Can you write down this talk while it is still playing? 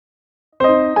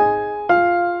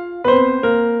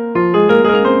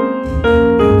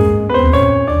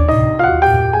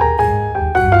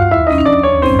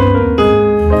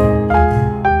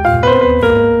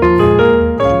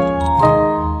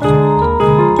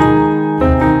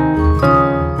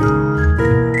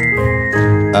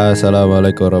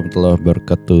Assalamualaikum warahmatullahi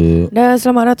wabarakatuh. Dan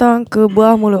selamat datang ke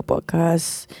Buah Mulut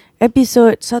Podcast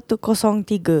episod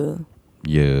 103.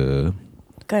 Yeah.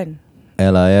 Kan?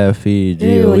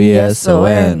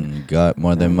 LIFEGOESON. Got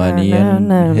more than money and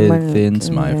hit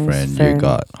things, my friend. You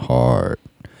got heart.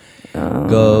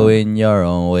 Go in your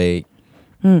own way.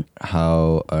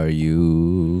 How are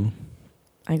you?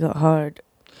 I got hard.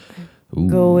 Ooh.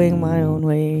 Going my own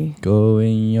way.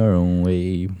 Going your own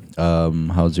way.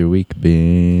 How's your week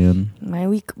been? My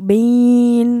week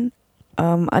been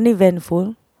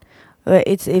uneventful.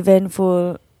 It's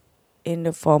eventful in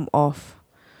the form of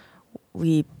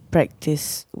we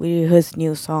rehearse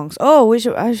new songs. Oh,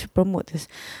 I should promote this.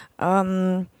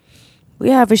 We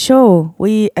have a show.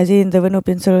 As in the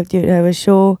Venopian Solitude, have a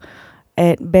show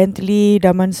at Bentley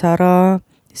Damansara.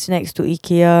 It's next to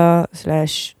IKEA /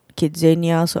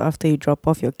 Kidzania. So after you drop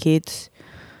off your kids,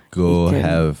 Go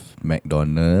have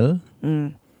McDonald's.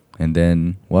 mm, And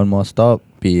then one more stop,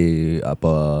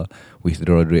 withdraw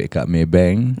duit kat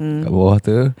Maybank, kat bawah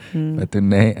tu. Lepas tu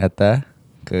naik atas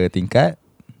ke tingkat.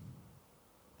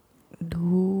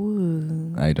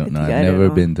 I don't know. I've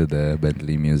never been to the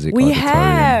Bentley Music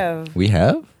Auditorium. We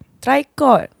have?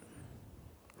 Tricot.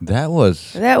 That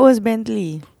was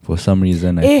Bentley. for some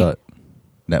reason I thought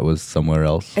that was somewhere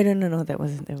else. No, that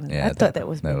wasn't. Yeah, I thought that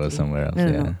was Bentley. That was somewhere else, No.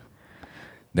 yeah.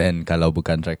 Then kalau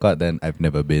bukan Tricot, then I've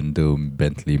never been to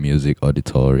Bentley Music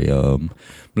Auditorium.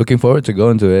 Looking forward to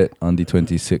going to it on the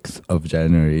 26th of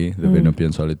January. The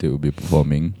Venopian Solitude will be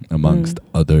performing amongst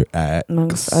other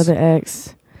acts.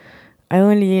 I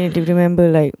only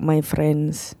remember like my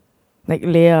friends, like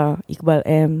Leah, Iqbal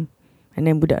M, and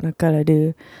then Budak Nakal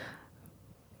ada.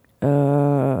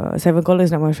 Seven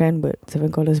Colours not my friend, but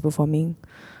Seven Colours performing.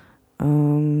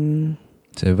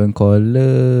 Seven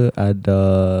Collar ada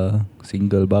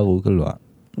single baru keluar.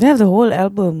 They have a whole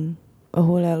album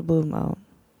out,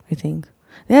 I think.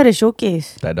 They had a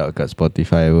showcase. Tak ada kat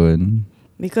Spotify pun.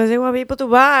 Because they want people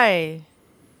to buy.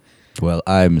 Well,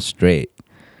 I'm straight.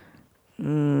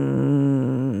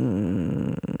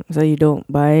 So you don't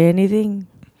buy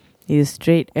anything? You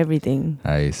straight everything.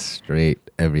 I straight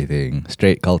everything.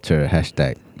 Straight culture,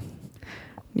 hashtag.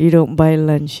 You don't buy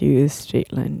lunch, you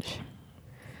straight lunch.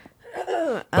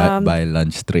 Buy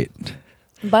lunch straight.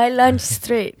 Buy lunch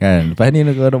straight. Kan, lepas ni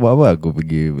kau nak buat apa? Aku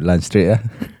pergi lunch straight lah.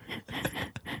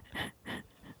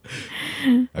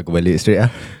 Aku balik straight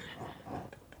lah.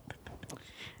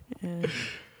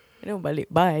 Balik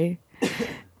buy.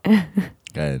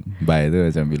 Kan, buy tu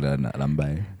macam bila nak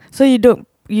lambai. So you don't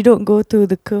go to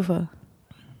the curve.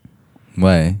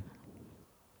 Why?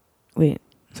 Wait.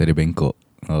 Saya dia bengkok.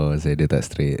 Oh, saya dia tak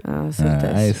straight.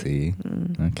 I see.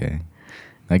 Okay.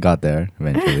 I got there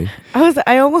eventually.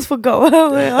 I almost forgot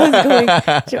where I was going.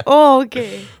 Oh,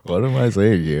 okay. What am I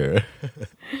saying here?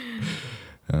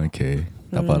 Okay.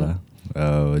 Tak apalah.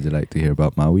 Would you like to hear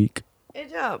about my week?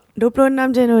 Sekejap.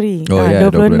 26 January. Oh yeah,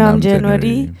 26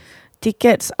 January.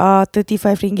 Tickets are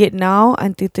RM35 now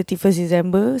until 31st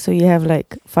December. So you have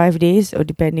like 5 days, or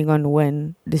depending on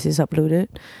when this is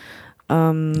uploaded.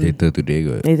 Later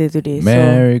today.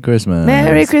 Merry Christmas.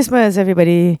 Merry Christmas,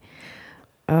 everybody.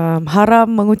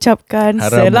 Haram mengucapkan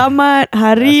Selamat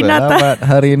Hari Natal. Selamat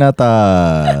Hari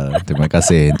Natal. Terima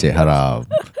kasih Encik Haram.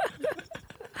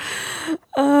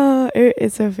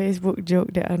 It's a Facebook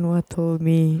joke that Anwar told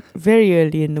me very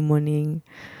early in the morning.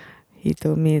 He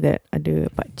told me that ada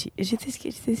pakcik. Cerita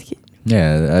sikit.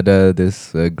 Yeah, ada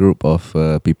this group of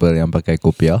people yang pakai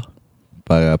kopiah,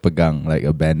 pegang like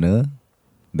a banner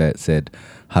that said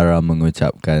Haram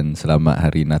mengucapkan Selamat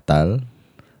Hari Natal.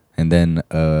 And then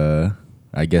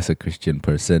I guess a Christian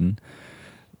person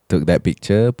took that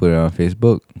picture, put it on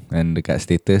Facebook, and dekat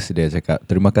status dia cakap,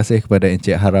 terima kasih kepada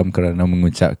Encik Haram kerana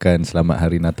mengucapkan Selamat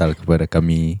Hari Natal kepada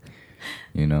kami.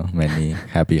 You know, many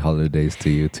happy holidays to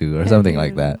you too, or something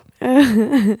like that.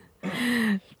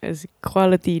 It's a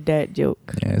quality dad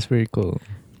joke. Yeah, it's very cool.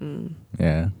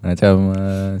 Yeah,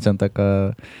 macam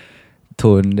taka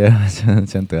tone dia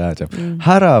macam tu lah, macam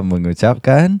Haram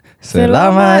mengucapkan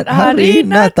Selamat Hari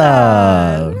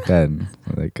Natal. Kan,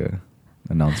 like a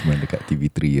announcement dekat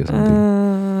TV3 or something.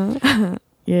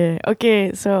 Yeah.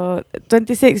 Okay, so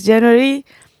 26 January,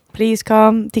 please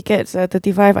come. Tickets are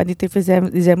 35 until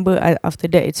 31st December. After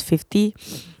that, it's 50.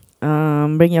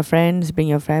 Bring your friends, bring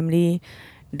your family.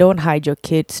 Don't hide your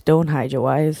kids. Don't hide your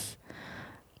wife.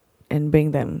 And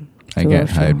bring them. I can't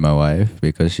hide my wife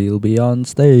because she'll be on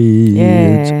stage.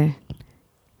 Yeah.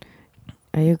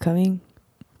 Are you coming?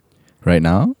 Right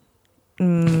now?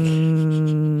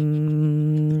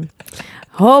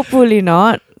 Hopefully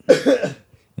not.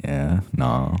 Yeah,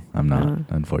 no, I'm not.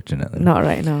 Unfortunately, Not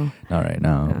right now. Not right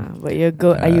now. But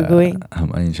are you going?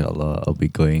 Inshallah, I'll be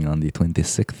going on the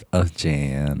 26th of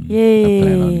Jan. Yay. I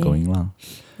plan on going long.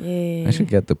 Yay. I should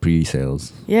get the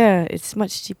pre-sales. Yeah, it's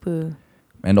much cheaper.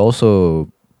 And also,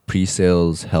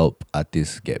 pre-sales help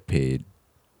artists get paid.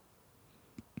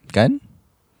 Kan?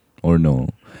 Or no?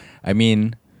 I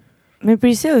mean, My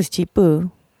pre-sale is cheaper.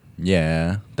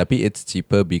 yeah. Tapi it's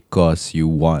cheaper because you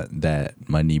want that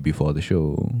money before the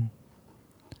show.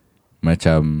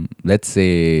 Macam, let's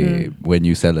say when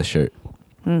you sell a shirt,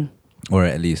 or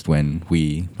at least when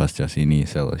we, Pasca Sini,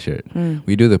 sell a shirt,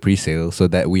 we do the pre-sale so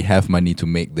that we have money to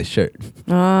make the shirt.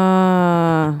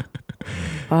 Faham?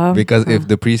 Because if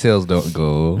the pre-sales don't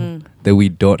go, then we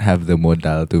don't have the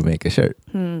modal to make a shirt.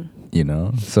 You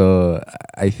know? So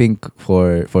I think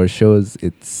for shows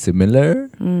it's similar,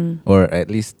 or at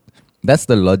least that's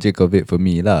the logic of it for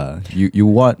me lah. You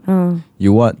want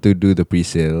to do the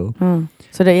pre-sale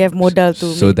so that you have modal to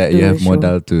so that you have show.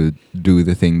 modal to do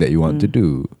the thing that you want to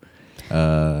do.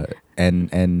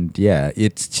 And yeah,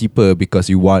 it's cheaper because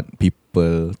you want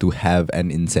people to have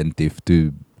an incentive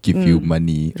to give you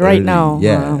money right early. now.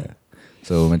 Yeah.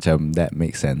 So macam that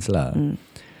makes sense lah.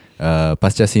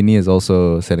 Pasca Sini is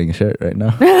also selling a shirt right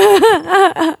now.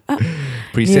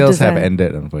 Pre-sales have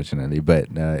ended, unfortunately. But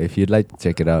if you'd like to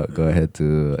check it out, go ahead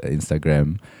to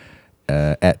Instagram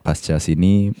at Pasca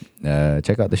Sini.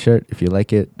 Check out the shirt. If you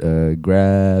like it,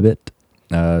 grab it.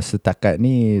 Setakat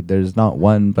ni, there's not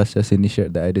one Pasca Sini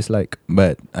shirt that I dislike.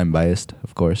 But I'm biased,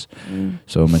 of course.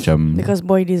 So macam... Because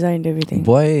Boy designed everything.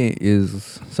 Boy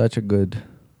is such a good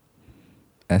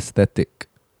aesthetic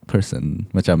person.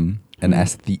 Macam an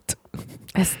aesthete.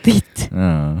 Aesthete.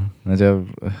 Macam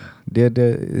dia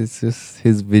it's just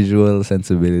his visual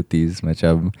sensibilities.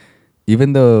 Macam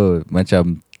even though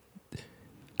macam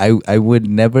I would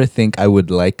never think I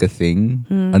would like a thing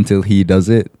until he does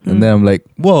it, and then I'm like,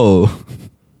 whoa,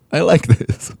 I like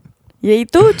this.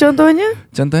 Iaitu contohnya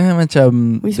Contohnya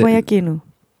macam Wisma Yakin tu.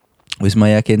 Wisma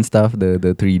Yakin stuff, the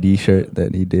 3D shirt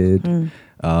that he did.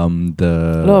 A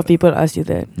lot of people ask you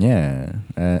that. Yeah,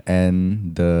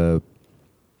 and the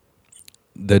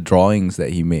drawings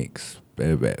that he makes,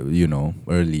 you know,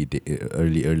 early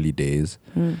days,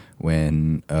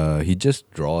 when he just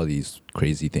draw these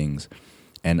crazy things,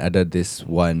 and ada this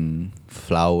one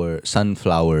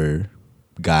sunflower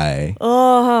guy.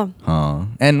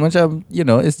 And macam, you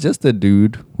know, it's just a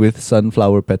dude with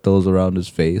sunflower petals around his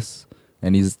face,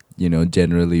 and he's, you know,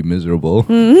 generally miserable.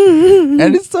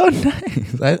 And it's so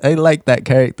nice. I like that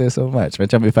character so much.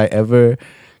 Macam if I ever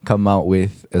come out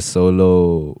with a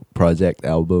solo project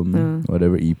album,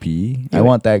 whatever EP, I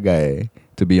want that guy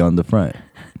to be on the front.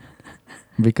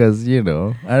 Because, you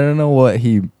know, I don't know what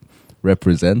he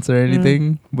represents or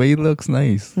anything, but he looks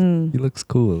nice. He looks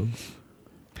cool.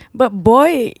 But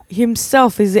Boy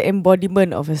himself is the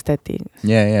embodiment of aesthetic.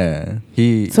 Yeah.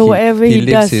 Whatever he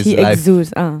does, he life,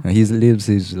 exudes. He lives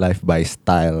his life by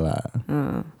style.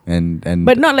 And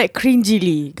but not like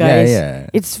cringily, guys. Yeah.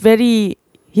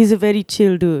 He's a very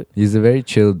chill dude. He's a very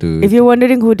chill dude. If you're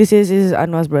wondering who this is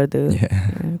Anwar's brother.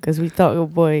 Yeah. Because we thought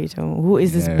of Boy. Who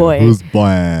is this boy? Who's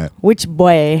Boy? Which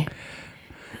boy?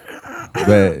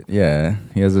 But yeah,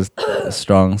 he has a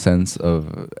strong sense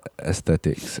of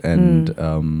aesthetics, and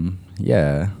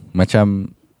yeah,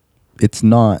 macam it's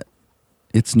not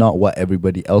what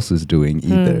everybody else is doing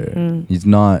either. He's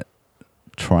not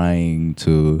trying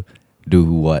to do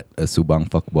what a Subang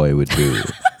fuckboy would do.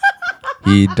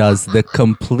 He does the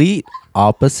complete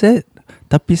opposite,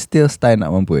 tapi still style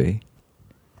nak mampu.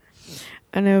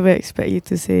 I never expect you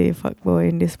to say fuckboy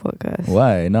in this podcast.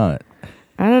 Why not?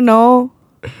 I don't know.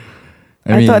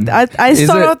 I mean, thought I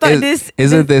sort of thought this.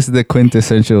 Isn't this the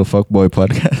quintessential fuckboy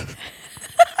podcast?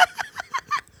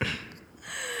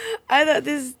 I thought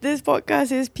this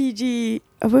podcast is PG,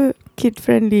 kid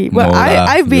friendly. Well, Well,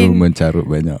 I've been mencarut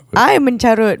banyak. I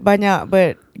mencarut banyak,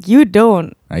 but you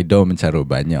don't. I don't mencarut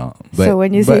banyak. But, so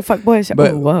when you say fuckboy,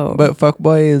 oh wow. But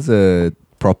fuckboy is a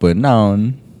proper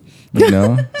noun, you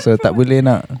know. So tak boleh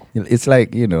nak. It's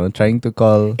like, you know, trying to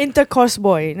call intercourse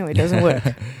boy. No, it doesn't work.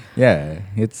 Yeah,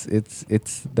 it's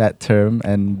that term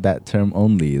and that term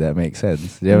only that makes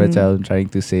sense. Dia macam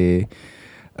trying to say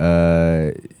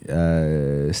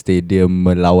stadium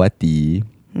melawati,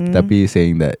 tapi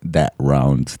saying that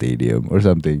round stadium or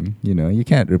something. You know, you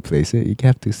can't replace it. You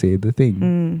have to say the thing.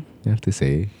 You have to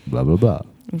say blah blah blah.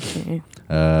 Okay.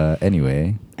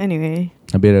 Anyway.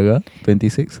 Habis dah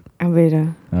 26? Habis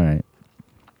dah. Alright.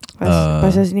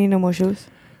 Pasal sini no more shows?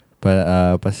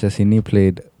 Pasal sini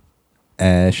played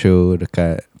a show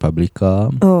dekat Publica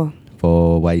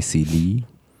for YCD.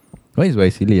 What is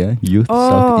YSEALI? Youth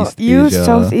Oh, Southeast Youth Asia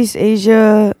Southeast Asia.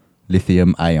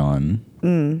 Lithium Ion.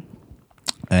 Mm.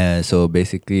 So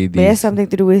basically But it has these something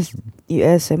to do with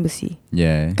US Embassy.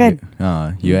 yeah Kan?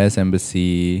 US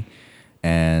Embassy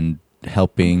and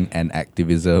helping and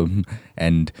activism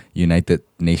and United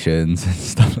Nations and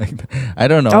stuff like that. I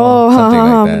don't know, Oh, something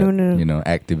like that. no. You know,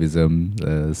 activism,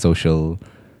 social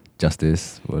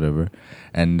justice, whatever.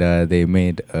 And they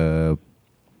made an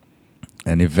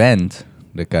event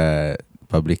dekat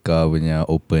Publica punya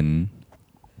open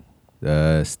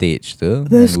stage tu.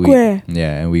 The And square.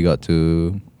 and we got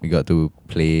to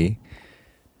play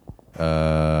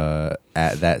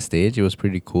at that stage. It was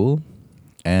pretty cool.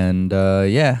 And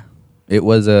it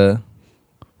was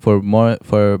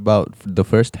for about the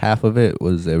first half of it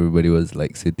was everybody was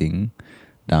like sitting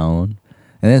down.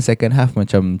 And then second half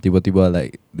macam tiba-tiba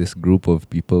like this group of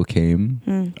people came.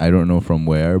 Mm. I don't know from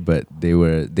where, but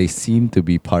they seemed to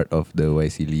be part of the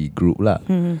YSEALI group lah.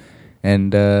 Mm.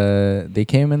 And they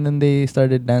came and then they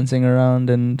started dancing around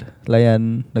and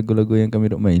layan lagu-lagu yang kami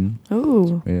dok main.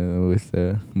 Oh. With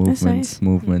nice.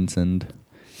 movements and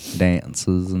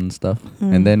dances and stuff.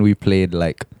 Mm. And then we played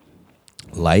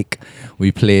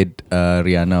we played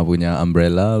Rihanna punya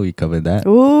Umbrella. We covered that.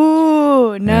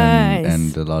 Oh, nice.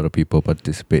 And a lot of people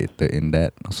participated in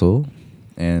that also.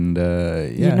 And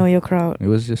You know your crowd. it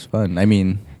was just fun. I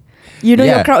mean, You know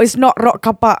yeah. your crowd is not rock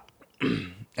kapak.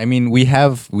 I mean, we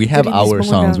have Jadi our this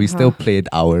songs. We moment, still played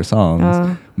our songs,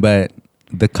 Ah. but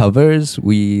the covers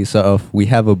we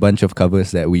have a bunch of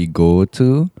covers that we go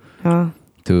to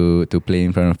play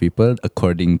in front of people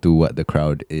according to what the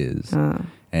crowd is.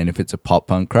 And if it's a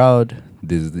pop punk crowd,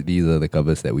 these are the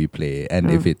covers that we play. And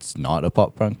if it's not a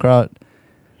pop punk crowd,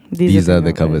 these are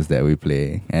the covers that we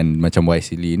play. And macam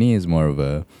YSEALI ni is more of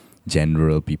a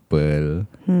general people,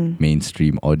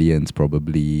 mainstream audience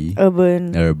probably.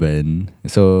 Urban.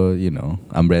 So, you know,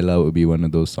 Umbrella would be one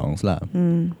of those songs lah.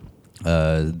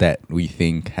 That we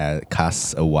think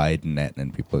casts a wide net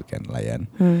and people can layan.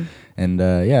 And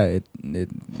it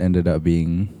ended up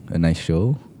being a nice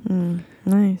show.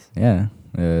 Nice. Yeah,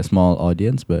 a small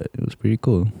audience, but it was pretty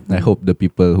cool. I hope the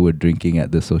people who were drinking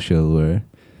at the social were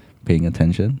paying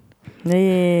attention.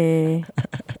 Yeah.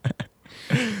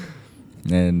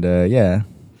 And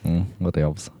what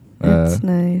else? That's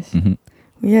nice. Mhm.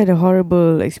 We had a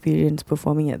horrible experience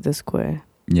performing at the square.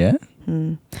 Yeah?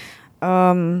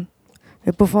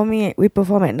 We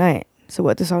perform at night. So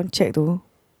waktu sound check tu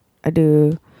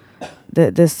ada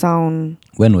the sound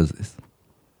When was this?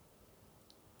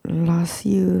 last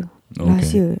year.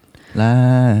 Okay.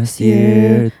 Last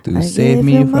year to I save gave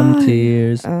me you from my-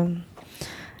 tears.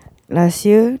 Last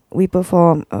year we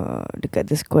perform dekat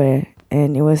the square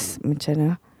and it was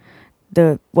macam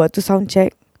mana waktu sound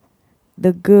check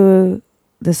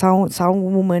the sound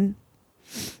woman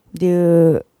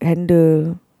dia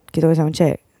handle kita orang sound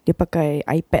check, dia pakai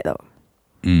iPad tau.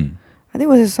 I think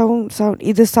it was a sound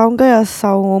either sound guy or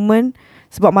sound woman,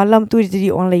 sebab malam tu dia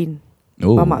jadi online.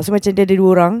 Faham tak? So macam dia ada 2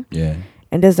 orang. Yeah.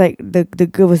 And there's like the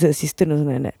girl was the assistant or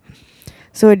something like that.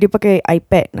 So dia pakai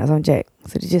iPad nak sound check.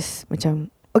 So dia just macam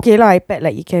okay lah, iPad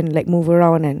like you can like move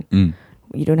around and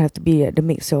you don't have to be at the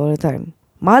mixer all the time.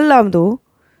 Malam tu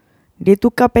dia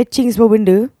tukar patching semua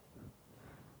benda.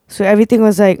 So everything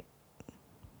was like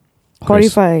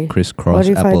horrified. Crisscross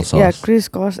applesauce. Yeah,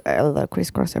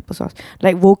 crisscross applesauce.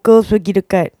 Like vocals pergi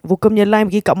dekat vocal punya line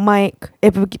pergi kat mic,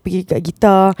 pergi kat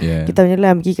gitar, Yeah. gitar punya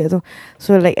line pergi kat tu.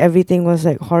 So like everything was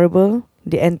like horrible.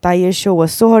 The entire show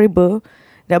was so horrible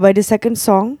that by the second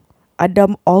song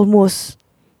Adam almost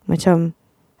macam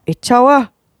ciao lah.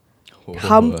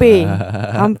 Hampir.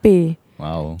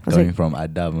 Wow. I was Coming like- from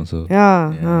Adam also.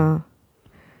 Yeah.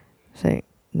 It's like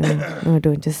no,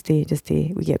 don't just stay.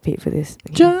 We get paid for this.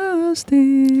 Just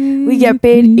stay. We get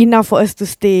paid enough for us to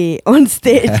stay on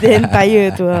stage the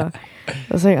entire tu lah.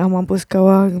 I was like, mampus kau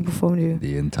lah perform je.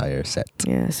 The entire set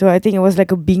Yeah, so I think it was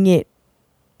like a bingit,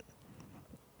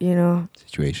 you know,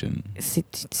 situation.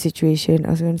 situation.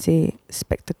 I was going to say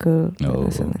spectacle. No.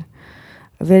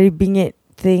 A very bingit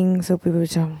thing. So people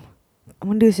macam,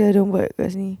 benda saya ada buat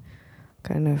kat sini,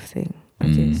 kind of thing.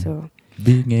 Okay, so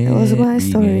Being it, that was my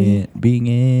story. Being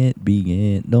it.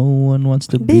 No one wants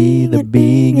to be Being the it,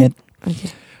 being it. Okay.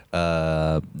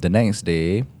 The next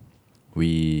day,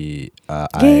 we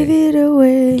Gave it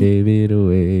away. gave it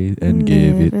away and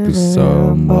gave it to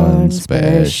someone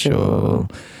special.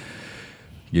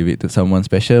 Give it to someone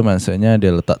special maksudnya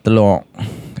dia letak telur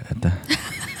kat atas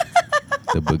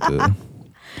the burger.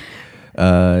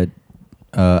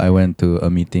 I went to a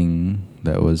meeting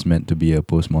that was meant to be a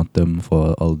postmortem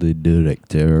for all the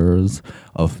directors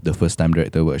of the first time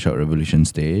director workshop Revolution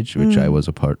stage, which I was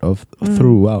a part of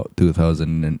throughout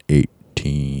 2018.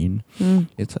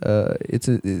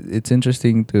 It's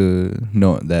interesting to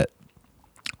note that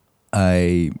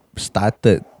I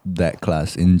started that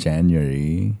class in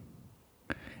January,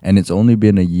 and it's only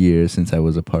been a year since I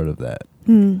was a part of that.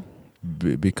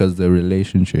 Because the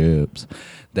relationships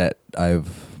that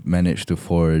I've managed to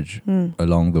forge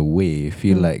along the way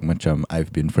feel like macam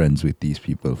I've been friends with these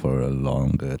people for a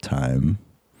longer time.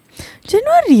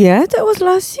 January, that was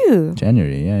last year.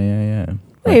 January, yeah.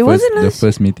 Wait, wasn't the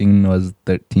first meeting was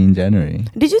 13 January.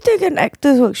 Did you take an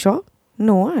actors workshop?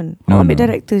 No one. No, Ambil no.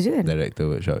 directors je kan? Director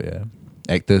workshop, yeah.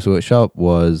 Actors workshop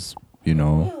was,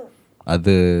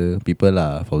 other people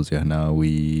lah. Fauzia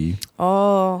Hanawi,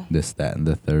 Oh. this, that, and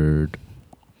the third.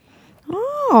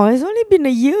 Oh, it's only been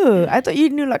a year. I thought you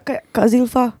knew like Kak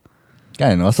Zilfa.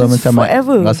 Kan, rasa Since macam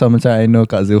forever. Rasa macam I know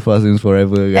Kak Zilfa since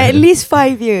forever kan. At least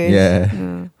 5 years. Yeah.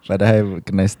 Hmm. Padahal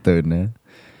kena stern.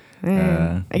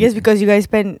 I guess because you guys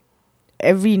spend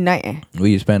every night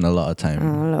We spent a lot of time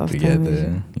a lot of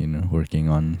together, time, working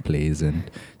on plays and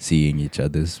seeing each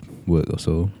other's work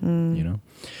also,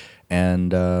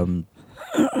 And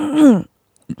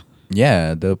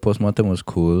yeah, the postmortem was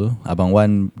cool. Abang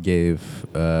Wan gave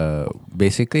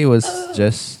basically was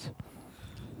just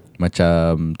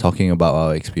macam talking about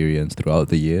our experience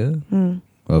throughout the year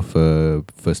of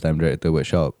first time director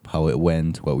workshop, how it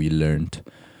went, what we learned,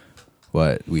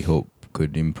 what we hope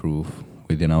could improve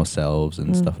within ourselves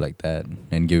and stuff like that,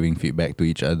 and giving feedback to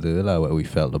each other lah, what we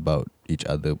felt about each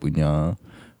other punya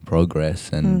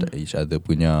progress and each other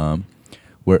punya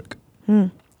work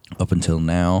up until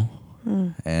now.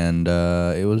 And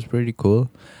it was pretty cool.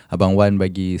 Abang Wan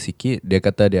bagi sikit. Dia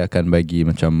kata dia akan bagi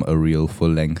macam a real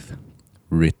full length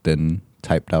written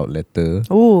typed out letter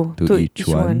to each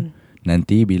one.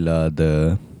 Nanti bila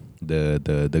the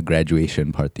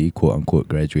graduation party, quote unquote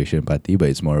graduation party,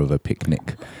 but it's more of a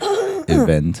picnic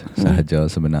event sahaja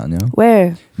sebenarnya.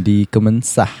 Where? Di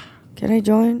Kemensah. Can I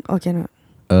join or cannot?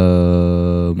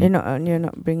 You're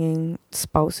not bringing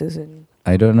spouses and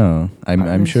I don't know. I'm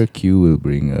partners. sure Q will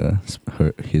bring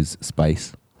his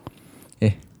spice.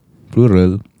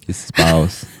 Plural. His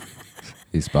spouse.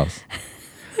 His spouse.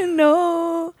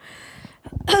 No.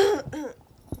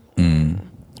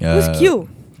 Who's Q?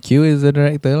 Q is the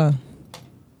director lah.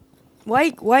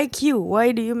 Why Q?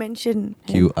 Why do you mention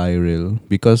him? Q Iril.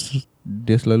 Because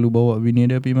dia selalu bawa bini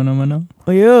dia pergi mana-mana.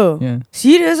 Oh yeah. Yeah.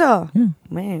 Serious ah? Yeah.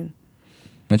 Man.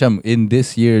 Macam in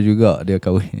this year juga dia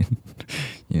kahwin.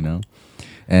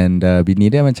 And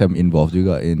bini dia macam involved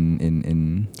juga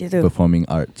in Theatre. performing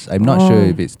arts. I'm not sure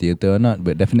if it's theatre or not,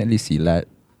 but definitely silat.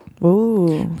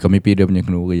 Oh. Kami pergi dia punya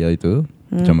kenuria itu.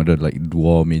 Macam ada like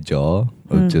 2 meja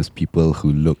of just people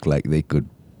who look like they could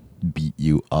beat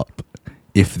you up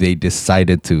if they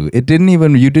decided to. You didn't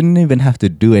even have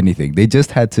to do anything. They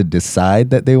just had to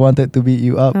decide that they wanted to beat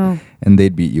you up and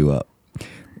they'd beat you up.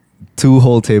 2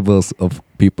 whole tables of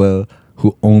people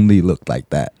who only looked like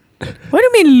that. What do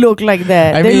you mean look like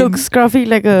that? They look scruffy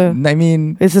like a... I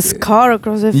mean... There's a scar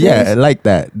across their face? Yeah, like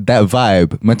that. That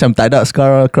vibe. Macam tak ada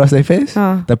scar across their face.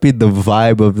 Tapi the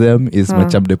vibe of them is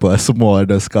macam mereka semua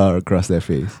ada scar across their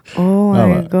face. Oh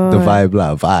my god. The vibe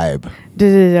lah. Vibe.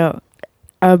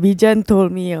 Bijan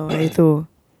told me itu.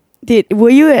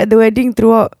 Were you at the wedding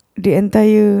throughout the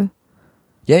entire...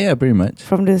 Yeah, pretty much.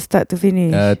 From the start to finish?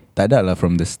 Tak ada lah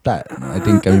from the start. I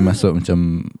think kami masuk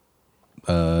macam...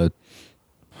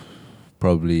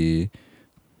 probably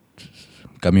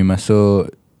kami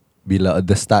masuk bila at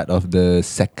the start of the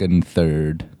second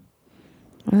third.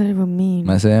 What does that even mean?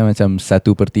 Maksudnya macam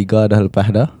 1/3 dah lepas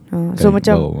dah. So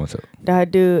macam dah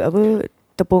ada apa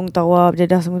tepung tawar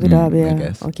berjadah semua tu dah habis. I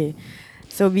guess. Okay.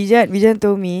 So Bijan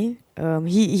told me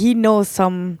he knows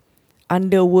some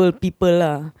underworld people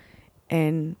lah,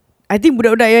 and I think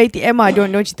budak-budak UiTM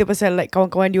diorang cerita pasal like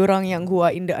kawan-kawan diorang yang who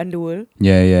are in the underworld.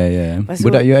 Yeah. So,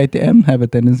 Budak UiTM have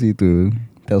a tendency to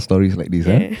tell stories like this,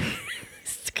 yeah.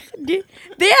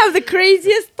 They have the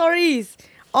craziest stories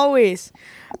always.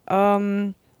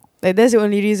 Like that's the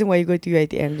only reason why you go to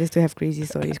UiTM, just to have crazy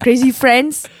stories, crazy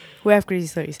friends who have crazy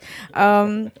stories.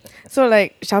 So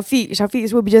like Shafiq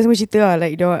semua bicara semua cerita lah,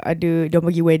 like dia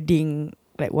pergi wedding,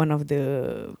 like one of the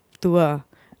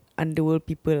underworld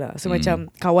people lah. So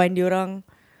macam kawan diorang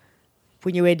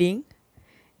punya wedding,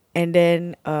 and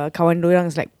then kawan diorang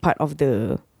is like part of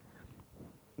the,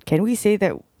 can we say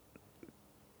that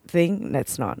thing?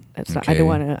 That's not. I don't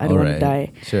want to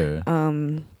die. Sure.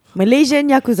 Malaysian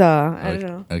Yakuza. I don't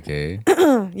know. Okay.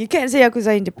 You can't say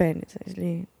Yakuza in Japan. It's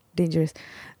actually dangerous.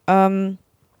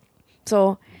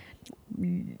 So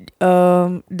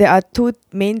there are two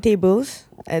main tables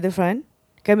at the front.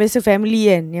 Kan biasa family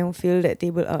kan yang fill that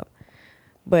table up.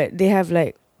 But they have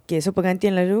like, okay, so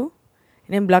pengantin lalu,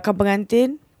 and then belakang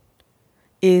pengantin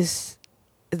is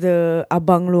the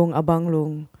abang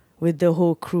long with the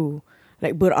whole crew,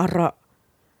 like berarak,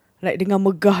 like dengan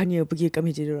megahnya pergi kat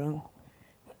meja diorang.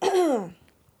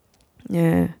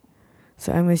 Yeah.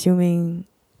 So I'm assuming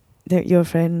that your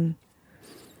friend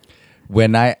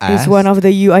When I asked, is one of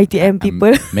the UITM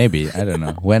people. maybe, I don't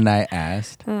know. When I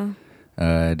asked,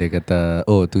 dia kata,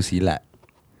 oh, tu silat.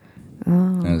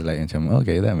 Oh, I was like, macam,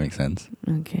 okay, that makes sense.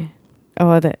 okay.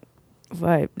 Oh, that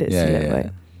vibe, that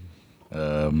silat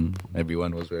vibe.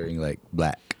 Everyone was wearing like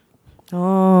black.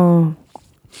 Oh.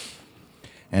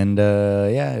 And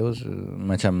yeah, it was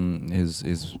macam his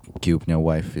Q punya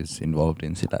wife is involved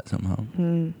in silat somehow.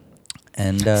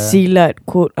 And Silat,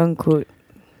 quote unquote.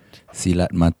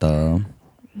 silat mata.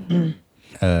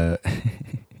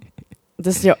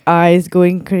 Just your eyes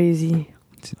going crazy.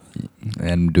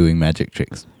 And doing magic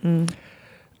tricks.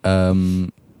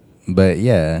 But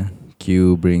yeah,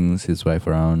 Q brings his wife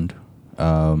around.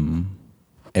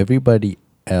 Everybody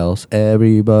else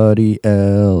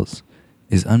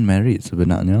is unmarried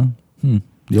sebenarnya.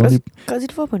 The only Kat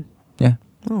situ pun? yeah,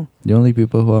 Oh. the only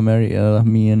people who are married are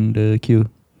me and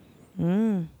Q.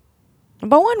 Abang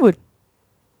Wan would?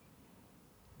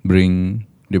 Bring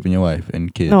dia punya wife and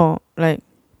kid. No, like,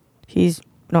 he's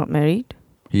not married.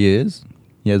 He is.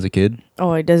 He has a kid.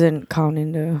 Oh, it doesn't count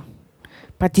in the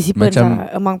participants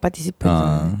among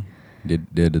participants. Dia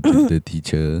the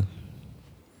teacher.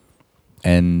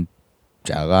 And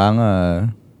jarang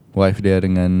wife dia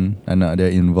dengan anak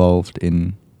dia involved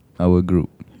in our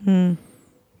group.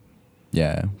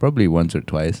 Yeah, probably once or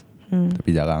twice.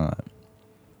 Tapi jarang.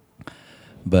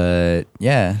 But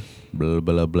yeah, blah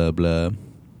blah blah blah.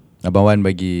 Abang Wan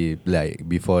bagi, like,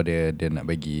 before dia nak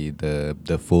bagi the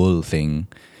full thing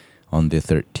on the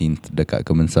 13th dekat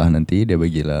Kemensah nanti, dia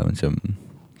bagilah macam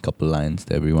couple lines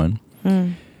to everyone.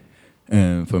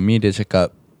 For me, dia cakap,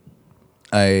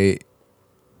 I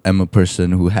am a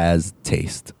person who has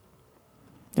taste.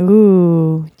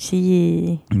 Ooh,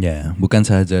 cie. Yeah, bukan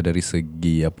sahaja dari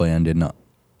segi apa yang dia nak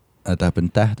atah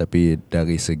pentah, tapi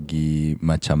dari segi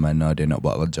macam mana dia nak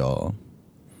buat kerja.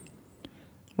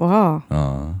 Wow.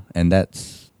 And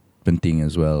that's penting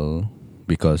as well,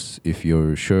 because if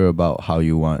you're sure about how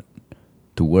you want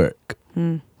to work,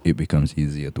 it becomes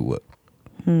easier to work.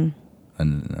 And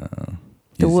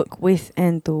To work with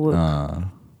and to work.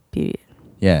 Period.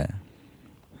 Yeah.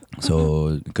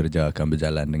 So kerja akan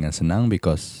berjalan dengan senang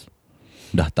because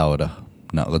dah tahu dah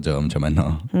nak kerja macam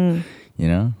mana.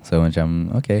 You know? So macam,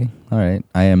 okay, alright,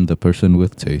 I am the person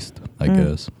with taste, I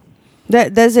guess.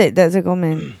 That's it. That's a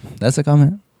comment. That's a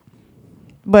comment.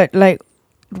 But like,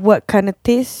 what kind of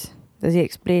taste does he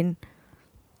explain?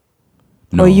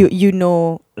 No. Or you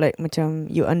know, like, macam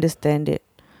you understand it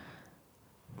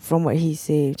from what he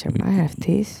say. Macam, I have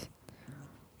taste.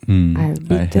 I have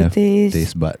bitter taste.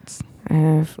 Taste buds. I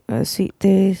have a sweet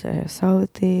taste. I have sour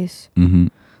taste.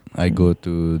 I go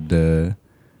to the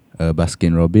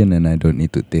Baskin Robin and I don't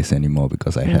need to taste anymore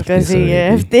because I have this already.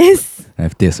 Have taste. I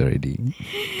have this already.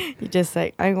 You just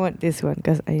like, I want this one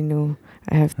because I know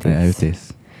I have taste. I have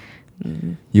this.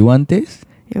 You want this?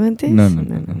 You want taste? No.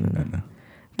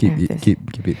 Keep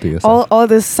it to yourself. All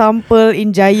the sample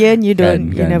in Giant, you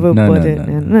don't. You never bothered.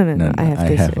 No. I have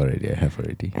taste. I have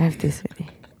already. I have taste already.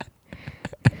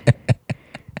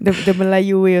 The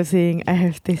Melayu way of saying I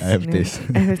have taste. I have taste.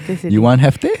 I have taste. You want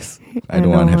have taste? I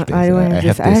don't want have taste. I don't want have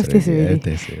taste. I have taste already. I have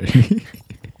taste already.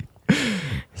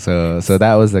 So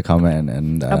that was the comment,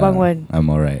 and Abang Wan. I'm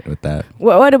alright with that.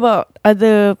 What about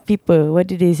other people? What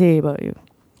did they say about you?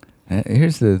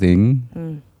 Here's the thing.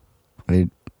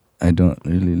 I don't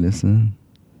really listen.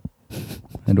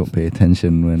 I don't pay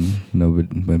attention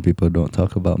when people don't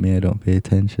talk about me. I don't pay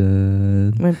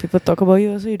attention. When people talk about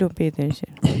you, also you don't pay attention.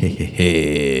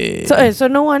 So So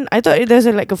no one. I thought there's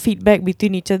like a feedback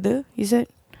between each other. You said.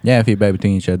 yeah, feedback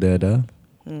between each other.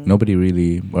 Nobody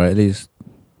really, or at least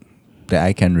that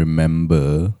I can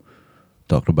remember,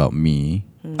 talked about me.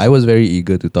 I was very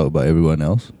eager to talk about everyone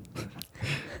else.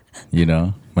 You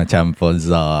know, macam for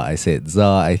Zah, I said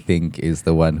Zah, I think, is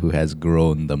the one who has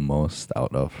grown the most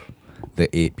out of the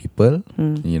 8 people.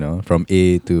 You know, from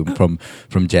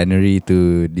January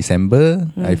to December,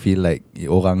 I feel like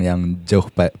orang yang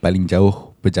paling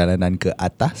jauh perjalanan ke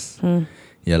atas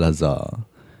ialah Zah.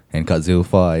 And Kak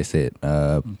Zilfa, I said,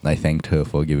 I thanked her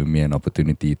for giving me an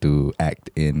opportunity to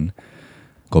act in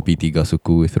Kopi Tiga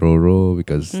Suku with Roro,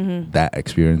 because that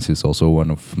experience is also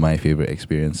one of my favorite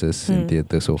experiences in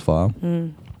theatre so far.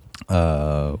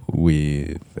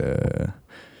 with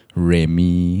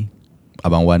Remy.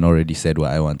 Abang Wan already said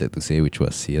what I wanted to say, which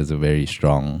was he has a very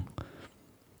strong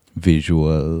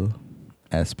visual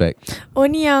aspect. Oh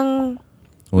ni yang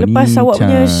lepas awak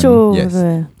punya show. Yes.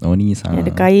 tu. Oni-san. Yang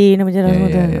ada kain apa jalan semua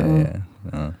tu.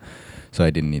 So I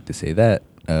didn't need to say that.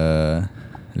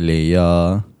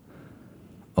 Leia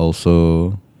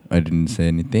also, I didn't say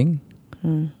anything.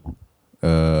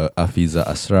 Afiza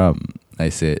Asram, I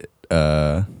said,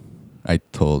 I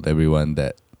told everyone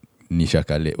that Nisha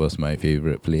Khalid was my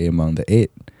favorite play among the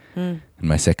 8. And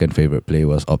my second favorite play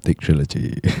was Optic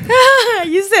Trilogy.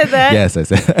 You said that? Yes, I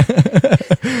said.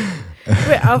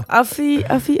 Wait, Afi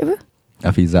apa?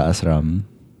 Afiza Asram.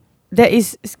 That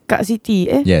is kat Siti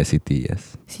Yeah, Siti,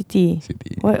 yes. Siti.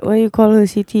 Siti. Why you call her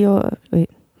Siti or wait?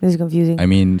 This is confusing. I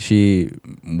mean,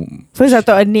 First I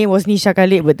thought her name was Nisha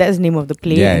Khalid, but that's the name of the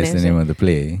play. Yeah, it's the name of the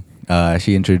play.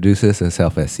 She introduces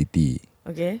herself as Siti.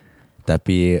 Okay.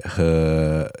 Tapi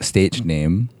her stage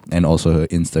name and also her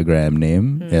Instagram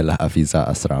name ialah Afiza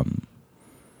Asram.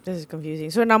 This is confusing.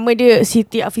 So nama dia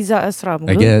Siti Afiza Asram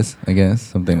I ke? guess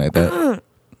something like that.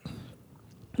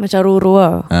 Macam Roro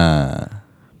lah.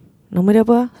 Nama dia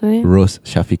apa sebenarnya? Rose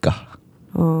Shafiqah.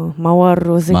 Oh, Mawar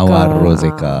Roseka. Mawar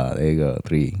Roseka. There you go,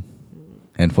 3.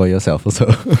 And for yourself also.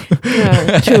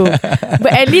 Yeah, true.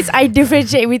 But at least I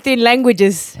differentiate between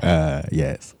languages.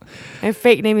 Yes. My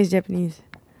fake name is Japanese.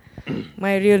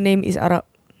 My real name is Arab.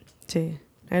 Cik,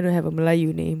 I don't have a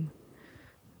Melayu name.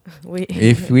 Wait.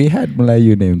 If we had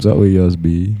Melayu names, what would yours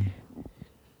be?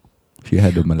 If you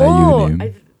had a Melayu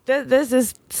name. There's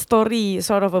this story,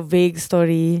 sort of a vague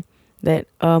story that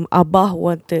Abah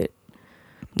wanted.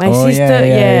 My sister,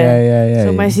 yeah.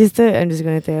 So my sister, I'm just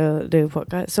gonna tell the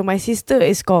podcast. So my sister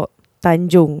is called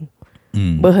Tanjung,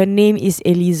 but her name is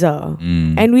Eliza,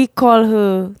 and we call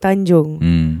her Tanjung.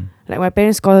 Like my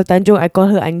parents call her Tanjung, I call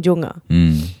her Anjung.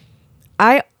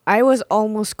 I was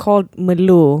almost called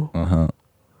Melo,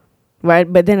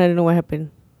 but then I don't know what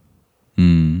happened.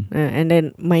 And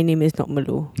then my name is not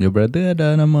Melo. Your brother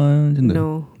ada nama macam tu?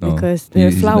 No, because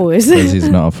they're flowers. Because he's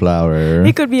not a flower.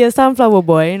 He could be a sunflower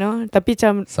boy, you know. Tapi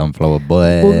macam Sunflower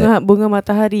boy. bunga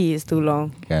matahari is too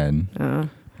long. Kan.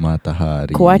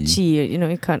 Matahari. Kuaci, you know,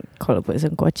 you can't call a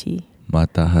person Kuaci.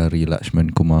 Matahari Lakshman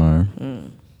Kumar.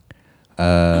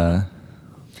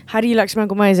 Hari Lakshman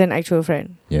Kumar is an actual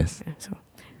friend. Yes. Yeah, so.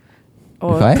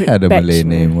 If I had a Malay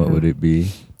name, what would it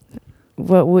be?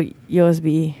 What would yours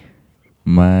be?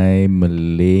 My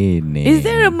Malay name. Is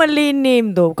there a Malay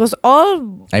name though? Because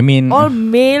all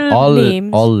male names.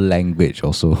 All language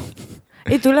also.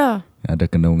 Itulah. Ada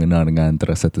kena-mengena dengan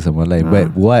antara satu sama lain.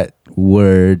 But Ah. what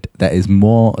word that is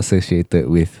more associated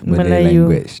with Malay Melayu.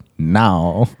 language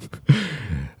now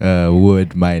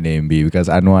would my name be? Because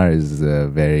Anwar is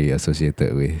very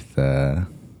associated with...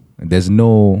 there's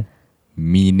no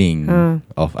meaning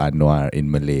of Anwar in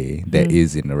Malay that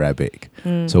is in Arabic.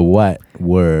 So what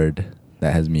word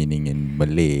that has meaning in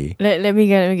Malay Let me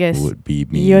guess. would be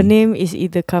me? Your name is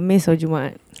either Khamis or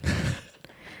Jumaat.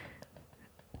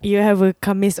 You have a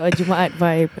Khamis or Jumaat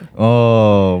vibe.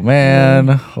 Oh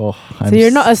man. Oh, So you're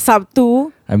not a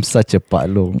Sabtu. I'm such a Pak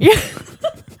Long.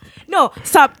 No,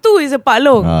 Sabtu is a Pak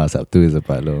Long. Sabtu is a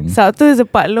Pak Long. Sabtu is a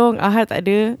Pak Long. Ahad tak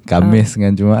ada. Khamis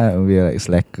dengan Jumaat will be like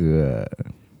slacker.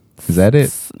 Is that it?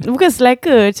 Bukan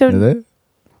slacker. Macam Is it?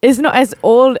 it's not as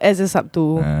old as a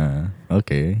Sabtu.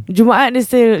 Okay. Jumaat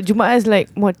is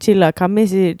like more chill lah.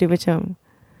 Khamis dia macam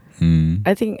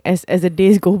I think as the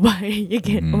days go by you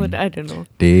get old. I don't know.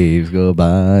 Days go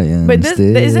by and But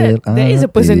there is a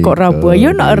person called Rabu.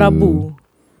 You're not a Rabu.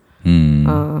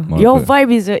 Your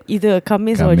vibe is either a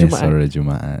Khamis or a Khamis Jumaat. or a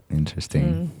Jumaat.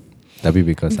 Interesting. Tapi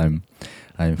because I'm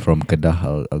from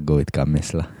Kedah, I'll go with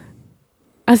Khamis lah.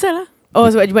 Asal lah? Oh,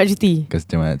 sebab Jumaat cuti. Because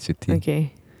Jumaat cuti.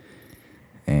 Okay.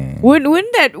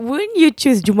 Wouldn't you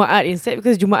choose Jumaat instead?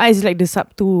 Because Jumaat is like the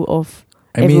Sabtu of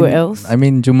everywhere else. I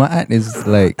mean, Jumaat is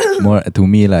like more to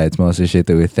me lah. It's more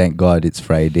associated with thank God it's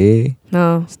Friday.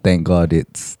 No. Thank God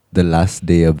it's the last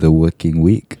day of the working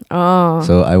week. Oh.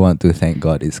 So I want to thank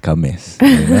God it's Khamis.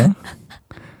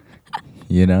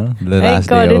 You know, the Thank last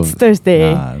God day it's of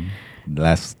Thursday. the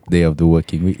last day of the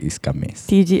working week is Khamis.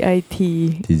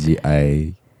 TGIT.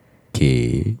 TGIK.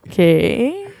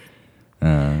 Okay.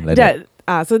 Like that.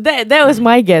 So that was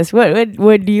my guess.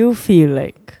 What do you feel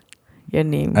like? Your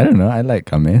name? I don't know. I like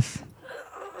Khamis.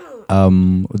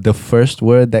 The first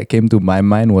word that came to my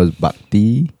mind was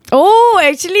Bhakti. Oh,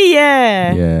 actually,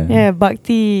 yeah. Yeah.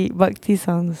 Bhakti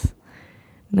sounds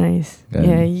nice.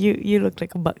 Yeah. Yeah, you look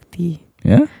like a Bhakti.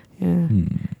 Yeah? Yeah.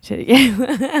 You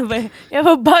have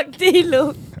a Bhakti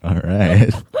look. All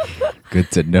right.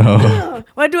 Good to know.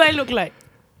 What do I look like?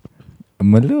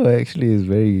 Melu actually is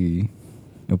very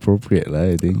appropriate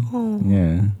lah, I think. Oh.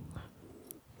 Yeah.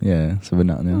 Yeah,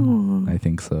 sebenarnya. Oh. I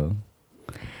think so.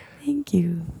 Thank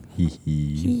you.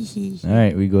 Hee.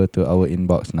 Alright, we go to our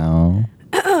inbox now.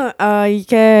 You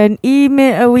can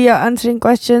email. We are answering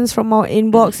questions from our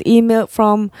inbox. Email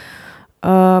from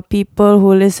people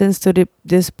who listens to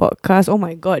this podcast. Oh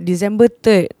my god, December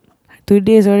 3rd.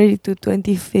 Today is already to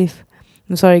 25th.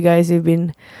 I'm sorry guys, we've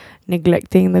been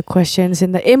neglecting the questions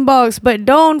in the inbox, but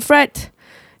don't fret.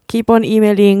 Keep on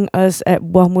emailing us at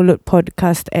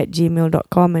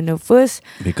buahmulutpodcast@gmail.com, and the first,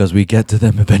 Because we get to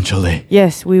them eventually.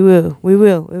 yes, we will.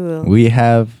 We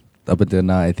have, up until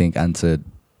now, I think, answered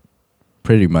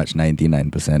pretty much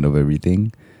 99% of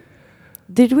everything.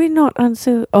 Did we not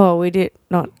answer? Oh, we did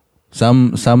not.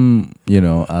 Some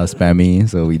are spammy,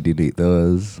 so we delete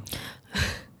those.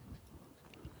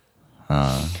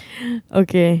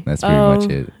 Okay. That's pretty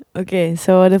much it. Okay,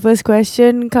 so the first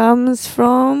question comes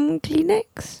from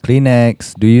Kleenex.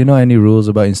 Kleenex, do you know any rules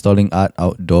about installing art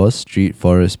outdoors, street,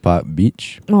 forest, park,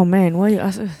 beach? Oh man, why you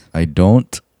ask us? I don't.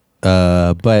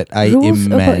 But Rules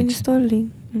about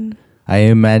installing. I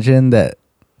imagine that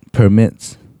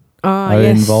permits are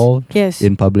Yes. involved Yes.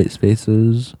 in public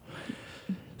spaces.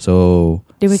 So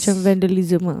Dia macam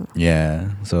vandalism ah.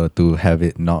 yeah, so to have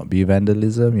it not be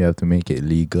vandalism, you have to make it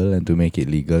legal, and to make it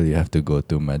legal, you have to go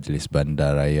to Majlis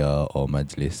Bandaraya or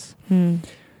Majlis.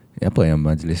 Apa yang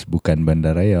Majlis bukan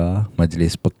Bandaraya?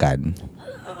 Majlis Pekan.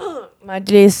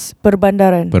 Majlis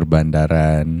Perbandaran.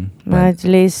 Perbandaran.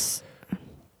 Majlis.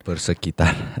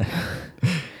 Persekitaran.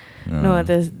 No,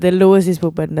 the lowest is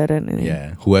Perbandaran.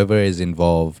 Yeah, whoever is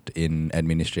involved in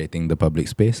administrating the public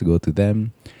space, go to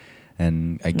them.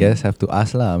 And I guess have to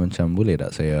ask lah, macam boleh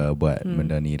tak saya buat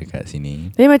benda ni dekat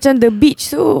sini. Then macam the beach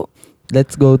tu,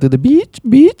 Let's go to the beach.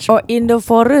 or in the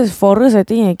forest I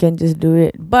think I can just do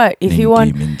it. But if you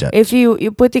want, Minjat. if you're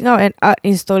putting out an art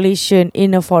installation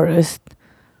in a forest,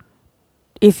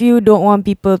 if you don't want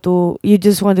people to, you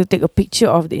just want to take a picture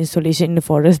of the installation in the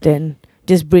forest, then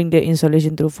just bring the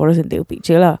installation to the forest and take a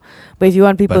picture lah. But if you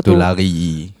want people Batu to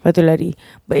lari.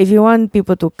 But if you want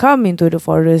people to come into the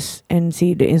forest and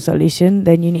see the installation,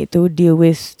 then you need to deal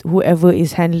with whoever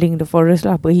is handling the forest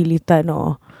lah, perhilitan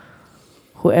or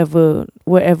wherever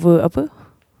apa?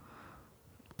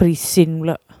 Perisin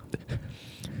pula.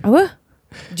 Apa?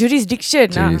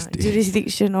 Jurisdiction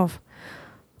of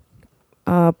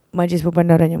Majlis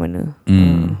Perbandaran yang mana.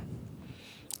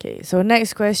 Okay, so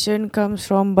next question comes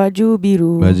from Baju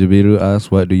Biru. Baju Biru asks,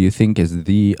 what do you think is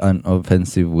the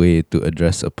unoffensive way to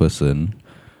address a person?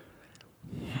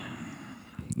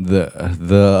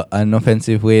 The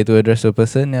unoffensive way to address a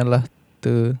person ialah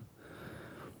to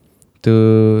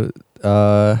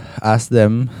ask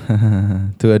them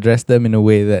to address them in a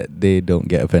way that they don't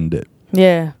get offended.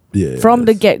 Yeah. From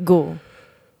the get-go.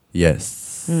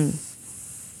 Yes.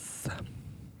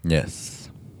 Yes.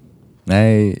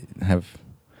 I have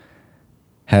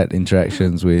had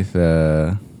interactions with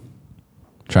a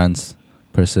trans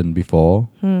person before,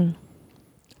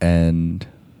 and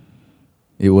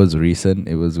it was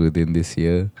recent. It was within this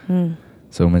year.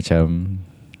 So macam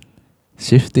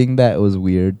shifting that was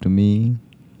weird to me.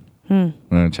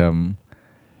 Macam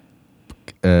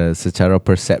secara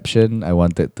perception, I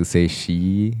wanted to say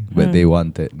she, but they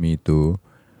wanted me to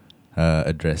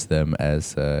address them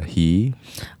as he.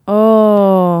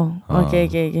 Oh,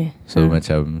 okay. So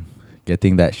macam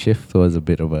getting that shift was a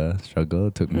bit of a struggle.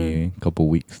 It took me a couple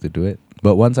weeks to do it,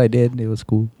 but once I did, it was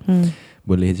cool.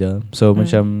 Boleh je. So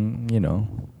macam,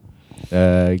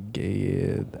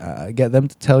 get them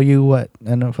to tell you what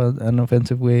an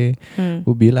offensive way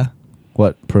would be lah.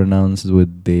 What pronouns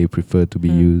would they prefer to be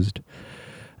used?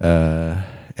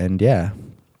 And yeah.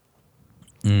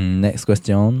 Next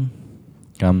question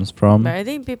comes from. But I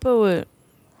think people would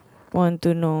want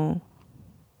to know,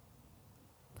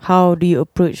 how do you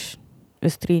approach a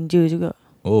stranger juga.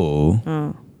 Oh.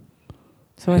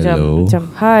 So Hello.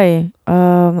 macam hi,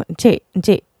 encik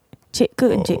ke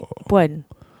encik, puan,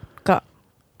 kak.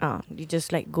 You just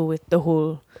like go with the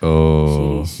whole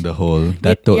series. The whole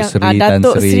Datuk Yang- Sri, Tan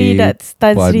Datuk Sri, Sri,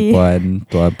 Tan Sri.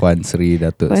 Puan Sri,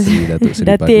 Datuk Sri, Datuk Sri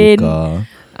Datin. Paduka.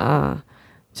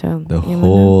 Macam The yang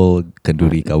whole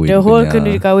kenduri kahwin. The whole punya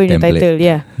kenduri kahwin template. title,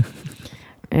 yeah.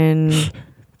 And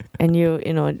you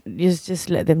just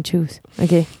let them choose.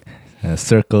 Okay.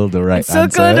 Circle the right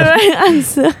Circle answer. the right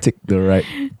answer. Tick the right.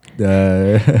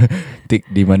 Tick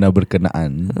di mana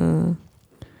berkenaan.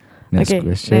 Next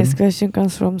question. Next question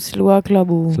comes from Seluar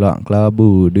Kelabu. Selak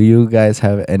Kelabu. Do you guys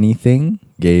have anything,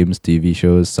 games, TV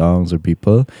shows, songs, or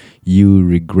people you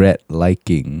regret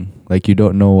liking? Like you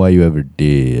don't know why you ever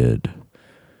did.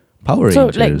 Power So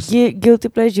like Rangers. guilty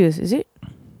pleasures, is it?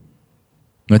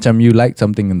 Macam you like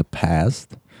something in the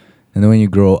past, and then when you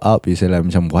grow up, you say like,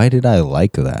 macam, why did I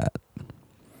like that?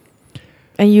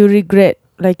 And you regret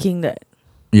liking that.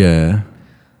 Yeah.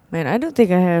 Man, I don't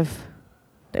think I have.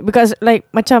 Because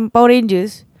like macam Power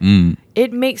Rangers,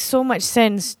 it makes so much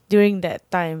sense during that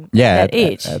time, Yeah. that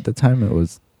age. At the time, it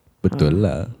was betul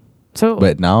lah. So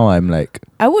But now I'm like,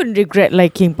 I wouldn't regret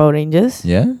liking Power Rangers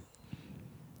yeah.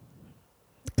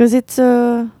 because it's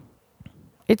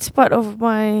part of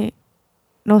my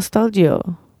nostalgia.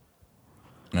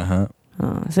 Uh-huh.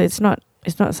 So it's not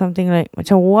something like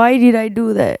macam why did I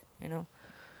do that? You know.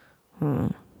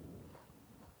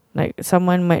 Like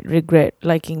someone might regret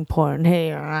liking porn.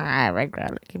 Hey, I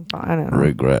regret liking porn. I don't know.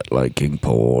 Regret liking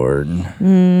porn.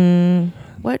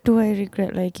 What do I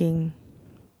regret liking?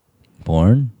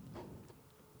 Porn?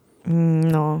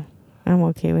 No, I'm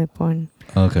okay with porn.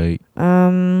 Okay.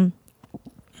 I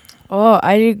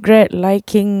regret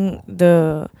liking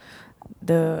the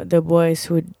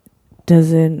boys who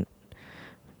doesn't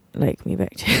like me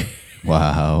back.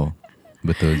 Wow.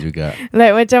 Betul juga.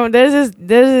 Like macam there's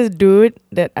this dude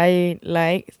that I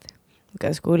liked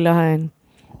kat sekolah kan.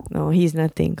 No, he's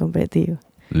nothing compared to you.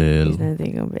 Lil. He's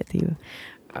nothing compared to you.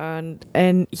 And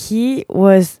he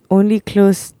was only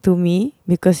close to me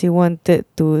because he wanted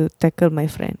to tackle my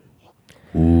friend.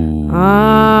 Ooh.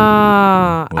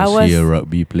 Was he a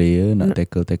rugby player nak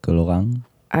tackle orang?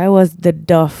 I was the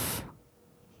Duff.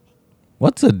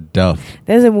 What's a duff?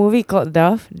 There's a movie called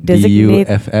Duff.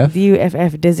 D-U-F-F?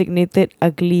 D-U-F-F. Designated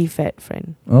ugly fat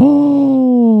friend.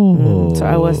 Oh. So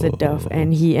I was the Duff,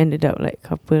 and he ended up like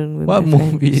couple with What my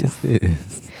friend. movie is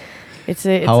this? It's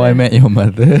a How I Met Your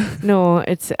Mother? No,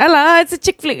 it's a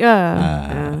chick flick.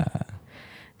 10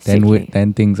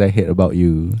 things I hate about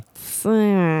you. Sort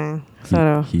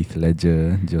of. Heath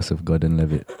Ledger, Joseph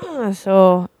Gordon-Levitt.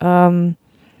 So,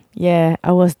 yeah,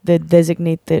 I was the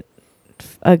designated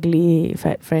ugly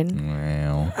fat friend.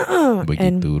 Wow.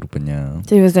 And Begitu rupanya.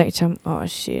 so he was like, oh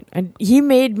shit. And he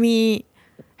made me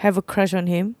have a crush on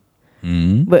him.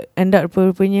 But end up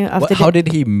rupanya after How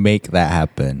did he make that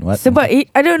happen? What? Sebab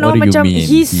I don't know, What do you macam mean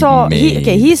he saw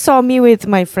he saw me with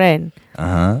my friend.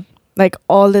 Uh-huh. Like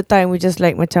all the time, we just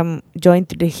like macam join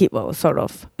to the hip sort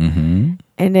of. Mm-hmm.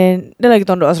 And then dia lagi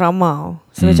tondok asrama.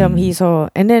 So macam he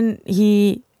saw, and then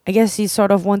I guess he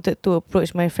sort of wanted to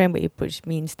approach my friend, but he approached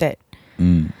me instead.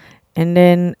 And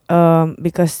then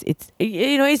because it's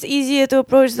it's easier to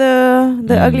approach the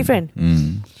ugly friend.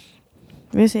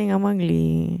 You're saying I'm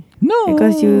ugly. No.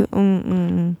 Because you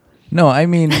No, I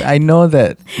mean, I know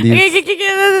that these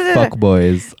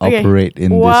fuckboys operate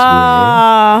in this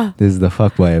way. This is the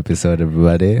fuckboy episode,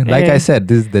 everybody. Like I said,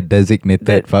 this is the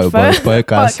designated fuckboys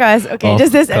podcast Okay, of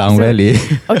just this Klang episode. Valley.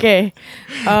 Okay.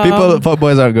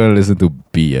 Fuckboys aren't going to listen to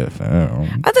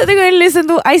BFM. I thought they were going to listen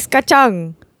to Ais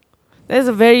Kacang. That's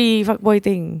a very fuckboy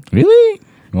thing. Really?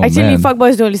 Oh, Actually, man.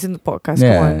 fuckboys don't listen to podcasts. Come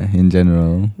Yeah, on. in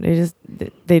general.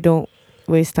 They don't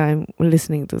waste time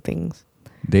listening to things.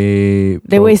 They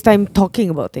waste time talking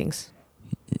about things.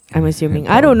 I'm assuming.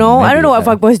 I don't know. I don't know what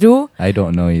fuckboys do. I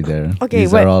don't know either. Okay,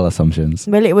 These are all assumptions.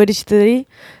 Balik pada cerita tadi.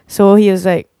 So he was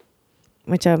like,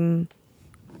 macam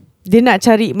dia nak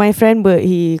cari my friend, but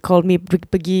he called me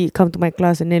come to my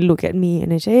class and then look at me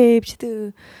and then say, hey,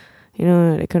 cerita,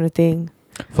 that kind of thing.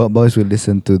 Fuckboys will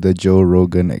listen to the Joe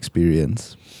Rogan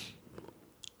Experience.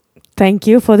 Thank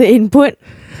you for the input.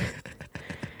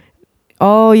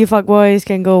 Oh, you fuckboys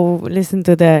can go listen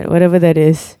to that, whatever that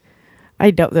is. I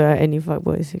doubt there are any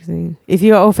fuckboys. If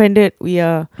you are offended, we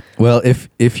are. Well, if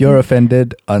you're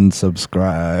offended,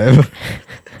 unsubscribe.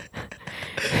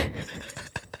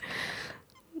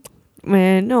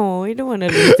 Man, no, we don't want to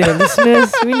lose the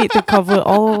listeners. We need to cover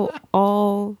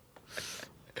all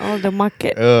the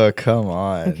market. Oh, come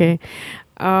on. Okay.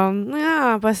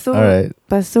 Lepas tu,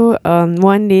 Alright.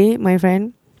 one day, my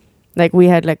friend, like we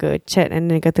had like a chat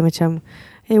and then kata macam,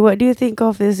 hey, what do you think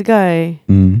of this guy?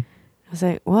 I was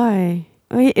like, why?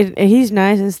 Oh, he's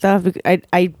nice and stuff.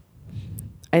 I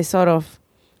sort of,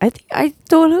 I think I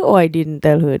told her or I didn't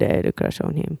tell her that I had a crush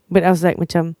on him. But I was like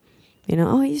macam,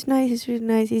 oh, he's nice, he's really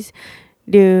nice.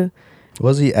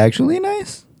 Was he actually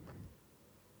nice?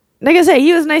 Like I said,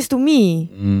 he was nice to me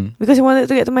because he wanted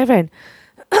to get to my friend.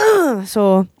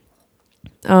 So,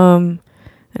 and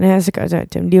then I cakap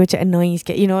macam dia macam annoying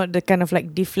sikit, the kind of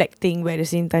like deflecting, but at the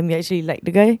same time you actually like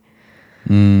the guy.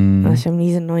 Macam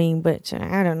he's annoying, but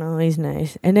I don't know, he's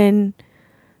nice. And then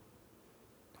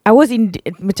I was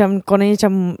macam kononnya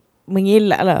macam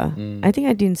mengelak lah. I think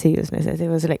I didn't say it was nice. I think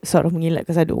it was like sort of mengelak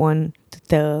because I don't want to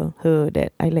tell her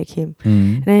that I like him.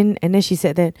 And then she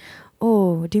said that,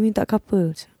 oh, dia minta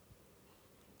couple.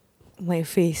 my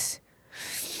face.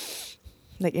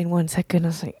 Like in 1 second, I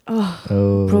was like,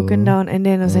 Oh. broken down. And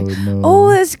then I was like, no.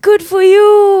 oh, that's good for you.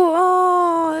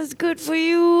 Oh, that's good for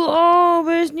you. Oh,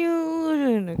 best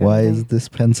news. Why is this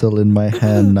pencil in my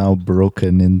hand now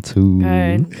broken into?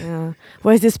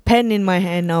 Why is this pen in my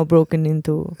hand now broken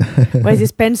into? Why is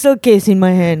this pencil case in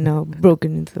my hand now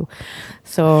broken into?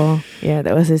 So, yeah,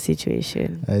 that was the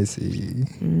situation. I see.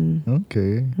 Mm.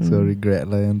 Okay. So regret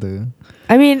lah yang tu.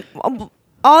 I mean,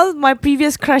 all my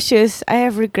previous crushes, I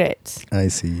have regrets. I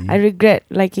see. I regret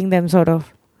liking them, sort of.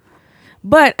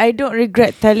 But I don't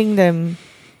regret telling them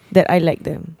that I like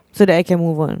them so that I can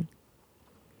move on.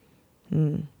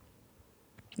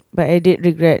 But I did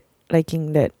regret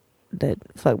liking that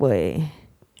fuckboy.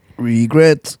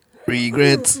 Regrets.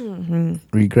 Regrets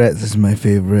is my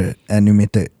favorite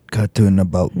animated cartoon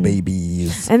about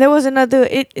babies. And there was another.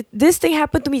 This thing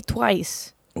happened to me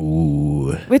twice.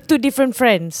 Ooh. With 2 different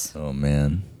friends. Oh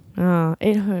man.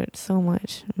 It hurt so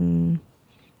much.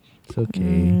 It's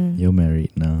okay. You're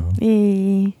married now.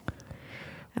 Yay.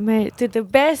 I'm married to the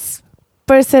best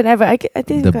person ever. I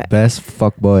think The best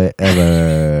fuckboy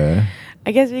ever.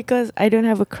 I guess because I don't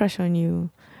have a crush on you.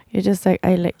 You're just like,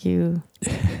 I like you.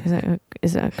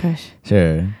 It's not a crush.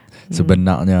 Sure.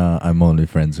 Sebenarnya I'm only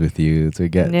friends with you to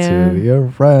get Yeah. to your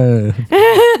friend.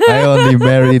 I only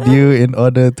married you in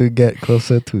order to get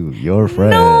closer to your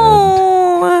friend.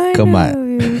 No, I Come love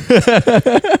on.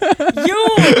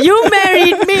 you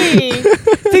married me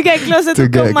to get closer To to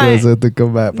get Kemal. closer to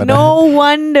Kemal. No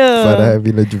wonder. Padahal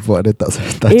bila jumpa dia tak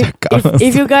cakap.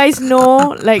 If you guys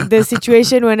know like the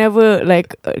situation whenever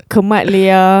like Kemal,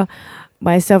 Leah,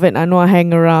 myself and Anwar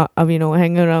hang around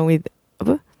with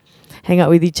hang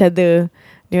out with each other,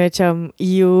 dia macam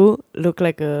you look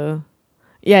like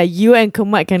you and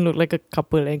Kemal can look like a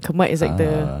couple, and Kemal is like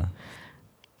the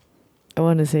I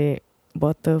want to say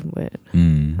bottom, but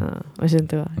macam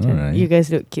tu lah. Macam Alright. you guys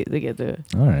look cute together.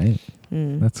 Alright.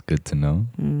 That's good to know.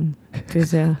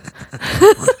 Because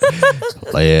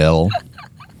Well,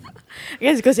 I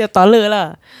guess because you're taller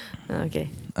lah. Okay.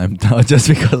 I'm just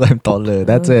because I'm taller.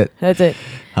 That's it. That's it.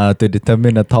 To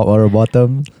determine a top or a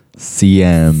bottom,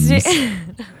 CMs.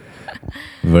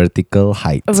 Vertical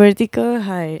height. Vertical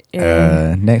height.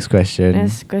 Yeah. Next question.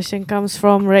 Next question comes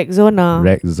from Rexona.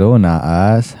 Rexona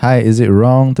asks, hi, is it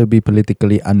wrong to be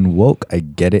politically unwoke? I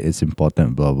get it, it's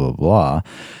important, blah, blah, blah.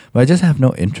 But I just have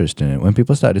no interest in it. When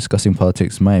people start discussing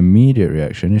politics, my immediate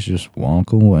reaction is just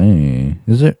walk away.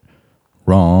 Is it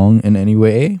wrong in any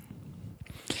way?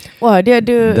 Wah, dia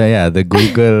ada The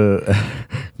Google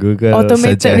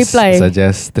automated reply.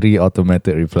 suggests 3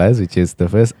 automated replies, which is the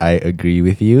first, I agree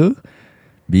with you.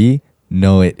 B,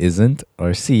 no it isn't.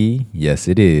 Or C, yes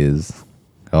it is.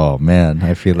 Oh man,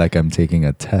 I feel like I'm taking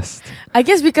a test. I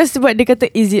guess because sebab dia kata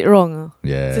is it wrong.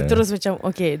 Yeah. So terus macam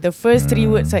okay, the first 3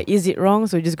 words are is it wrong,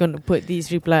 so we're just going to put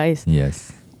these replies.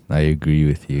 Yes, I agree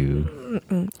with you.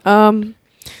 I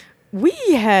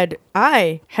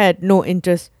had no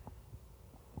interest.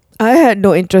 I had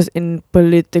no interest in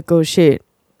political shit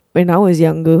when I was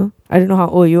younger. I don't know how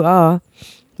old you are.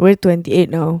 We're 28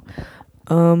 now.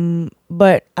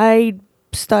 But I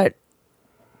start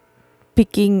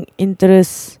picking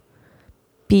interest.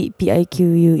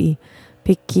 P-I-Q-U-E.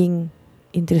 Picking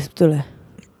interest, betul lah.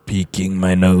 Peeking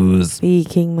my nose.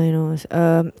 Picking my nose.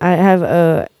 I have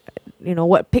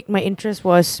what piqued my interest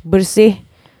was Bersih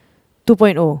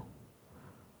 2.0.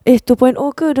 2.0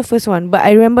 ke the first one? But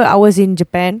I remember I was in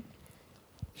Japan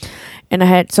and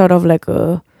I had sort of like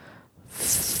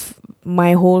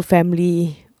my whole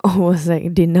family was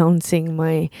like denouncing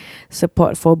my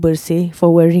support for Bersih, for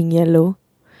wearing yellow.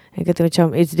 And kata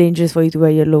macam it's dangerous for you to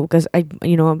wear yellow because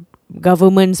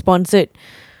government sponsored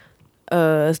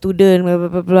student blah blah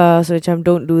blah blah, so macam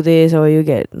don't do this or you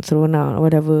get thrown out or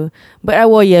whatever. But I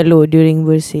wore yellow during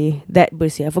Bersih. That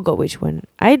Bersih, I forgot which one.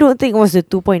 I don't think it was the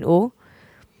 2.0.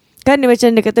 Kan dia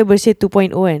macam dia kata Bersih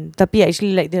 2.0 kan, tapi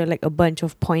actually like there are like a bunch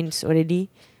of points already.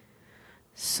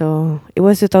 So it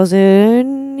was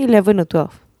 2011 or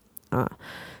 12.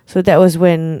 So that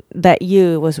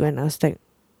year was when I was like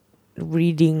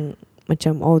reading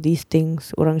macam all these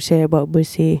things orang share about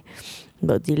Bersih,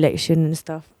 about the election and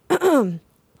stuff.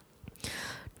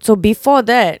 So before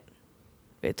that,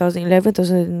 2011,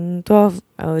 2012,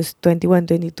 I was 21,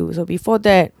 22. So before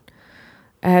that,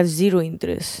 I have zero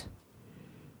interest.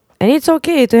 And it's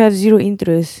okay to have zero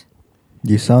interest.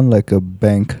 You sound like a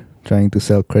bank trying to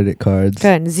sell credit cards.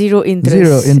 Kan, zero interest.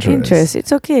 Zero interest.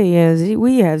 It's okay, yeah.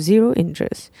 We have zero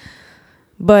interest.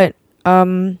 But,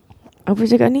 apa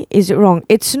cakap ni? Is it wrong?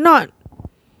 It's not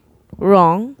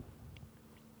wrong.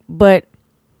 But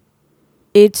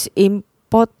it's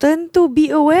important to be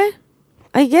aware,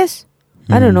 I guess.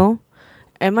 I don't Mm. know.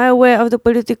 Am I aware of the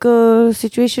political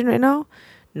situation right now?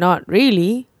 Not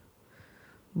really,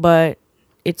 but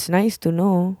it's nice to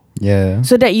know Yeah.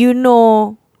 so that you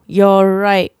know your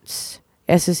rights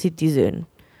as a citizen.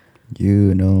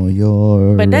 You know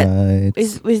your But that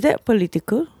rights. is that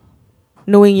political?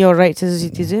 Knowing your rights as a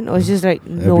citizen, or it's just like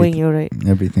knowing your right?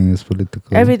 Everything is political.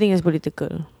 Everything is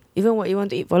political. Even what you want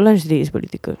to eat for lunch today is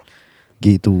political.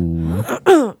 Gitu.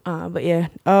 But yeah.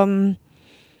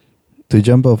 To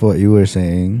jump off what you were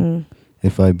saying, Hmm,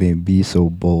 if I may be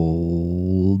so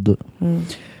bold, hmm,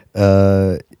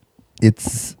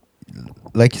 it's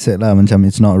like you said lah, macam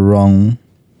it's not wrong,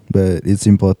 but it's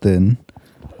important.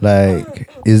 Like,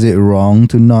 is it wrong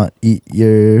to not eat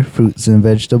your fruits and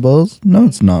vegetables? No,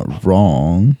 it's not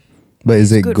wrong. But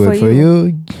is It's it good good for for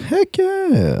you? Heck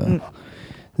yeah. Mm.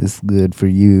 It's good for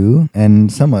you. And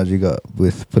sama juga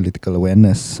with political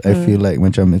awareness. I feel like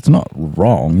macam it's not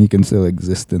wrong. You can still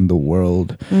exist in the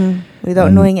world.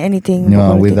 Without And knowing anything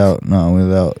No, about politics.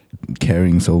 without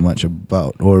caring so much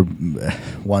about or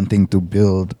wanting to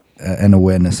build an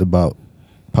awareness about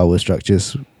power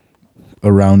structures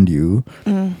around you.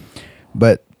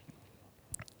 But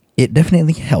it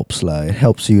definitely helps lah. It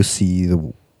helps you see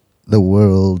the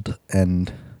world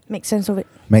and Make sense of it.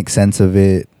 make sense of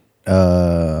it.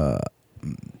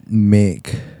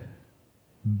 Make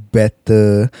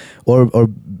better or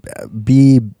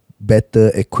be better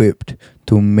equipped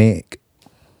to make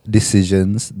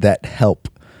decisions that help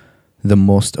the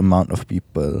most amount of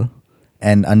people,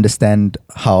 and understand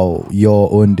how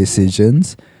your own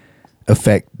decisions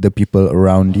affect the people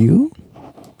around you,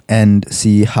 and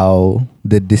see how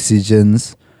the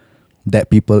decisions that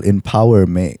people in power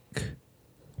make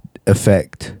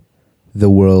affect the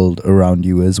world around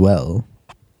you as well.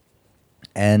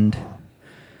 And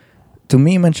to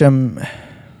me, macam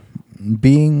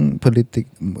being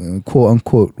quote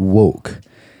unquote woke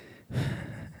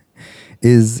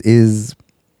is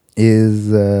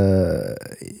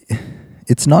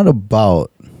it's not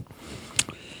about,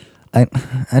 I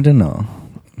don't know.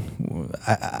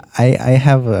 I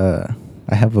have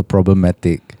a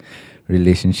problematic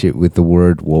relationship with the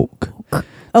word woke.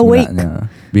 Awake. Sebenarnya.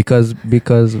 Because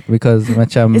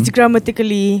macam It's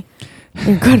grammatically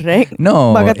incorrect.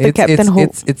 no, But kata Captain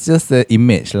Hook. it's just the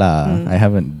image lah. Mm. I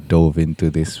haven't dove into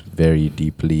this very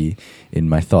deeply in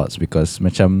my thoughts, because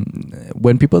macam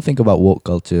when people think about woke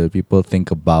culture, people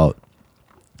think about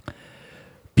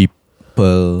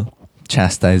people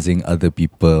chastising other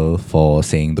people for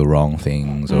saying the wrong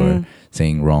things or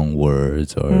saying wrong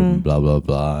words or blah blah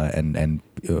blah, and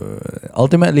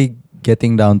ultimately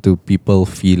getting down to people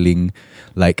feeling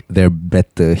like they're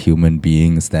better human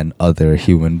beings than other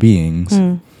human beings.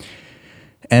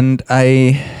 And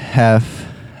I have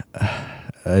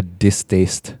a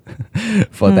distaste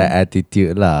for that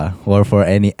attitude lah, or for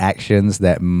any actions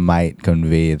that might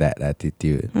convey that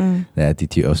attitude, the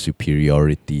attitude of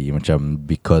superiority, macam,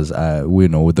 because we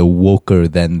know the woker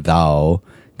than thou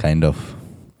kind of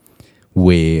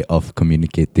way of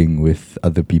communicating with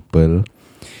other people,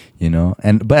 you know.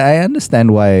 And but I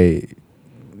understand why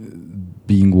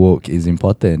being woke is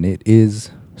important. It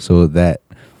is so that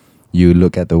you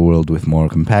look at the world with more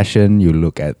compassion, you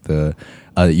look at the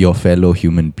your fellow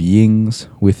human beings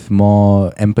with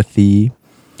more empathy,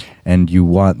 and you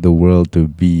want the world to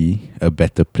be a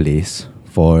better place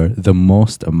for the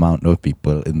most amount of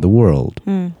people in the world.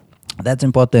 That's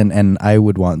important, and I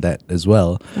would want that as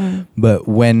well. But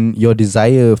when your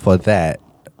desire for that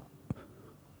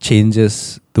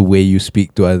changes the way you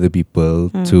speak to other people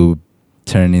to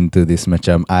turn into this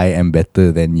macam I am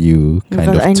better than you kind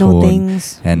Because of I know tone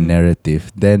things. and narrative,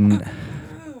 then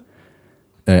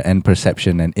and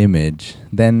perception and image,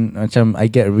 then macam I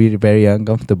get really very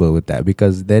uncomfortable with that,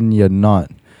 because then you're not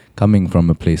coming from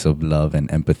a place of love and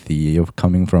empathy. You're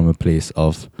coming from a place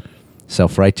of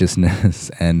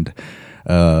self-righteousness and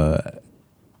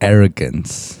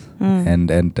arrogance.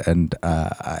 And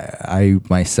I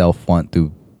myself want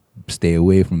to stay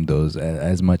away from those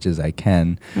as much as I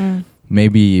can.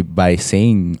 Maybe by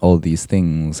saying all these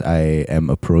things, I am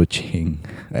approaching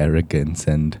arrogance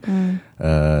and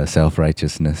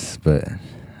self-righteousness. But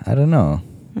I don't know.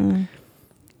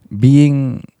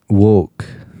 Being woke,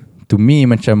 to me,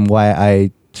 macam why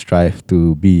I strive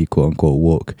to be quote-unquote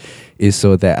woke is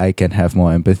so that I can have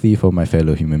more empathy for my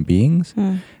fellow human beings,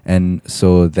 and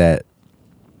so that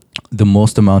the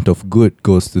most amount of good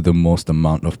goes to the most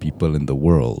amount of people in the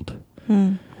world.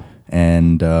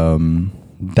 And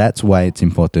that's why it's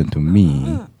important to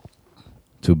me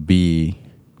to be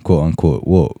quote-unquote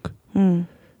woke.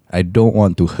 I don't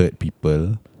want to hurt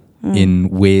people in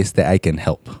ways that I can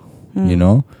help, you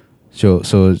know? So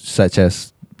such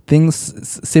as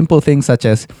simple things such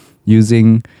as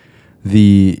using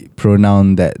the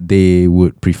pronoun that they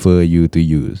would prefer you to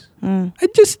use. I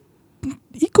just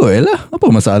ikut lah. Apa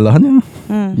masalahnya?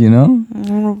 You know?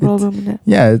 No problem with that.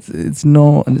 Yeah, it's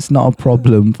not a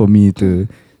problem for me to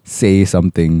say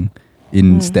something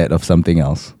instead of something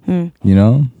else. You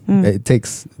know? It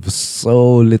takes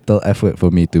so little effort for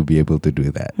me to be able to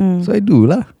do that. So I do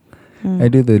lah. I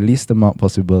do the least amount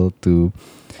possible to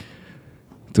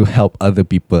help other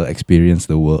people experience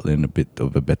the world in a bit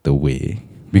of a better way.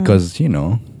 Because, you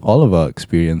know, all of our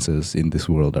experiences in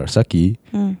this world are sucky.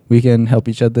 We can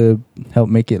help each other help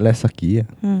make it less sucky,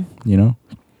 you know?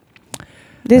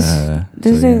 This yeah.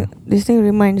 this thing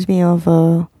reminds me of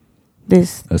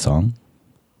this. A song?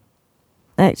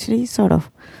 Actually, sort of.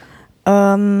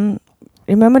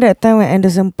 Remember that time when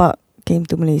Anderson Park came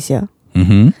to Malaysia?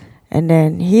 Mm-hmm. And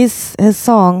then his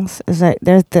songs is like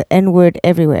there's the N word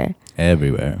everywhere.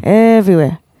 Everywhere.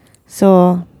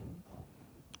 So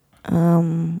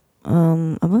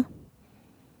apa?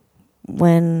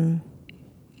 When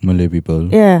Malay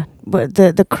people. yeah, but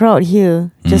the crowd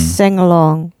here just sang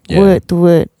along word to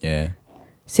word,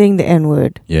 saying the N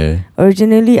word. Yeah.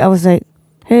 Originally, I was like,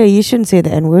 "Hey, you shouldn't say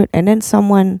the N word," and then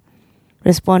someone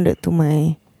responded to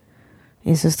my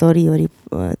Insta story or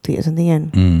tweet or something,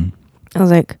 and I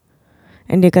was like,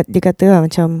 and dia kata lah,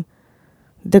 macam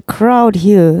the crowd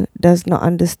here does not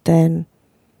understand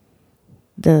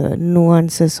the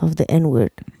nuances of the N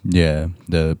word. Yeah,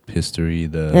 the history,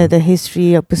 the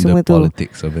history apa semua tu.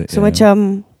 politics of it. So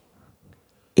macam,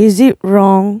 is it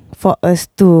wrong for us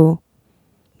to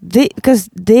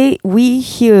we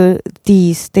hear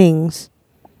these things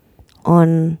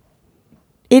on,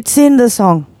 it's in the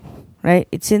song, right?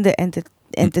 It's in the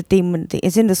entertainment thing.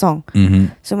 It's in the song.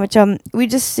 So macam we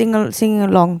just singing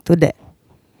along to that.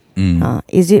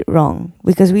 Is it wrong?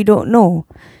 Because we don't know.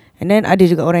 And then ada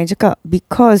juga orang yang cakap,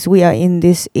 because we are in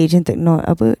this age and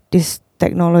this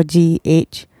technology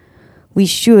age, we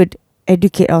should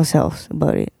educate ourselves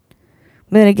about it.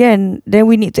 But then again, then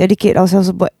we need to educate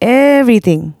ourselves about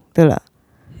everything. Betul tak?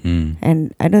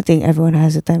 And I don't think everyone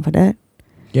has the time for that.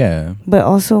 Yeah. But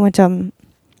also macam,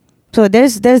 so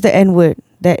there's the N word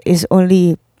that is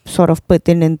only sort of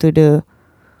pertinent to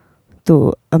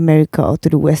America or to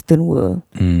the Western world.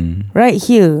 Right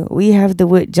here, we have the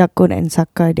word Jakun and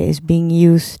Sakai that is being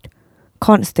used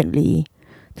constantly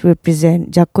to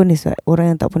represent. Jakun is like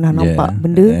orang yang tak pernah nampak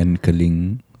benda. And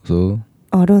Keling. So.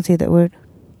 Oh, don't say that word.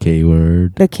 K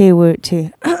word. The K word,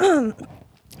 cik. I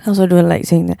also don't like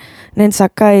saying that. And then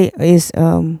Sakai is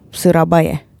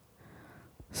Serabai.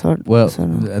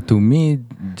 To me,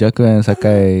 Jakun and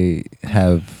Sakai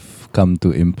have come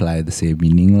to imply the same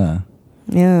meaning lah.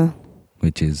 Yeah.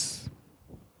 Which is,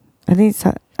 I think it's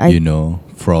you know,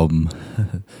 from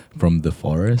the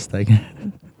forest, I guess,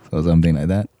 or something like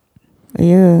that.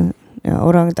 Yeah,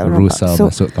 orang tak nampak. Rusa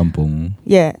masuk kampung.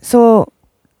 Yeah, so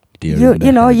you're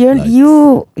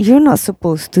not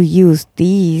supposed to use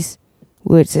these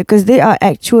words because they are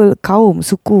actual kaum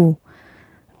suku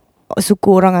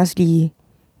orang asli.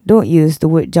 Don't use the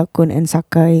word Jakun and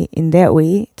Sakai in that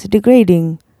way. It's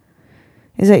degrading.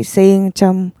 It's like saying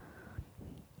macam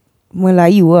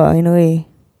Melayu lah in a way.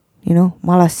 You know,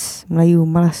 malas. Melayu,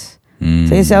 malas.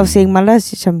 So instead of saying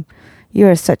malas, macam,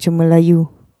 you are such a Melayu.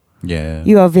 Yeah.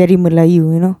 You are very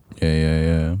Melayu, you know.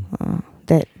 Yeah.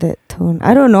 That tone.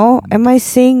 I don't know. Am I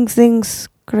saying things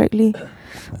correctly?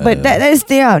 But that is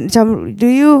the macam, do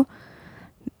you,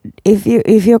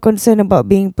 if you're concerned about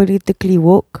being politically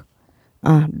woke,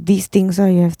 these things are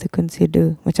you have to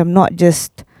consider. Macam not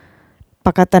just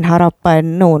Pakatan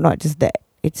Harapan. No, not just that.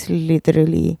 It's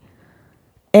literally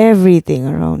everything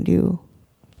around you.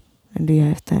 And do you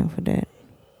have time for that?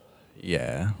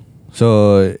 Yeah.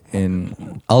 So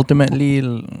ultimately,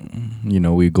 you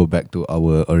know, we go back to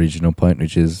our original point,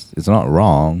 which is it's not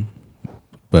wrong,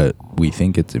 but we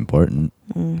think it's important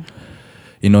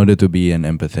in order to be an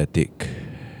empathetic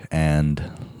and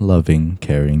loving,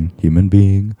 caring human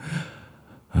being.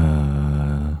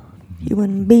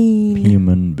 Human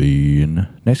being.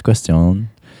 Next question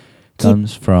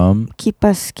comes from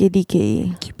Kipas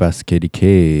KDK.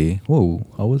 Whoa,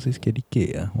 how was this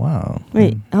KDK? Wow.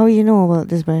 Wait, how you know about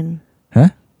this band? Huh?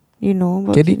 You know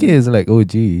about KDK is like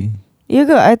OG. You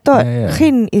go. I thought Yeah.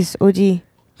 Khin is OG.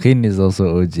 Khin is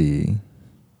also OG.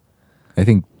 I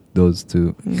think those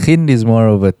two. Khin is more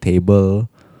of a table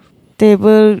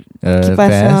Kipas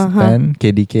fan.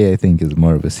 KDK I think is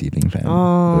more of a ceiling fan.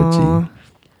 OG.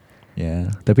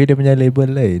 Yeah. Tapi dia punya label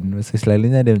lain.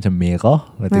 Selalunya dia macam merah,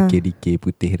 lepas KDK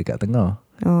putih dekat tengah.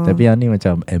 Tapi yang ni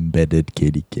macam embedded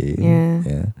KDK.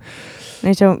 Yeah.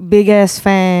 Macam big ass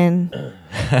fan.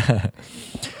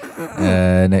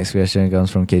 Next question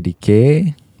comes from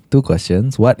KDK. 2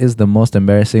 questions. What is the most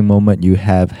embarrassing moment you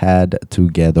have had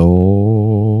together?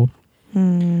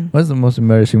 What's the most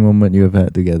embarrassing moment you have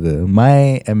had together?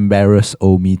 My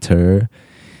embarrass-o-meter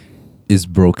is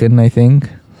broken, I think.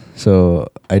 So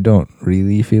I don't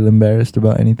really feel embarrassed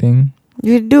about anything.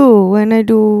 You do when I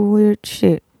do weird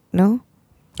shit, no?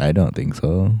 I don't think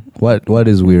so. What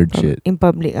is weird shit? In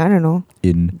public, I don't know.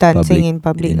 In Dancing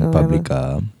public, in public. in or public.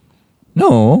 whatever.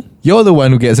 No, you're the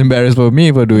one who gets embarrassed for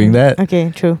me for doing that.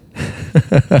 Okay, true.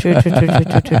 True.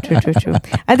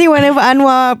 I think whenever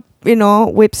Anwar,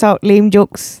 whips out lame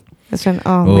jokes, that's when,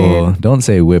 man. Don't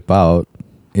say whip out.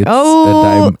 It's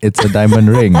Oh. a diamond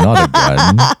ring, not a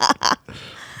gun.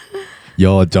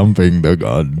 You're jumping the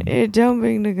gun. You're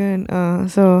jumping the gun.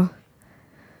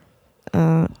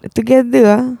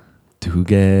 Together.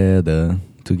 Together.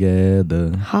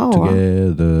 How?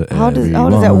 Together. How does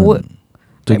that everyone. work?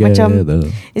 Like Together.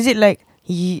 Is it like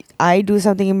I do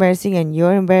something embarrassing and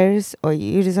you're embarrassed, or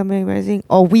you do something embarrassing,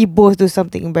 or we both do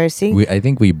something embarrassing I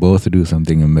think we both do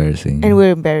something embarrassing. and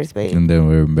we're embarrassed by it? And then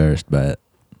we're embarrassed by it.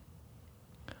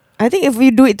 I think if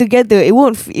we do it together, it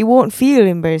won't feel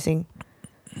embarrassing.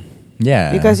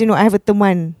 Yeah. Because I have a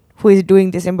teman who is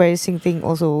doing this embarrassing thing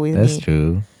also with That's me.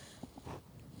 true.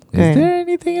 Okay. Is there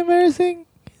anything embarrassing?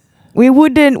 We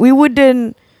wouldn't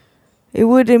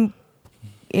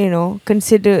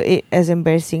consider it as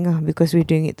embarrassing because we're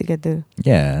doing it together.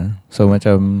 Yeah. So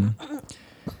macam,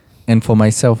 and for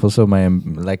myself also,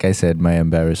 like I said, my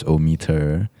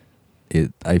embarrass-o-meter,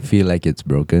 I feel like it's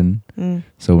broken.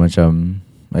 So macam,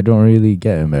 I don't really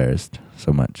get embarrassed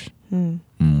so much.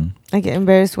 I get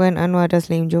embarrassed when Anwar does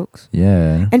lame jokes.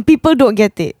 Yeah. And people don't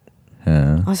get it.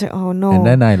 Yeah. I was like, oh no. And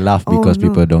then I laugh because no.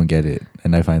 people don't get it.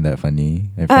 And I find that funny.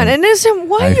 And then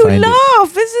why I you find it-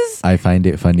 laugh? This is... I find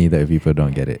it funny that people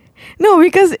don't get it. No,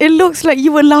 because it looks like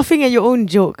you were laughing at your own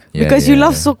joke. Yeah, because you yeah.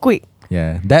 laugh so quick.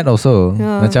 Yeah. That also,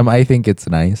 Yeah. macam I think it's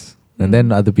nice. And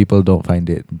then other people don't find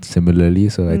it similarly.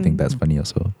 So I think that's funny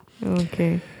also.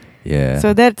 Okay. Yeah.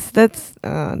 So that's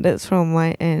from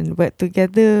my end. But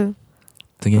together...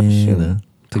 Together,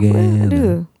 together,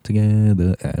 Aduh.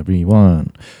 together,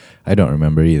 everyone. I don't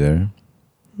remember either.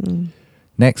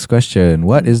 Next question.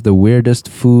 What is the weirdest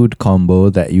food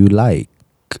combo that you like?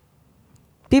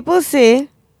 People say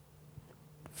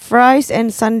fries and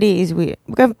sundae is weird.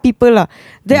 Bukan people lah.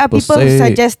 There are People people who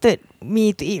say- suggested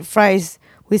me to eat fries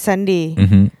with sundae.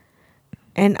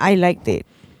 And I liked it.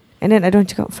 And then I don't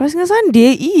cakap fries dengan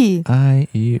sundae. I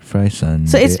eat fried sundae.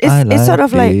 So it's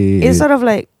sort of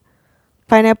like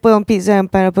pineapple on pizza and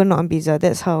pineapple not on pizza.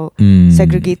 That's how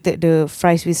segregated the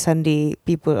fries with sundae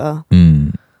people are.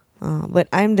 But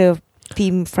I'm the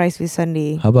team fries with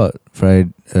sundae. How about fries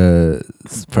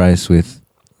with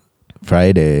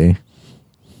Friday?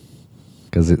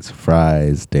 Because it's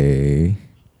fries day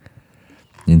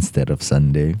instead of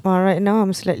Sunday. Right now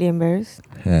I'm slightly embarrassed.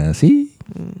 See?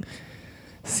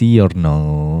 See or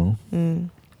no? What's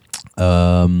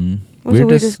the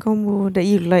weirdest combo that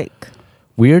you like?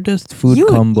 Weirdest food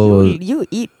combo. You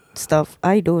eat stuff.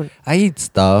 I don't. I eat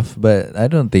stuff, but I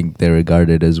don't think they're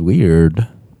regarded as weird.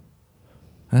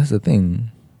 That's the thing.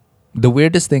 The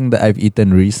weirdest thing that I've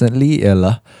eaten recently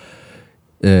ialah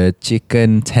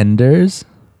chicken tenders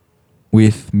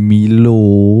with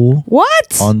Milo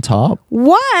What? on top.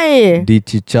 Why?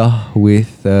 Dicicah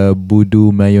with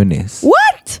budu mayonnaise.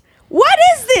 What? What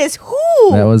is this?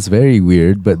 Who? That was very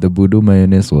weird, but the budu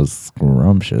mayonnaise was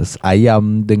scrumptious.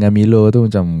 Ayam dengan Milo tu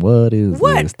macam, what is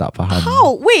What? this? Tak faham.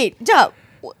 How? Wait, jap.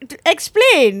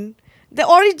 Explain the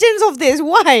origins of this.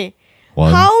 Why?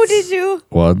 How did you?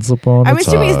 Once upon a I'm time.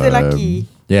 assuming it's the Lucky.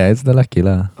 Yeah, it's the Lucky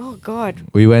lah. Oh God.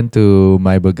 We went to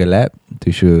My Burger Lab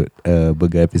to shoot a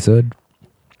burger episode.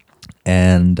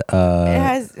 And It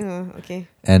has. Okay.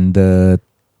 and the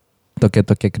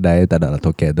toke-toke kedai, tak ada lah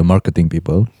toke, the marketing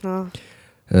people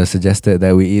suggested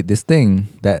that we eat this thing,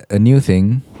 a new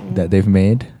thing that they've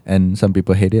made, and some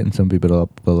people hate it and some people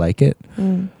like it.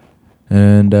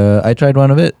 And I tried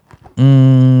one of it.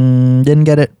 Didn't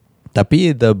get it.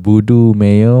 Tapi the budu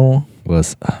mayo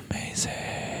was amazing.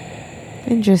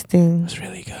 Interesting. It was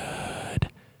really good.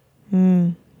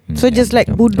 So just like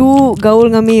budu gaul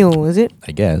dengan mayo, is it?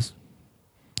 I guess.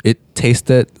 It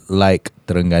tasted like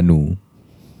Terengganu.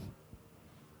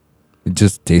 It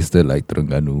just tasted like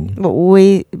Terengganu.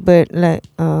 But like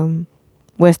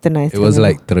westernized. It was Terengganu.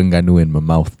 like Terengganu in my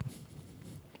mouth.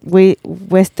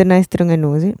 Westernized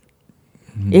Terengganu, is it?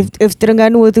 If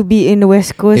Terengganu were to be in the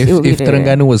West Coast, it would be If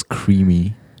Terengganu was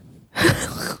creamy.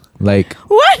 Like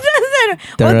What does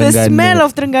the smell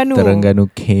of Terengganu. Terengganu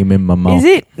came in my mouth. Is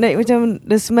it like macam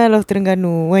the smell of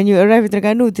Terengganu? When you arrive in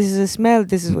Terengganu, this is the smell.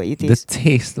 This is what you taste. The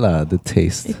taste lah, the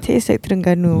taste. It tastes like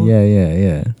Terengganu.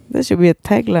 Yeah. That should be a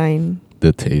tagline.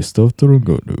 The taste of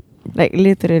Terengganu. Like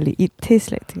literally, it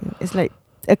tastes like Terengganu. It's like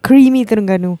a creamy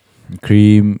Terengganu.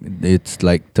 Cream. It's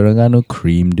like Terengganu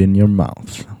creamed in your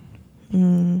mouth.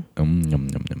 Mm. Yum, yum,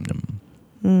 yum, yum.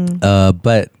 Mm.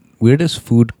 But weirdest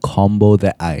food combo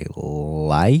that I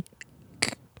like.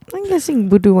 I'm guessing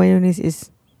Budu mayonnaise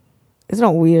is. It's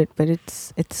not weird, but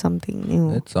it's something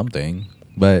new. It's something,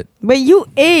 but you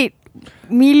ate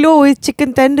Milo with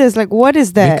chicken tenders. Like, what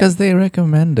is that? because they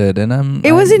recommended, and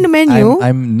It was in the menu?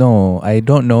 No, I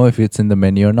don't know if it's in the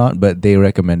menu or not, but they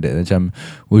recommended. Macam,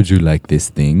 would you like this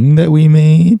thing that we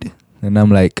made? And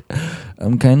I'm like,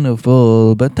 I'm kind of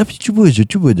full, but tapi cuba je,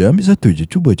 ambil satu je,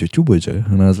 cuba je.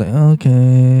 And I was like,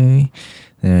 okay.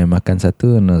 Then I makan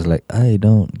satu, and I was like, I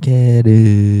don't get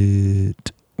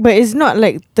it. But it's not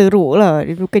like teruk lah.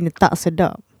 Itu kan tak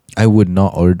sedap. I would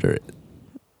not order it.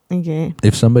 Okay.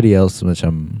 If somebody else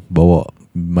macam bawa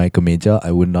my kemeja,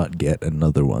 I would not get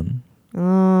another one.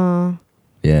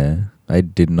 Yeah, I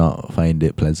did not find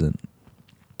it pleasant.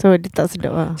 So dia tak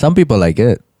sedap lah. Some people like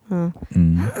it.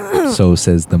 So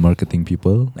says the marketing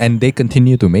people, and they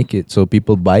continue to make it, so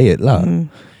people buy it lah.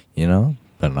 You know,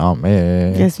 but not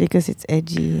me. Just because it's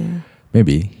edgy.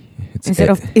 Maybe it's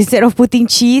Instead of putting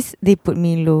cheese, they put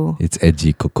Milo. it's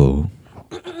edgy cocoa.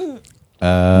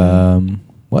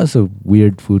 What's a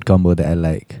weird food combo that I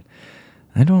like?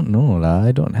 I don't know lah.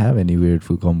 I don't have any weird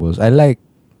food combos. I like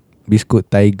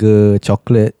biskut tiger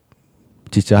chocolate,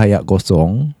 cicah hayak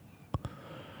kosong.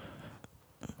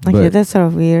 Okay, But- that's sort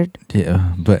of weird.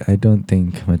 Yeah, but I don't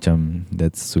think macam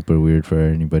that's super weird for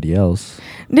anybody else.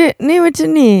 Ni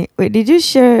macam ni. Wait, did you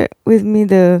share with me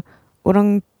the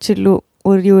orang celup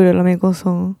Oreo dalam air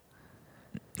kosong?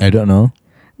 I don't know.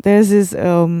 There's this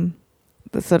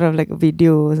sort of like a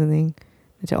video or something.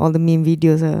 Macam all the meme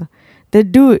videos are. The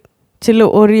dude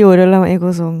celup Oreo dalam air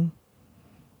kosong.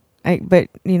 But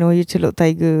you know, you celup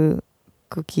tiger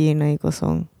cookie in air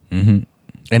kosong. Mm-hmm.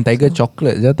 And tiger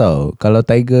chocolate je tau. Kalau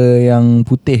tiger yang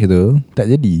putih tu tak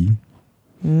jadi.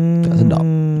 Tak sedap.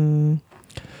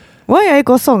 Why air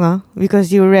kosong ah?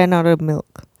 Because you ran out of milk.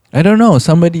 I don't know.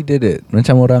 Somebody did it.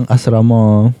 Macam orang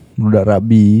asrama budak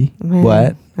rugby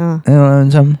buat. And orang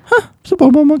macam,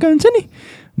 sebab abang makan macam ni?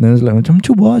 And I was like, macam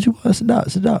cuba,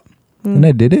 sedap. And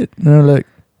I did it. And I was like,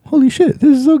 holy shit,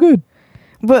 this is so good.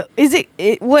 But is it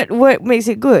what makes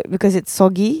it good? Because it's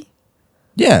soggy?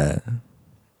 Yeah.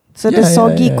 So the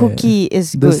soggy cookie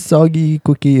is The good. soggy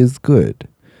cookie is good.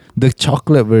 The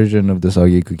chocolate version of the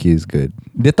soggy cookie is good.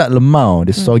 Dia tak lemau,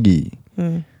 dia soggy.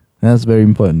 That's very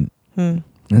important.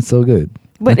 That's so good.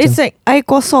 But Macam- it's like air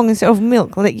kosong instead of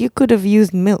milk. Like you could have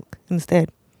used milk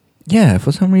instead. Yeah, for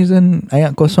some reason,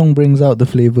 ayak kosong brings out the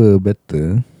flavor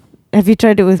better. Have you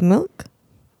tried it with milk?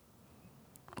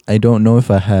 I don't know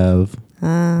if I have,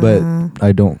 but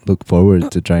I don't look forward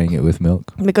to trying it with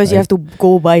milk. Because you have to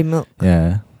go buy milk.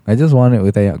 Yeah, I just want it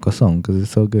with ayak kosong because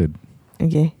it's so good.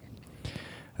 Okay.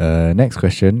 Next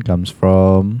question comes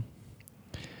from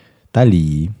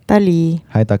Tali.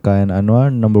 Hi Taka and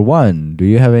Anwar. Number 1, do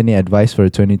you have any advice for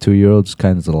a 22-year-old who's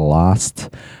kind of lost?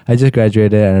 I just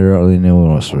graduated and I don't really know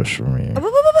what's for me.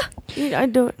 I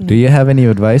don't know. Do you have any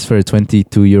advice for a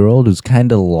 22-year-old who's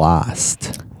kind of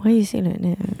lost? Why you say like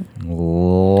that?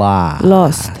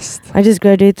 Lost. I just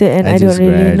graduated and I don't just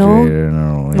really know. graduated and I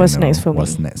don't really what's know next for me.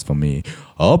 What's next for me?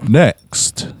 Up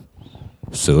next,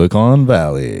 Silicon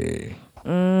Valley.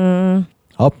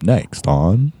 Up next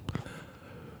on...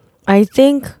 I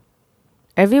think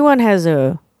everyone has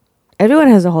a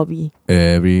hobby.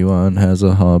 Everyone has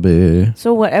a hobby.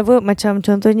 So whatever, macam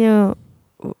contohnya,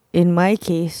 in my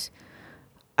case,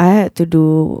 when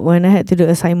I had to do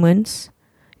assignments,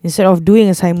 instead of doing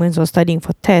assignments or studying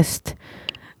for tests,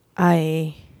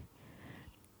 I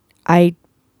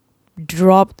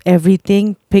dropped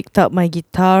everything, picked up my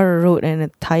guitar, wrote an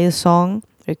entire song,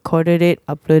 recorded it,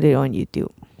 uploaded it on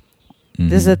YouTube.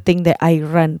 This is a thing that I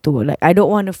run to. Like, I don't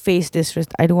want to face this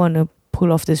I don't want to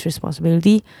pull off this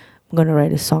responsibility. I'm going to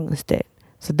write a song instead.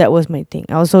 So that was my thing.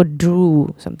 I also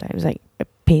drew sometimes. Like, I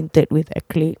painted with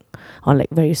acrylic on like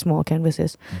very small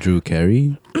canvases. Drew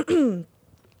Carey.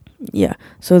 Yeah.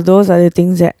 So those are the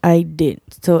things that I did.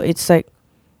 So it's like,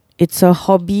 it's a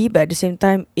hobby, but at the same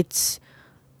time,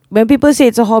 when people say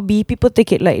it's a hobby, people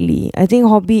take it lightly. I think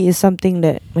hobby is something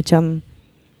that macam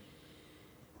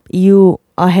you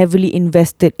are heavily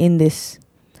invested in this.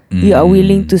 You are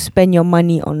willing to spend your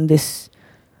money on this,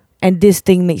 and this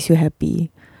thing makes you happy.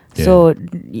 Yeah. So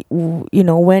you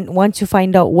know, once you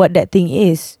find out what that thing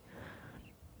is,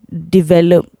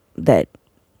 develop that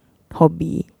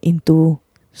hobby into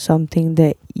something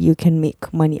that you can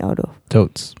make money out of.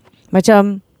 Totes.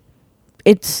 Macam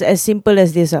it's as simple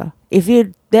as this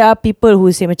there are people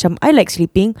who say macam I like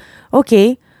sleeping.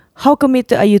 Okay, how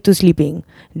committed are you to sleeping?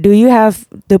 Do you have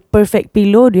the perfect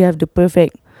pillow? Do you have the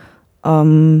perfect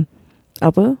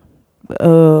apa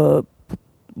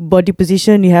body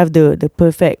position? You have the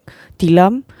perfect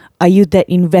tilam? Are you that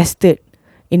invested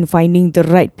in finding the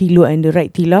right pillow and the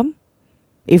right tilam?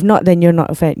 If not, then you're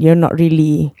not a fan. You're not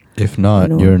really. If not,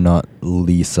 You know. you're not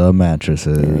Lisa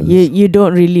mattresses. You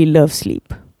don't really love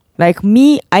sleep. Like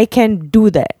me, I can do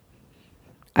that.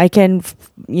 I can,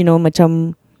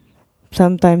 macam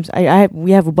sometimes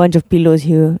we have a bunch of pillows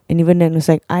here, and even then it's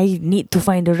like I need to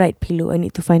find the right pillow. I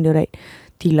need to find the right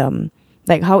tilam.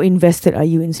 Like how invested are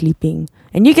you in sleeping?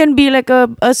 And you can be like a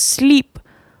sleep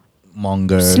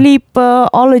Monger.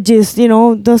 sleepologist,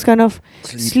 those kind of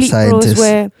sleep pros scientist.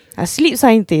 where a sleep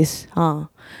scientist,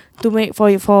 to make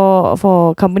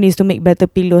for companies to make better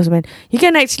pillows, man. You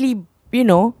can actually,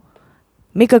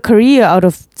 make a career out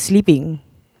of sleeping,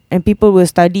 and people will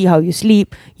study how you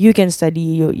sleep. You can study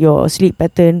your sleep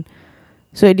pattern.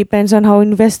 So it depends on how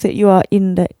invested you are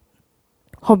in that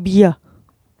hobby.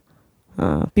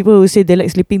 People who say they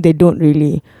like sleeping, they don't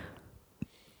really,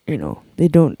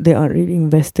 they aren't really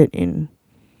invested in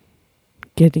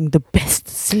getting the best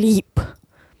sleep.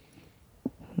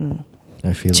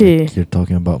 I feel Che. like you're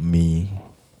talking about me.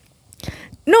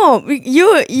 No,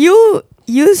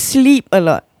 you sleep a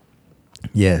lot.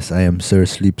 Yes, I am Sir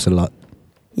Sleeps a lot.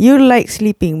 You like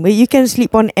sleeping, but you can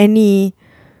sleep on any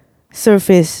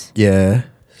surface, Yeah.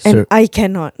 and I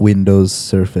cannot. Windows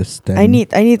Surface 10. I need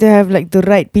to have like the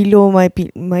right pillow. My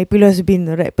pillow has to be in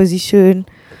the right position.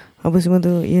 Apa semua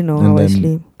tu, And how I then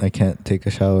sleep. I can't take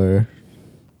a shower.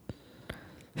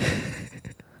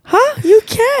 Huh? You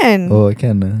can. Oh, I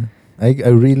can. I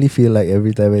really feel like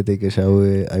every time I take a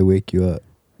shower, I wake you up.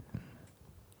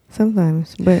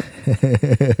 Sometimes, but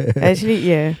actually,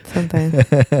 yeah, sometimes.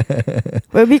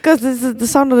 But because this is the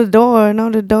sound of the door, now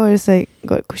the door is like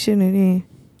got cushion in it.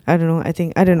 I don't know. I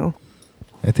don't know.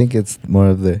 I think it's more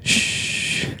of the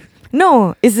shh.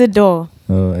 No, it's the door.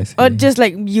 Oh, I see. Or just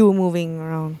like you moving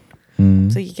around.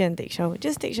 Mm. So you can take shower.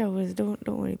 Just take showers. Don't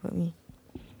worry about me.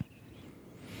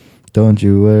 Don't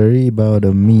you worry about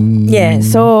me. Yeah,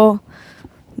 so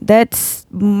that's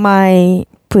my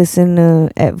personal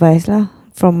advice lah,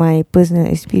 from my personal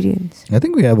experience. I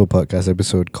think we have a podcast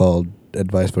episode called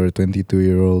Advice for a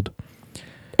 22-year-old.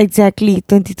 Exactly,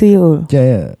 22-year-old.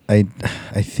 Yeah. I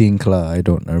think I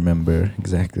don't remember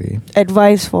exactly.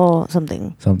 Advice for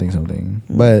something. Something. Mm.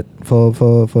 But for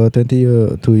a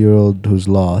 22-year-old who's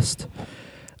lost,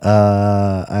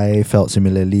 I felt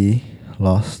similarly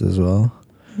lost as well.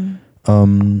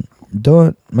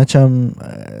 Don't macam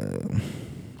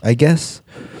I guess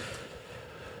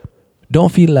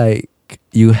don't feel like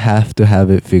you have to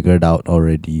have it figured out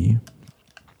already.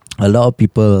 A lot of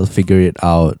people figure it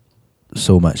out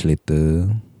so much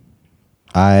later.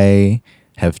 I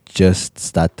have just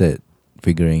started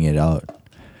figuring it out,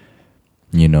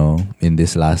 in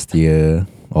this last year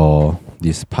or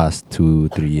these past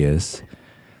 2-3 years.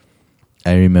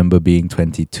 I remember being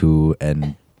 22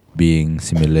 and being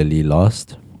similarly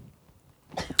lost.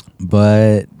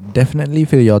 But definitely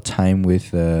fill your time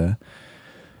with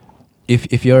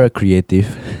if you're a creative,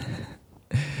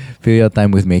 fill your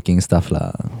time with making stuff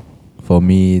lah. For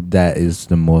me, that is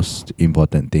the most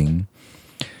important thing.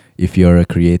 If you're a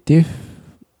creative,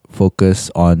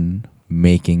 focus on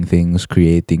making things,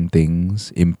 creating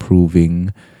things,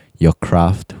 improving your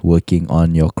craft, working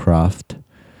on your craft,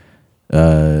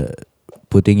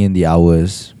 putting in the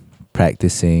hours,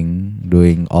 practicing,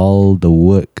 doing all the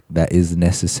work that is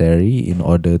necessary in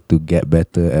order to get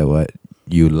better at what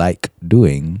you like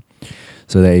doing,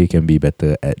 so that you can be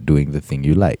better at doing the thing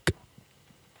you like.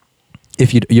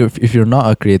 If you're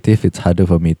not a creative, it's harder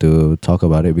for me to talk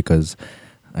about it because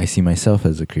I see myself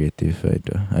as a creative.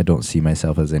 I don't see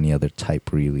myself as any other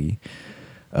type really.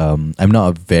 I'm not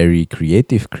a very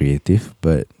creative,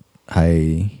 but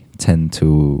I tend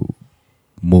to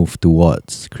move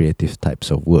towards creative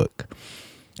types of work.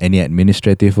 Any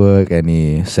administrative work,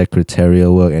 any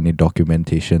secretarial work, any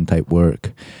documentation type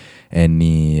work,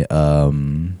 any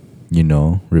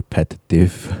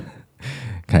repetitive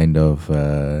kind of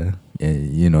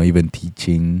even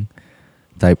teaching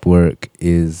type work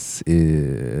is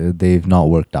they've not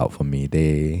worked out for me.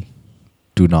 They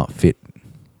do not fit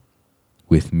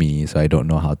with me, so I don't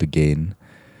know how to gain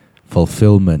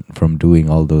fulfillment from doing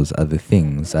all those other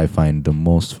things. I find the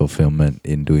most fulfillment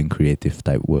in doing creative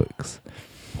type works.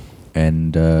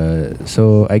 And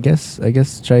so I guess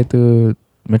try to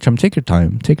macam take your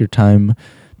time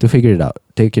to figure it out.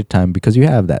 Take your time because you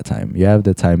have that time. You have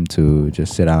the time to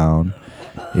just sit down.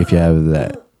 If you have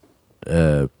that,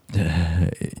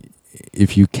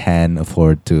 if you can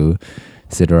afford to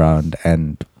sit around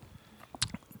and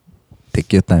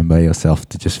take your time by yourself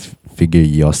to just figure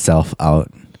yourself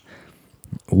out.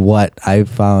 What I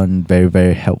found very,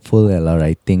 very helpful ialah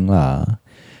writing lah.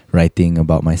 Writing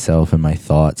about myself and my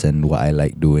thoughts and what I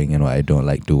like doing and what I don't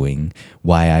like doing.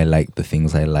 Why I like the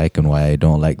things I like and why I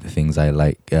don't like the things I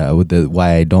like.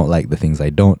 Why I don't like the things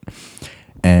I don't.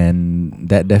 And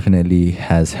that definitely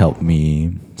has helped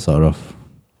me sort of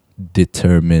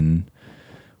determine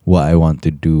what I want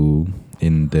to do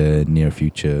in the near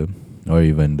future or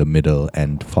even the middle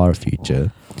and far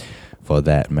future for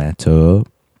that matter.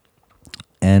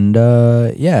 And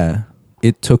yeah,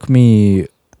 it took me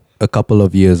a couple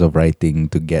of years of writing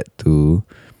to get to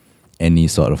any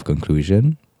sort of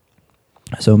conclusion.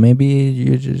 So maybe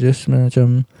you just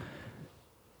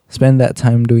spend that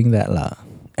time doing that lah.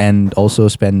 And also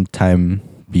spend time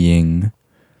being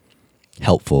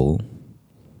helpful.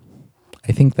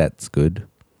 I think that's good.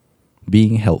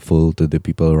 Being helpful to the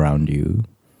people around you.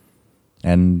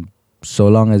 And so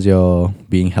long as you're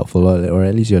being helpful, or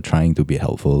at least you're trying to be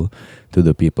helpful to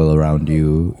the people around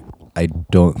you, I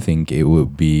don't think it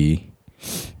would be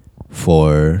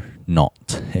for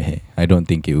naught. I don't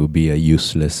think it would be a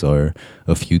useless or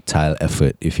a futile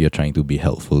effort if you're trying to be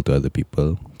helpful to other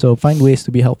people. So find ways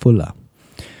to be helpful lah.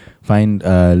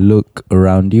 Look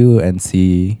around you and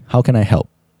see how can I help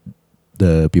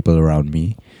the people around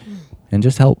me, and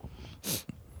just help.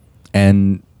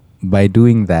 And by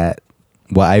doing that,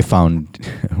 what I found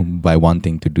by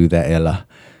wanting to do that, Ella,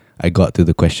 I got to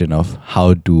the question of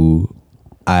how do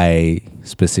I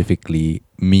specifically,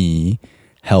 me,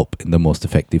 help in the most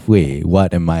effective way?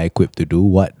 What am I equipped to do?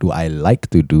 What do I like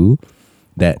to do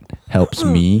that helps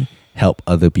me help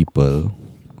other people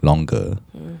longer?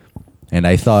 And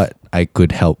I thought I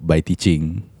could help by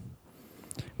teaching.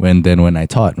 When I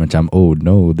taught, macam, oh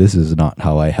no, this is not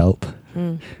how I help.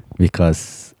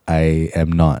 Because I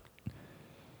am not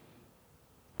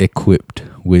equipped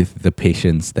with the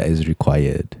patience that is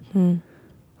required.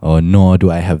 Or nor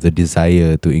do I have the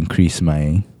desire to increase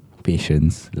my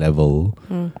patience level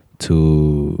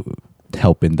to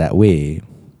help in that way.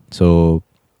 So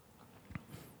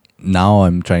now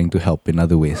I'm trying to help in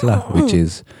other ways lah, which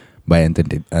is by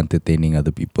entertaining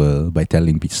other people, by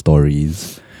telling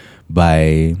stories,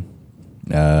 by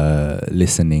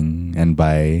listening, and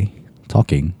by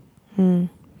talking.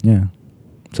 Yeah.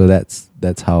 So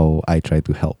that's how I try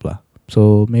to help lah.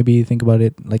 So maybe think about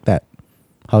it like that.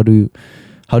 How do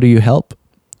you help,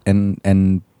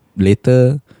 and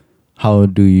later how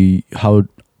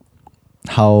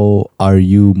are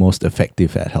you most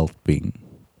effective at helping?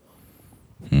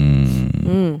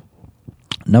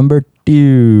 Number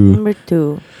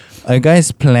two. Are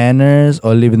guys planners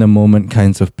or live in the moment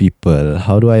kinds of people?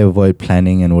 How do I avoid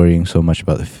planning and worrying so much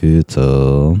about the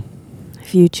future?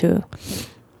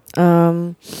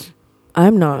 I'm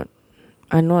not.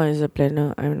 I know as a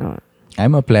planner, I'm not.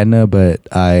 I'm a planner, but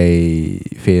I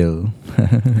fail.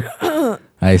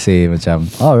 I say, macam,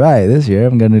 all right, this year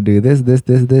I'm gonna do this.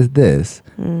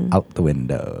 Out the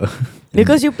window.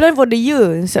 Because you plan for the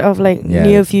year instead of like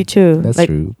near future. That's like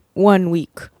true. 1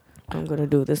 week. I'm gonna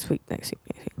do this week, next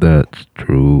week. That's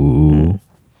true.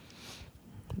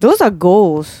 Those are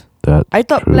goals. I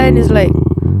thought plan is like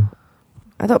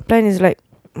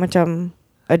macam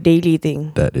a daily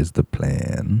thing. That is the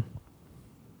plan.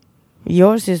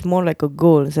 Yours is more like a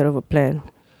goal instead of a plan.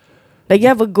 Like you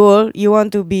have a goal, you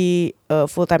want to be a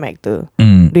full-time actor.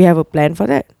 Do you have a plan for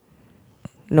that?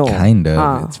 No. Kind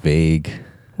of. It's vague.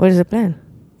 What is the plan?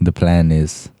 The plan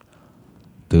is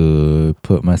to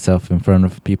put myself in front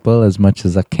of people as much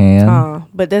as I can.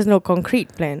 But there's no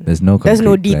concrete plan. There's no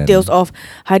details plan. of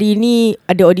hari ni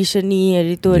ada audition ni,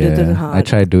 hari tu ada tu. I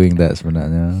tried doing that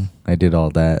sebenarnya. I did all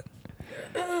that.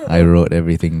 I wrote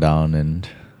everything down and,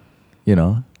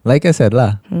 like I said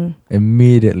lah,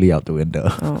 immediately out the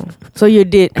window. So you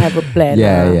did have a plan.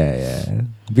 Yeah.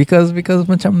 Because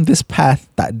macam this path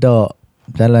tak ada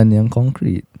jalan yang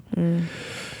konkret.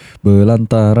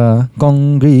 Belantara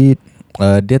konkret.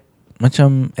 Dia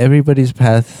macam everybody's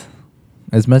path.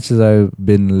 As much as I've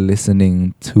been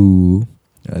listening to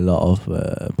a lot of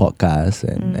podcasts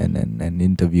and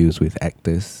interviews with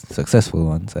actors, successful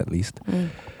ones at least.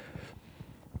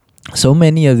 So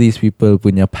many of these people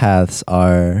punya paths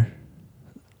are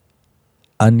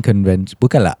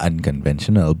bukanlah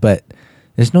unconventional, but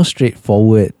there's no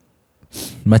straightforward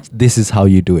this is how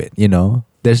you do it,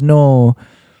 There's no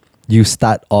you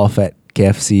start off at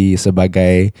KFC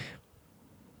sebagai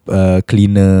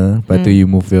cleaner. Lepas tu you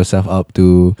move yourself up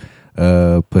to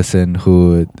a person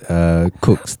who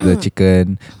cooks the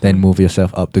chicken. Then move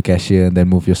yourself up to cashier. And then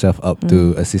move yourself up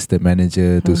to assistant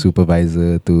manager, to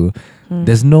supervisor. To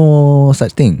there's no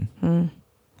such thing.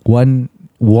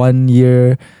 One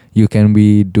year you can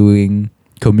be doing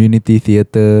community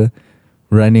theatre,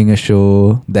 running a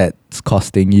show that's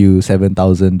costing you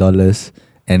 $7,000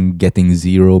 and getting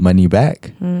zero money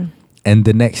back. And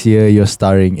the next year you're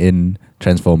starring in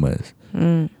Transformers.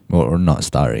 Or not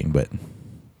starring, but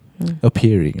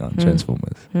appearing on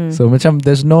Transformers. So macam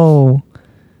there's no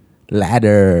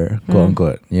ladder, quote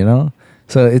unquote, you know?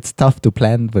 So it's tough to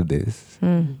plan for this.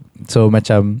 So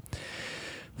macam,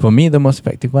 for me the most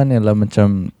effective one ialah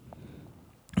macam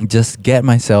just get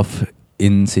myself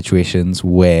in situations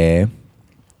where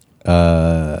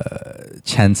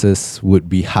chances would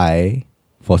be high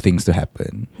for things to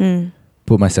happen.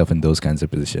 Put myself in those kinds of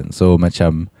positions. So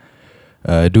macam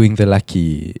doing the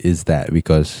lucky is that,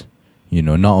 because you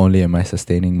know, not only am I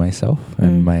sustaining myself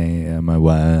and my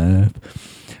wife,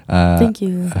 Thank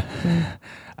you.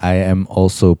 I am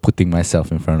also putting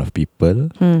myself in front of people,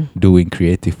 doing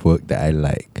creative work that I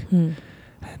like, and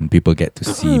people get to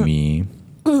see me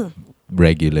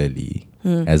regularly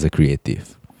as a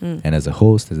creative, and as a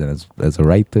host, as a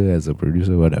writer, as a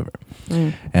producer, whatever.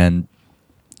 And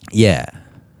yeah,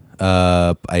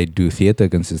 I do theatre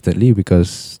consistently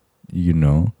because, you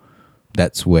know,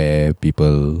 that's where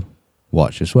people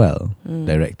watch as well.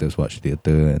 Directors watch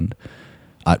theatre and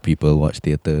art people watch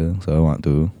theatre, so I want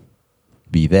to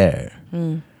be there.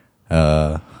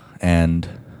 And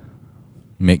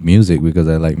make music because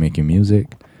I like making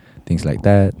music, things like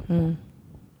that.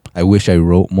 I wish I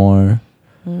wrote more,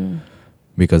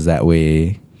 because that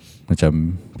way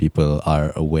macam people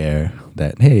are aware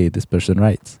that, hey, this person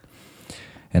writes,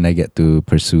 and I get to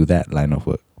pursue that line of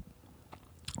work.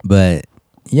 But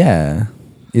yeah,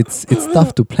 it's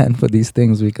tough to plan for these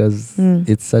things because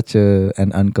it's such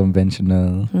an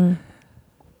unconventional,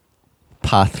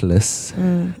 pathless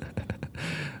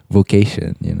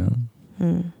vocation, you know.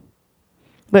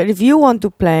 But if you want to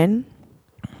plan,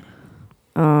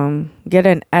 get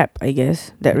an app, I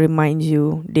guess, that reminds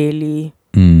you daily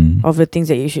of the things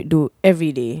that you should do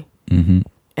every day.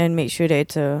 And make sure that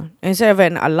it's instead of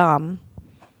an alarm,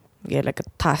 get like a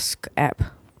task app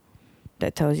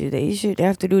that tells you that you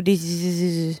have to do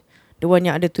this. The one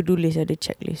yang ada to-do list, ada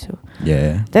checklist. So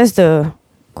yeah, that's the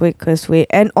quickest way.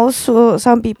 And also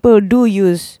some people do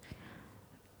use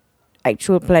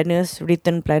actual planners,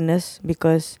 written planners,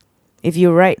 because if you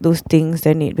write those things,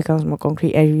 then it becomes more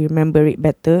concrete and you remember it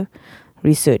better.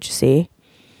 Research say.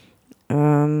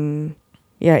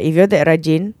 Yeah, if you're that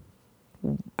rajin,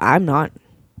 I'm not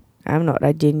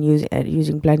rajin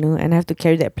using planner, and I have to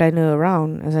carry that planner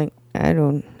around. I was like, I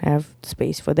don't have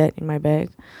space for that in my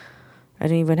bag. I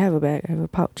don't even have a bag. I have a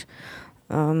pouch.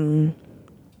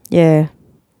 Yeah,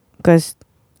 because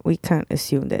we can't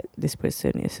assume that this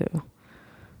person is a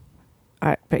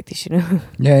art practitioner.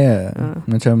 yeah.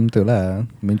 Macam tu lah.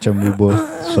 Macam we both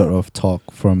sort of talk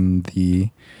from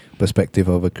the perspective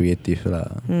of a creative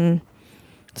lah.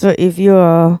 So if you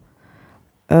are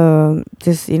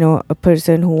just, you know, a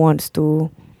person who wants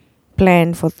to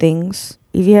plan for things,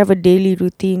 if you have a daily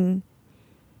routine,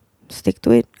 stick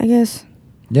to it, I guess.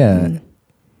 Yeah.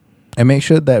 And make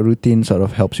sure that routine sort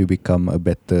of helps you become a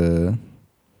better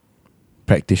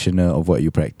practitioner of what you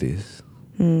practice.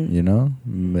 You know?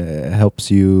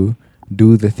 Helps you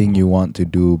do the thing you want to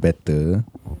do better.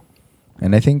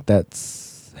 And I think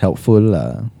that's helpful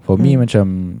lah. For me,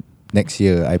 macam next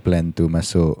year, I plan to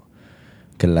masuk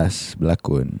kelas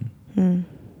berlakon.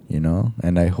 You know?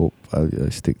 And I hope I'll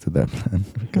stick to that plan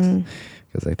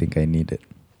because I think I need it.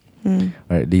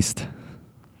 Or at least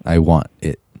I want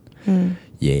it.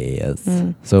 Yes.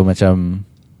 So macam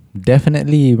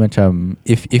definitely macam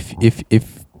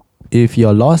if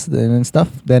you're lost and stuff,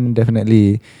 then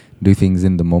definitely do things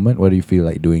in the moment. What do you feel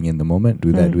like doing in the moment?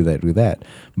 Do that, do that, do that.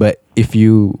 But if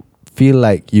you feel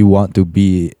like you want to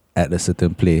be at a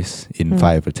certain place in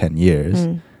 5 or 10 years,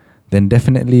 then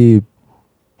definitely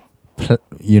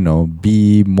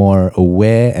be more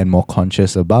aware and more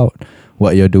conscious about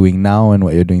what you're doing now and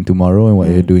what you're doing tomorrow and what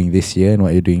you're doing this year and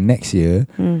what you're doing next year,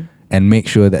 and make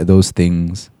sure that those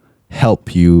things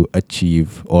help you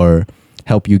achieve or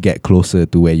help you get closer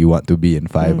to where you want to be in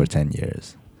 5 or 10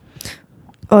 years.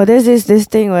 Oh, there's this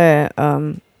thing where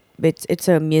it's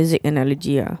a music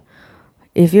analogy.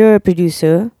 If you're a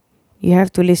producer, you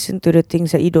have to listen to the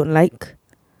things that you don't like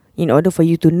in order for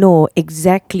you to know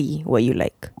exactly what you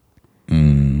like.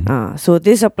 So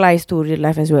this applies to real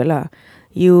life as well.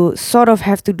 You sort of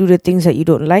have to do the things that you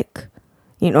don't like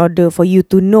in order for you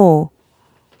to know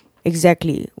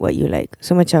exactly what you like.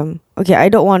 So macam, okay, I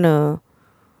don't wanna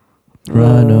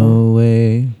Run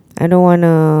away. I don't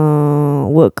wanna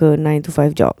work a 9 to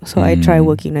 5 job. So I try Mm.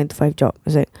 working 9 to 5 job. I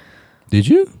was like, Did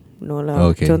you? no lah.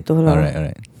 Okay. Contoh lah.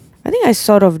 Alright. I think I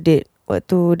sort of did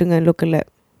waktu dengan local lab.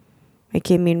 I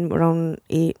came in around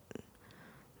 8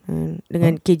 and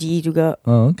dengan KGE juga.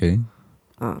 Oh, okay.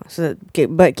 So okay,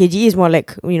 but KGE is more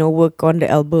like, you know, work on the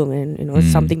album and, you know,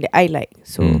 something that I like.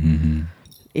 So Mm-hmm.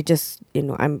 it just, you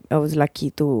know, I was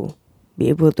lucky to be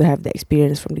able to have the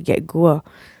experience from the get-go.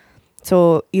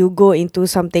 So you go into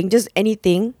something, just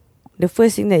anything, the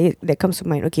first thing that comes to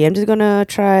mind, okay, I'm just gonna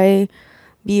try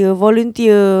be a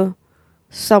volunteer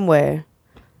somewhere,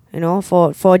 you know,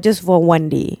 for just for one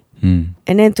day. And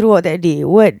then throughout that day,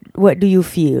 what do you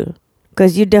feel?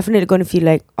 Because you're definitely going to feel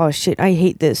like, oh shit, I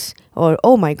hate this. Or,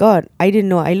 oh my God, I didn't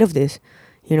know I love this.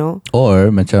 You know? Or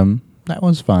macam, that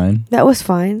was fine. That was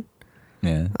fine.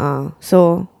 Yeah.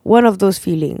 So, one of those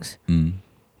feelings. Mm.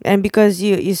 And because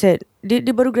you said, dia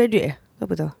baru graduate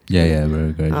Apa tau? Yeah,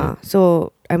 very graduate.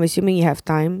 So, I'm assuming you have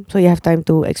time. So, you have time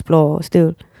to explore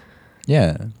still.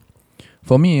 Yeah.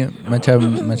 For me,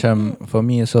 macam for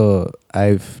me, so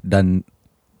I've done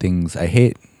things I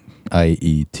hate,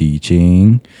 i.e.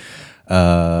 teaching.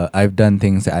 I've done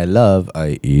things that I love,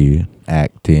 i.e.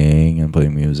 acting and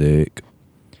playing music.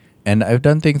 And I've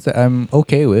done things that I'm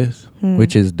okay with,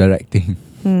 which is directing.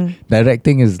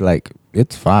 Directing is like,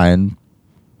 it's fine.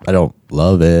 I don't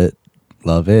love it,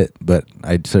 but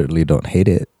I certainly don't hate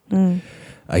it.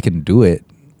 I can do it.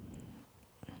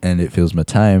 And it fills my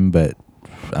time, but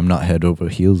I'm not head over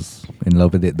heels in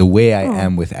love with it the way I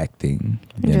am with acting.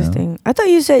 Interesting. You know? I thought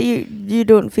you said you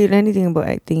don't feel anything about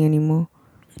acting anymore.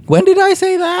 When did I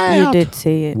say that? You did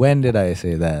say it. When did I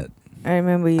say that? I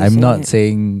remember you I'm saying not it.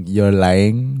 saying you're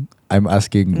lying. I'm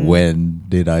asking when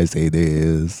did I say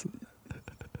this?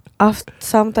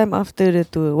 Sometime after the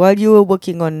tour, while you were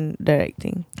working on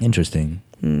directing. Interesting.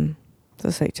 So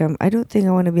it's like, I don't think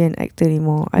I want to be an actor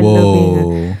anymore. I love being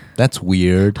Whoa, that's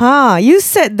weird. you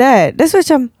said that. That's why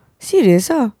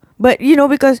serious But you know,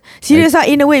 because serious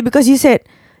in a way, because you said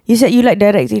you like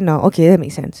directing now. Okay, that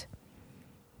makes sense.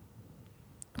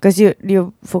 Because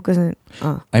you focus on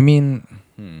I mean,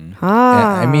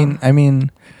 I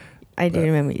mean, I didn't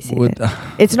remember you said would, that.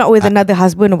 It's not with another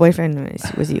husband or boyfriend. No, it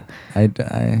was you.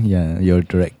 yeah, your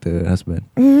director husband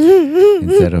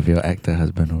instead of your actor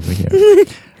husband over here.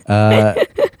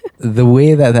 The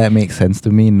way that makes sense to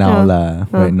me now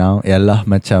right now, ialah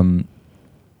macam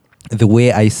the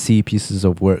way I see pieces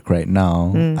of work right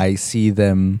now, I see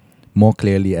them more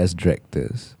clearly as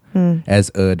directors, as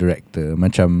a director.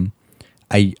 Macam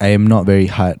I am not very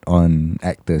hard on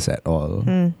actors at all.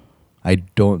 I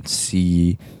don't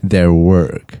see their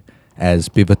work as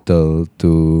pivotal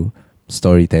to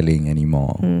storytelling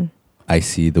anymore. I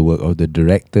see the work of the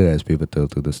director as pivotal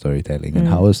to the storytelling and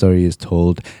how a story is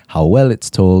told, how well it's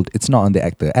told. It's not on the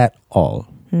actor at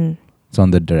all. It's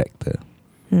on the director.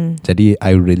 Jadi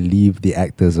I relieve the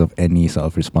actors of any sort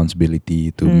of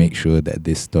responsibility to make sure that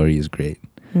this story is great.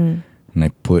 And I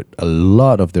put a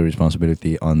lot of the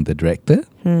responsibility on the director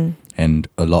and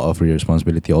a lot of the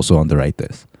responsibility also on the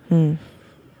writers.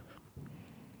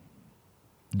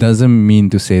 Doesn't mean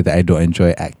to say that I don't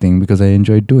enjoy acting, because I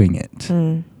enjoy doing it.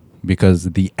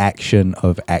 Because the action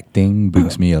of acting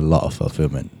brings me a lot of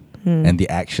fulfillment. And the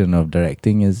action of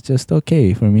directing is just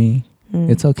okay for me.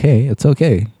 It's okay.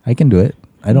 I can do it.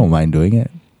 I don't mind doing it.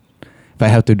 If I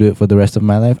have to do it for the rest of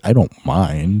my life, I don't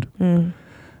mind.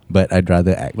 But I'd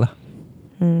rather act lah.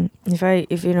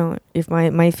 If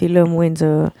my film wins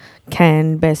a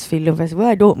Cannes Best Film Festival,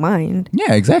 I don't mind.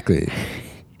 Yeah, exactly.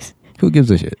 Who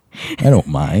gives a shit? I don't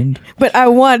mind. But I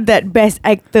want that Best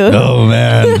Actor. Oh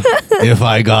man, if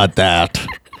I got that.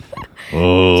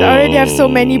 Oh, So I already have so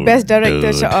many Best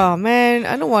Directors. So, oh man,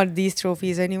 I don't want these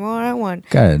trophies anymore. I want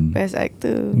Kan. Best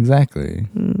Actor. Exactly.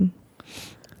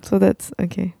 So that's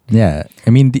okay. Yeah, I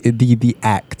mean the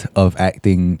act of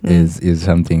acting is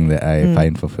something that I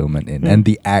find fulfillment in, and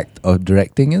the act of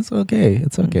directing is okay.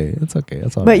 It's okay.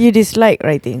 It's all But right. you dislike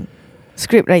writing,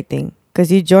 script writing,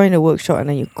 because you joined a workshop and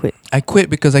then you quit. I quit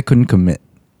because I couldn't commit.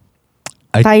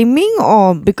 Timing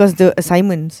or because the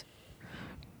assignments?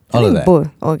 All I of think that. both.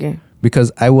 Okay.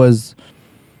 Because I was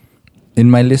in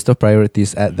my list of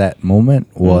priorities at that moment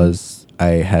was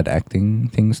I had acting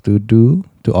things to do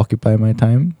to occupy my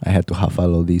time. I had to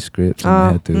hafal all these scripts and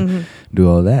I had to do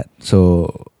all that.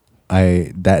 So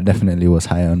that definitely was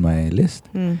high on my list.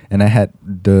 And I had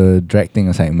the directing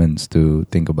assignments to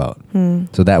think about.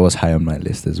 So that was high on my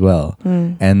list as well.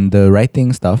 And the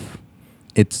writing stuff,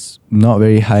 it's not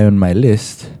very high on my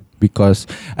list, because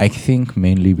I think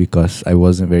mainly because I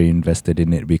wasn't very invested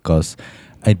in it because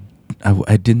I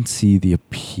didn't see the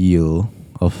appeal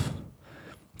of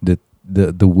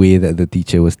the way that the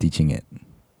teacher was teaching it.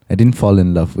 I didn't fall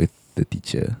in love with the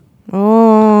teacher.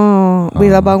 Oh,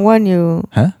 with Abang Wan you.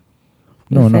 Huh?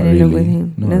 You No, not fell in love with really.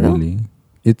 him. Not No? really.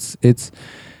 It's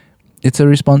a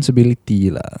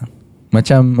responsibility lah.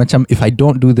 Macam if I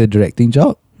don't do the directing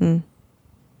job,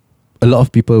 a lot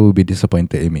of people will be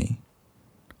disappointed in me.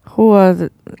 Who are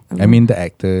the? I mean the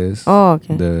actors. Oh,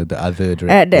 okay. The other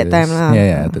directors. At that time lah.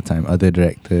 Yeah, at the time. Other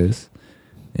directors.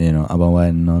 You know, Abang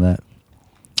Wan and all that.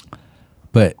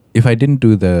 But if I didn't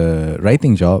do the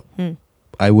writing job,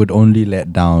 I would only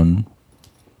let down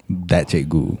that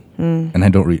cikgu. And I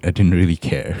didn't really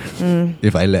care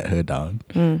if I let her down.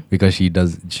 Because she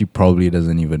probably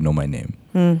doesn't even know my name.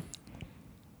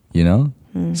 You know?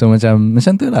 So macam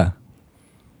tu lah.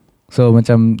 So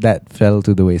macam that fell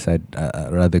to the wayside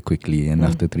rather quickly, and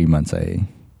after 3 months I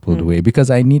pulled away because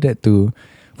I needed to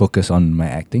focus on my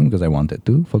acting, because I wanted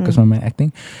to focus on my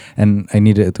acting, and I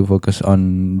needed to focus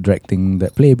on directing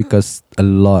that play because a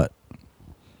lot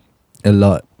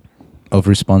of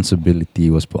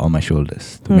responsibility was put on my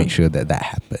shoulders to make sure that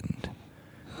happened.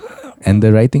 And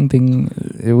the writing thing,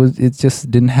 it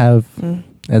just didn't have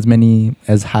as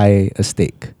high a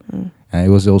stake. It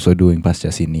was also doing Pasca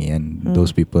Sini, and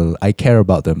those people, I care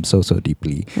about them so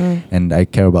deeply, and I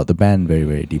care about the band very,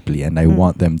 very deeply, and I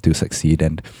want them to succeed,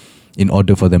 and in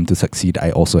order for them to succeed,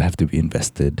 I also have to be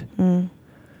invested.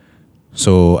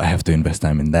 So I have to invest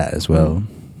time in that as well.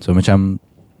 So macam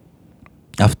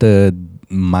after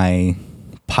my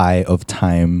pie of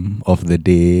time of the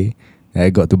day,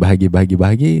 I got to bahagi.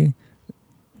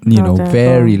 You know,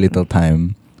 very little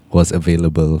time was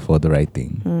available for the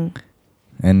writing.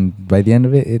 And by the end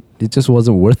of it just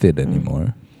wasn't worth it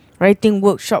anymore. Writing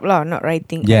workshop lah, not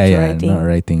writing. Writing. Not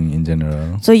writing in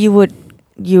general. So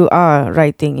you are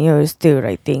writing, you're still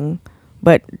writing,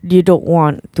 but you don't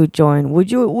want to join. Would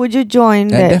you join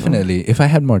that? Definitely, if I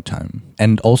had more time.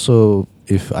 And also,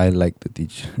 if I like the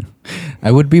teacher.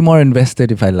 I would be more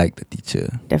invested if I like the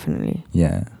teacher. Definitely.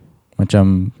 Yeah.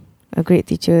 Macam... A great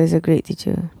teacher is a great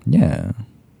teacher. Yeah.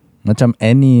 Macam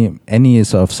any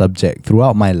sort of subject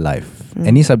throughout my life,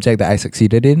 any subject that I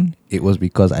succeeded in, it was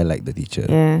because I liked the teacher.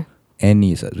 Yeah.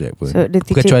 Any subject pun. So the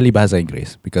teacher, kecuali bahasa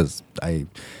Inggeris, because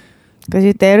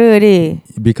you terror deh.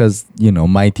 Because, you know,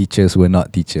 my teachers were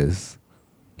not teachers.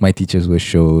 My teachers were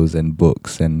shows and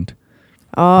books and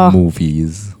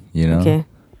movies, you know. Okay.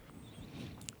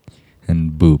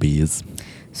 And boobies.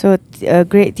 So a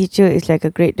great teacher is like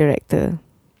a great director.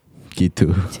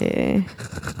 Gitu. Cik.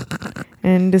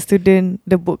 And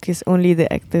the book is only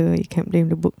the actor. You can't blame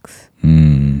the books.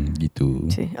 Gitu.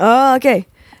 Cik. Oh, okay.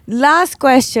 Last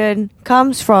question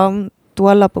comes from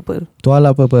Tuala Purple.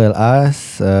 Tuala Purple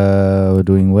asks, we're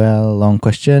doing well. Long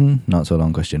question, not so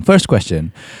long question. First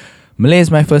question. Malay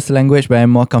is my first language, but I'm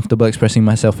more comfortable expressing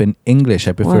myself in English.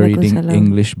 I prefer reading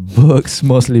English books,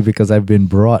 mostly because I've been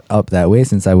brought up that way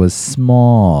since I was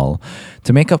small.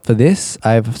 To make up for this,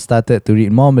 I've started to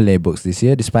read more Malay books this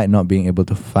year, despite not being able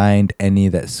to find any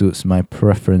that suits my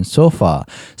preference so far.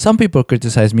 Some people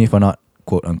criticize me for not,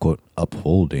 quote-unquote,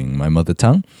 upholding my mother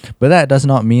tongue, but that does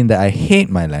not mean that I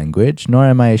hate my language, nor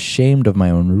am I ashamed of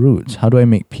my own roots. How do I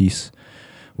make peace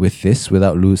with this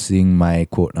without losing my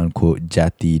quote-unquote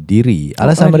jati diri?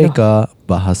 Alasan mereka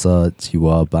bahasa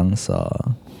jiwa bangsa.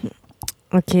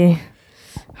 Okay,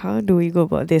 how do we go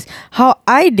about this? How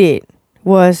I did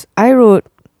was I wrote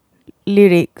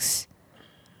lyrics,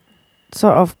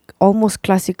 sort of almost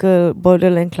classical,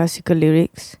 borderline classical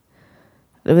lyrics,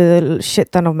 with a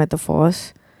shit ton of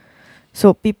metaphors,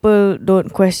 so people don't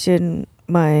question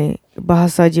my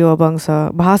bahasa jiwa bangsa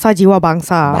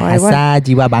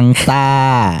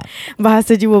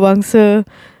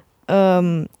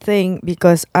thing,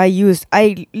 because I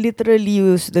literally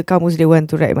use the Kamus Dewan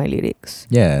to write my lyrics.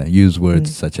 Yeah, use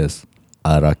words such as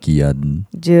Arakian,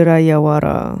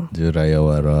 Jerayawara.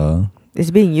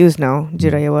 It's being used now.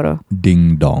 Jerayawara.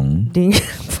 Ding dong. Ding.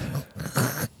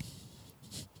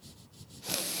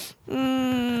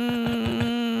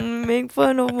 Make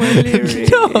fun of my lyrics.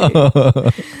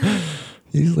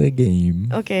 It's a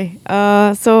game. Okay.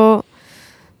 So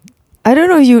I don't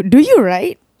know. Do you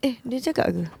write? Dia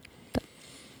cakap ke?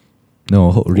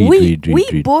 No, read.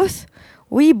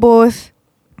 We both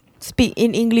speak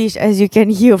in English, as you can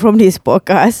hear from this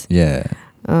podcast. Yeah.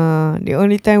 The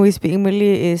only time we speak in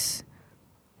Malay is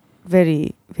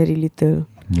very, very little.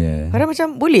 Yeah. Kadang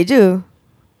macam boleh je.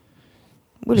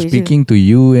 Boleh je. Speaking to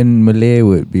you in Malay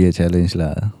would be a challenge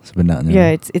lah sebenarnya. Yeah,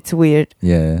 it's weird.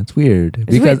 Yeah, it's weird.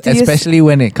 It's Because weird to use- especially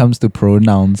when it comes to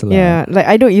pronouns lah. Yeah, like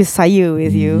I don't use saya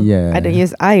with you. Yeah. I don't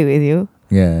use I with you.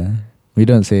 Yeah. We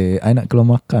don't say I nak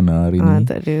keluar makan lah hari ni.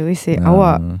 Tak ada. We say Ah,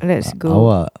 awak. Let's go.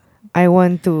 Awak. I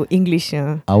want to English.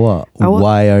 Awak. Awak.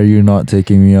 Why are you not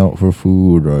taking me out for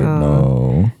food right Ah.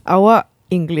 now? Awak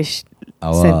English.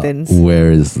 Awak. Sentence.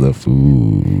 Where is the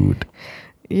food?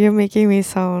 You're making me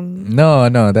sound. No,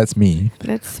 that's me.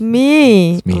 That's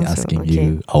me. It's me Also, asking okay.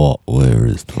 you. Awak, where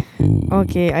is the food?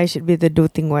 Okay, I should be the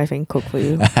doting wife and cook for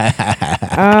you.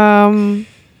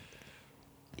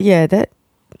 Yeah, that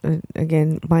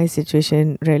again, my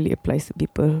situation rarely applies to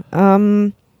people.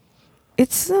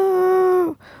 It's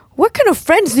what kind of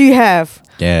friends do you have?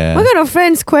 Yeah. What kind of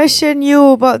friends question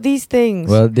you about these things?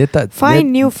 Well, dia tak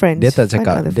Find new friends. Dia tak Find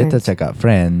cakap other dia tak friends. cakap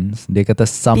friends. Dia kata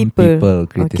some People. people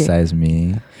criticize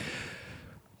me.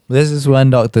 This is one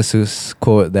Dr. Seuss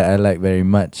quote that I like very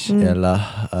much.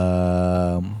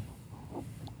 Ialah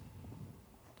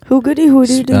Who goody who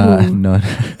did who? no.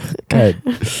 Kan.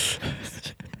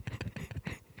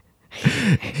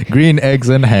 Green eggs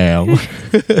and ham.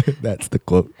 That's the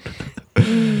quote.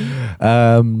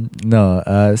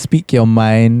 Speak your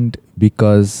mind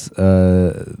because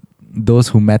those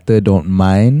who matter don't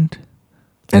mind,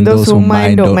 And those who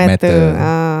mind don't matter.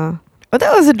 Oh,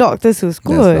 that was a Dr. Seuss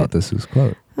quote. That's Dr. Seuss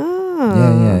quote.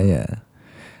 Ah. Yeah.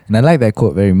 And I like that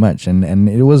quote very much. And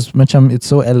it was macam it's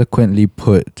so eloquently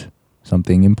put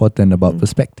something important about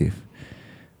perspective.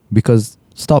 Because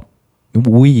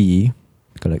we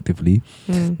collectively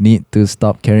need to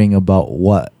stop caring about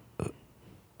what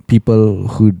people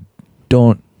who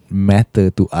don't matter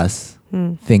to us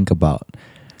think about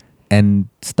and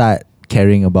start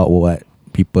caring about what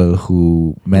people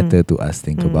who matter to us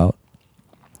think about.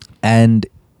 And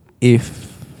if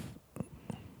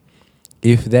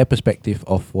their perspective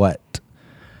of what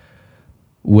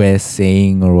we're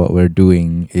saying or what we're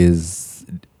doing is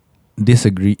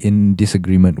in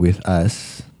disagreement with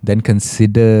us, then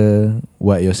consider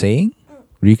what you're saying.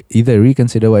 Either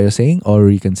reconsider what you're saying or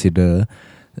reconsider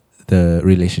the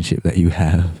relationship that you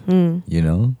have. You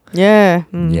know? Yeah.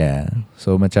 Yeah.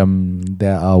 So macam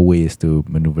there are ways to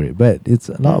maneuver it, but it's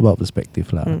a lot about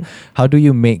perspective lah. How do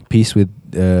you make peace with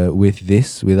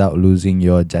this without losing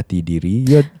your jati diri?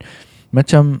 You're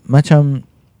macam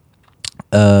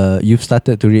you've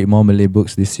started to read more Malay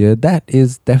books this year. That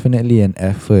is definitely an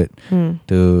effort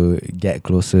to get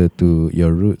closer to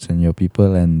your roots and your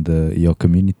people and your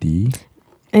community.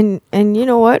 And you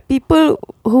know what? People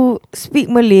who speak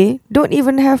Malay don't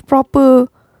even have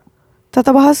proper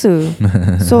tata bahasa.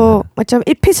 So macam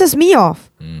it pisses me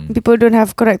off. People don't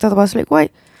have correct tata bahasa.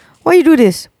 Like why you do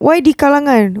this? Why di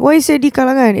kalangan? Why you say di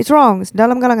kalangan? It's wrong. It's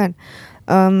dalam kalangan.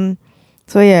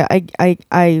 So yeah,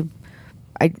 I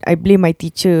blame my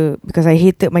teacher because I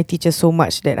hated my teacher so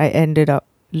much that I ended up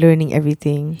learning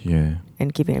everything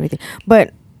and keeping everything.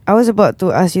 But I was about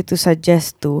to ask you to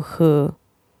suggest to her.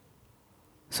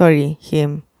 Sorry,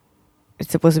 him.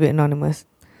 It's supposed to be anonymous.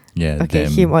 Yeah, Okay,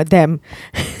 them. him or them.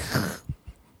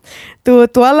 To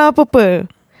Tuala Purple.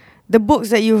 The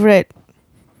books that you've read.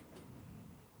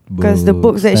 Because the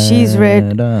books that she's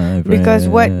read. I've Because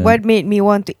read. what made me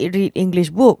want to read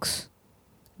English books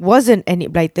wasn't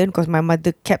Enid Blyton, because my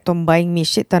mother kept on buying me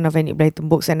shit ton of Enid Blyton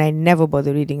books and I never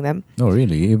bothered reading them. Oh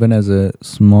really? Even as a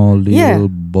small little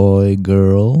boy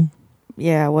girl?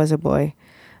 Yeah, I was a boy.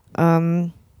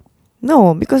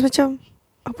 No, because macam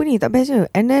apa ni tak best je.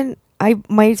 And then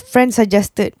my friend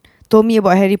told me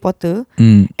about Harry Potter,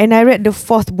 and I read the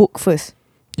 4th book first.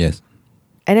 Yes.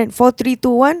 And then 4, 3, 2,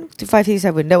 1 to 5, 6,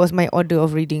 7. That was my order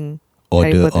of reading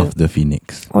Harry Order Potter. of the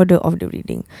Phoenix. Order of the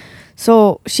reading.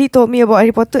 So she told me about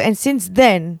Harry Potter, and since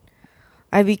then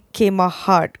I became a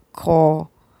hardcore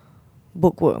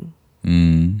bookworm.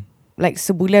 Like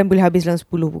sebulan boleh habis dalam 10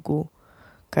 buku.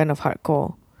 Kind of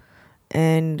hardcore.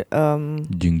 And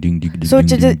Ding, ding, ding, ding, so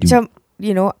ding, ding, ding.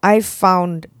 you know, I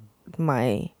found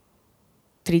my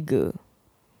trigger.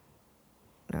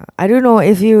 I don't know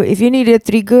if you need a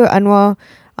trigger. Anwar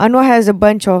has a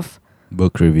bunch of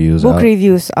Book reviews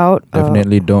out.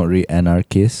 Definitely don't read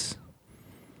Anarchist.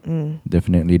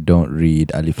 Definitely don't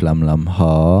read Alif Lam Lam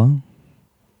Ha.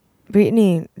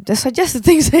 Britney, just suggest the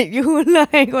things that you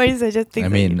like. Why you suggest things? I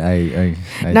mean, I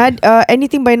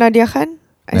anything by Nadia Khan.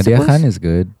 Nadia Khan is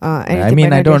good. I anything mean,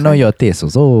 by I don't Nadia know Khan. your taste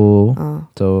also. Ah.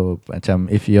 So,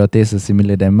 macam if your taste is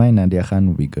similar than mine, Nadia Khan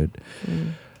would be good.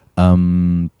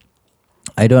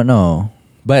 I don't know.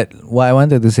 But what I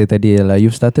wanted to say tadi ialah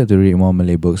you've started to read more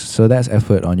Malay books. So that's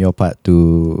effort on your part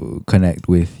to connect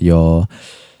with your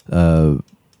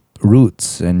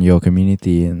roots and your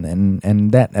community,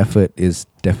 and that effort is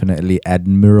definitely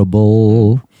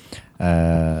admirable.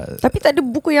 Tapi tak ada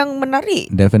buku yang menarik.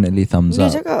 Definitely thumbs Dia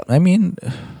up. cakap, I mean,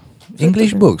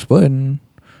 English books pun,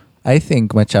 I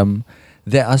think macam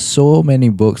there are so many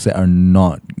books that are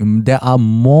not.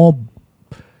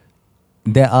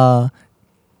 There are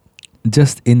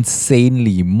just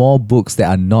insanely more books that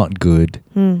are not good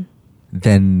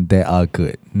than there are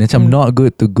good. Macam not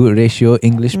good to good ratio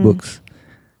English books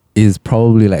is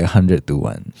probably like 100 to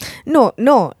 1.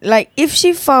 No. Like if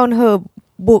she found her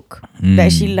book that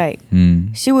she liked,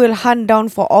 she will hunt down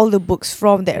for all the books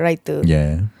from that writer.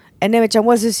 Yeah. And then macam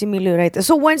what's a similar writer.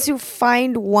 So once you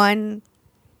find one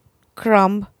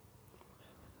crumb,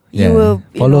 Yeah. you will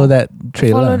follow that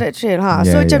trail. Follow lah. that trail, huh? Yeah,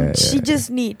 So macam yeah, she yeah.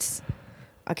 just needs.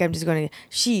 Okay, I'm just gonna.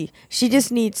 She just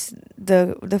needs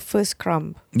the first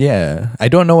crumb. Yeah.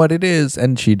 I don't know what it is,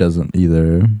 and she doesn't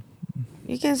either.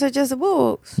 You can suggest the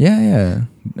books. Yeah.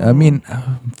 I mean,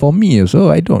 for me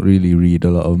also, I don't really read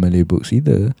a lot of Malay books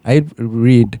either. I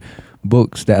read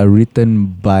books that are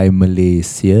written by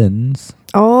Malaysians.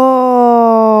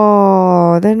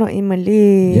 Oh, they're not in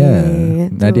Malay.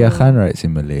 Yeah. Tu. Nadia Khan writes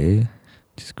in Malay.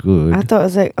 It's good. I thought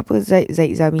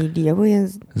Zaid Zamidi. Apa yang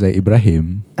Zaid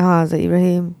Ibrahim. Zaid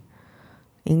Ibrahim.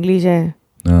 English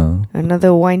No.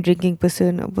 Another wine drinking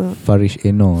person. Apa? Farish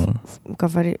Enol. Bukan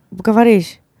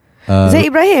Farish. Zaid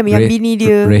Ibrahim yang bini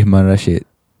dia. Rehman Rashid.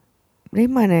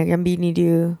 Rehman yang bini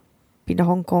dia pindah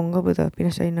Hong Kong ke apa tu?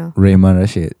 Pindah China. Rehman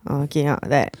Rashid. Oh, okay,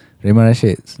 that. Rehman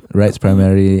Rashid writes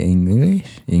primarily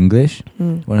English.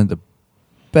 One of the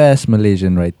best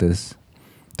Malaysian writers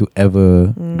to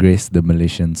ever grace the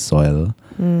Malaysian soil,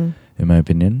 in my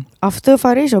opinion. After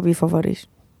Farish or before Farish?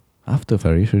 After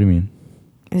Farish, what do you mean?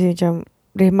 As in macam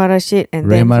Rehman Rashid and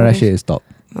Rehman then Rashid is top.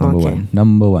 Number Okay. one.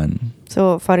 Number one.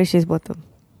 So Farish is bottom.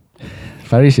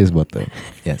 Farish is bottom.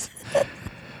 Yes.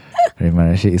 Rehman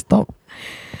Rashid is top.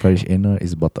 Farish Enor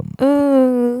is bottom.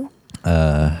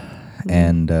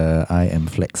 And I am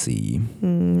Flexi.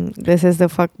 This is the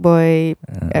fuckboy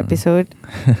episode.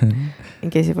 In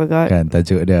case you forgot. Kan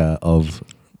tajuk dia of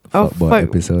fuckboy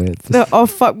episode. Of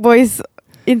fuckboys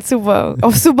in Subang.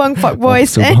 Of Subang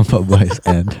fuckboys. Of Subang fuckboys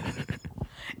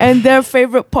and their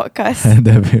favourite podcast.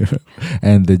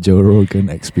 and the Joe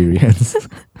Rogan experience.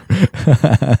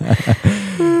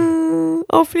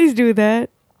 Oh, please do that.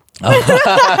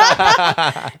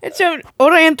 Macam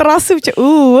orang yang terasa macam,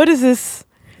 what is this?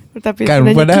 Tapi Kan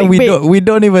padahal we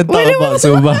don't even talk about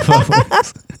Subang fuckboys.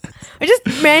 I just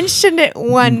mentioned it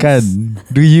once. Kan,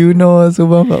 do you know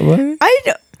Subang fuckboy?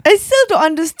 I still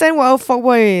don't understand what a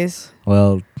fuckboy is.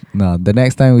 Well, no, the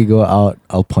next time we go out,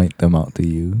 I'll point them out to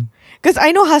you. Because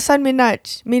I know Hassan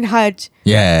Minhaj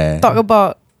Yeah. talk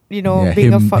about, being a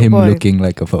him fuckboy. looking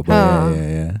like a fuckboy.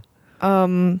 Yeah.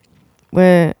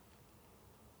 Where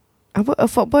a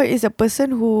fuckboy is a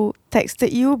person who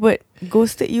texted you but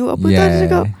ghosted you. Apa tu dia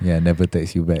cakap? Yeah, never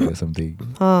text you back or something.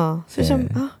 So macam,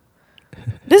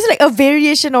 there's like a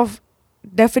variation of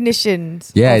definitions.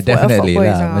 Yeah, of what a definitely fuckboy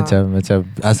is, lah. Macam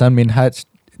Hassan Minhaj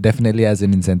definitely has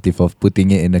an incentive of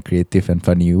putting it in a creative and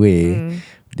funny way.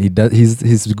 He does.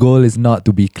 His goal is not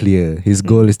to be clear. His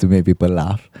goal is to make people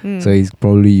laugh. So he's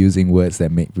probably using words that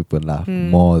make people laugh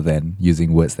more than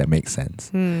using words that make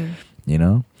sense. You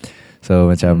know.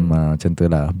 So macam tu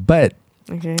lah. But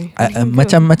Okay.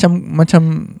 macam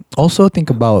also think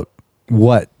about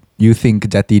what you think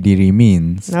jati diri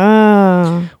means.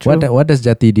 True. What does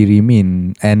jati diri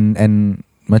mean? And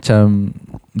macam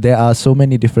there are so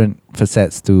many different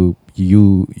facets to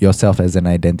yourself as an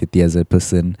identity, as a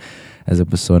person, as a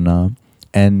persona,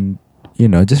 and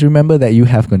just remember that you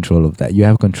have control of that. You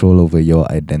have control over your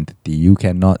identity. You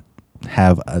cannot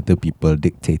have other people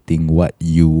dictating what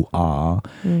you are.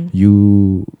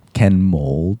 You can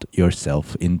mold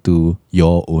yourself into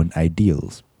your own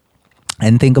ideals.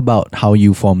 And think about how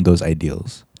you form those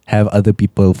ideals. Have other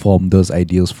people form those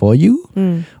ideals for you?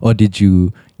 Or did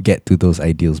you get to those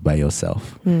ideals by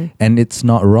yourself? And it's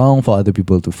not wrong for other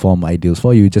people to form ideals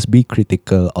for you. Just be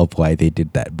critical of why they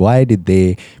did that. Why did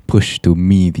they push to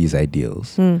me these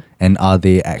ideals? And are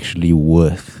they actually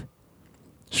worth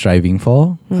striving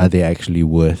for? Are they actually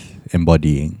worth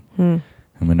embodying?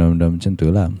 Macam tu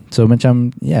lah. So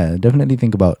macam, yeah, definitely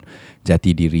think about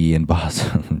jati diri and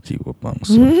bahasa jiwa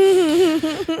bangsa.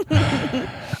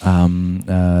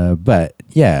 But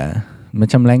yeah,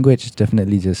 macam language is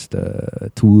definitely just a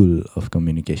tool of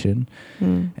communication.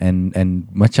 And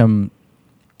macam,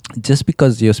 just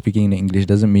because you're speaking in English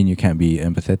doesn't mean you can't be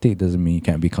empathetic, doesn't mean you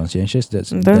can't be conscientious,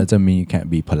 doesn't mean you can't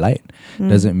be polite,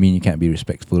 doesn't mean you can't be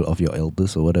respectful of your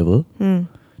elders or whatever,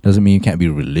 doesn't mean you can't be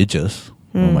religious.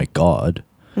 Oh my God.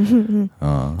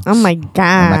 Oh my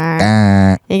god.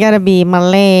 God. You gotta be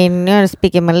Malay. You gotta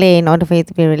speak in Malay in order for you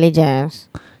to be religious.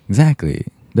 Exactly.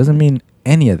 Doesn't mean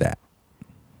any of that.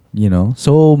 You know,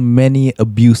 so many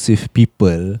abusive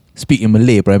people speak in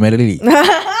Malay primarily.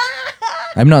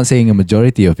 I'm not saying a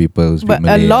majority of people speak But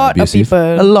Malay a lot are of abusive.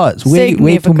 people. A lot. Way too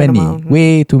Significant many. amount.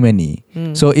 Way too many.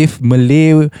 So if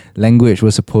Malay language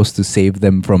was supposed to save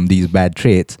them from these bad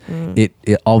traits, it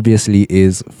obviously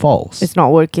is false. It's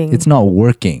not working. It's not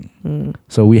working.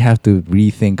 So we have to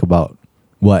rethink about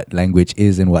what language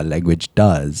is and what language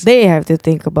does. They have to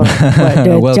think about what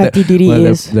the Well, jati diri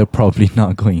they're- is. They're probably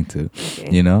not going to. Okay.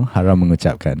 You know, haram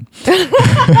mengucapkan.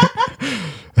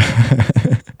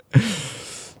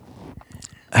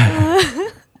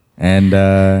 And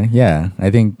yeah, I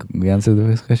think we answered the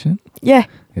first question. Yeah.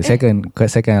 The second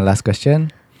and last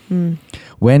question. Mm.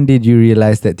 When did you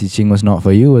realize that teaching was not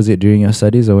for you? Was it during your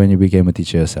studies or when you became a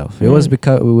teacher yourself? It was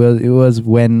it was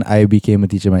when I became a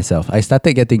teacher myself. I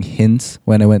started getting hints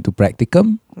when I went to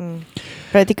practicum.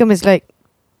 Practicum is like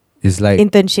It's like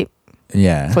internship.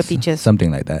 yeah, for teachers.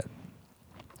 something like that.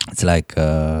 It's like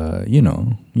you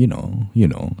know,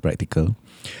 practical.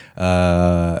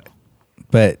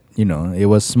 But you know, it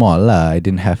was small lah. I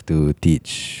didn't have to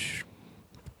teach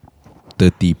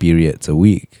 30 periods a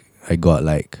week. I got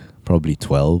like probably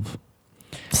 12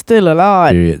 Still a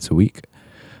lot. periods a week.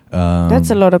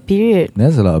 That's a lot of period.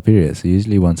 That's a lot of periods.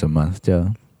 Usually once a month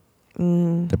je.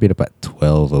 Tapi dapat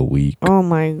 12 a week. Oh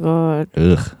my god.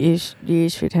 Ugh, You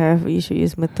should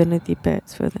use maternity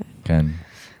pads for that. kan.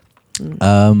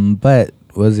 But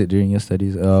was it during your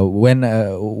studies? When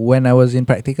I was in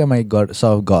practicum, I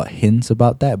sort of got hints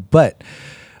about that, but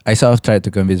I sort of tried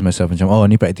to convince myself, oh,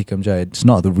 ni practicum je. It's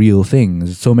not the real thing.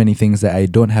 There's so many things that I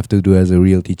don't have to do as a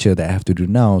real teacher that I have to do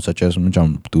now, such as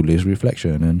tulis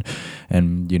reflection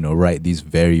and you know, write these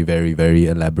very, very, very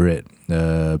elaborate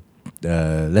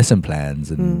lesson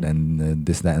plans and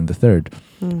this, that and the third.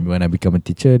 When I become a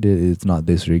teacher, it's not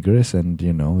this rigorous, and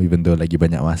you know, even though lagi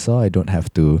banyak masa, I don't have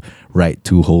to write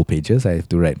 2 whole pages. I have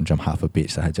to write half a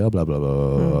page sahaja, blah blah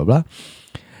blah blah blah.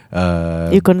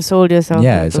 You consoled yourself.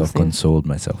 Yeah, I with sort those of things. consoled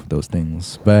myself with those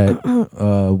things. But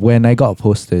when I got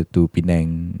posted to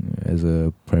Penang as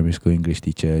a primary school English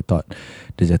teacher, I thought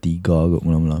Darjah 3 kot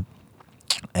mula-mula.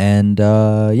 And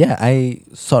yeah, I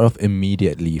sort of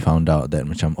immediately found out that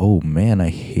oh man, I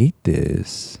hate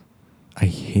this.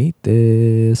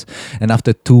 And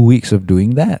after 2 weeks of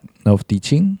doing that, of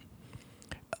teaching,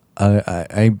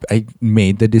 I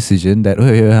made the decision that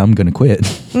I'm gonna quit.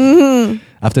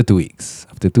 After 2 weeks.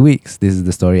 After 2 weeks, this is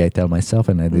the story I tell myself,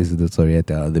 and this is the story I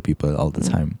tell other people all the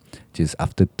time. Just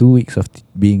after 2 weeks of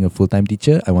being a full-time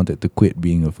teacher, I wanted to quit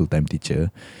being a full-time teacher.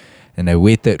 And I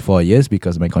waited 4 years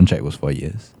because my contract was 4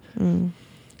 years.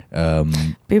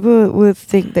 People would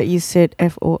think that you said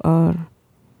FOR.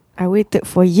 I waited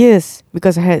for years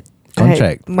because I had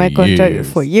my contract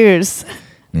for years.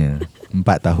 Yeah,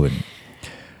 4 tahun.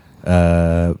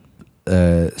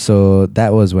 So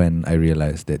that was when I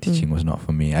realized that teaching was not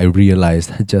for me. I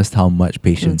realized just how much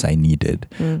patience I needed.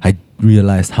 I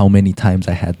realized how many times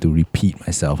I had to repeat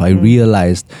myself. I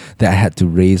realized that I had to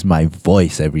raise my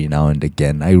voice every now and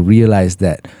again. I realized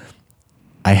that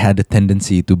I had a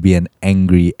tendency to be an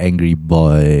angry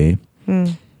boy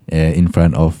in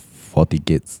front of 40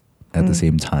 kids at the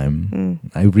same time.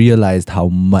 I realized how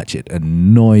much it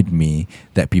annoyed me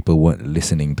that people weren't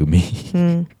listening to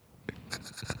me.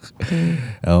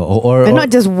 Or and not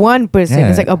just one person, yeah.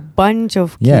 it's like a bunch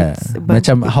of kids. yeah, a bunch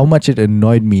of macam how much it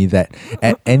annoyed me that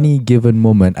at any given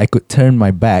moment I could turn my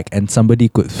back and somebody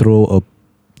could throw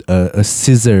a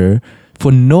scissor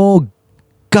for no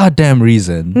goddamn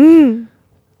reason.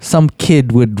 Some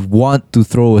kid would want to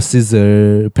throw a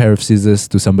pair of scissors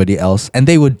to somebody else, and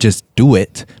they would just do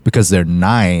it because they're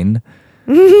 9.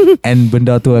 And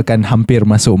benda tu akan hampir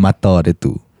masuk mata dia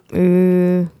tu.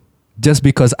 Just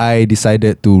because I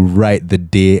decided to write the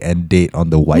day and date on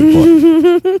the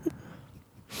whiteboard.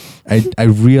 I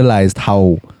realized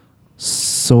how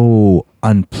so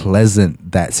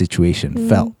unpleasant that situation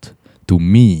felt to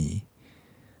me.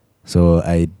 So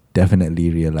I definitely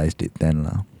realized it then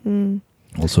lah.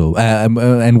 Also,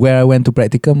 and where I went to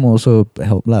practicum also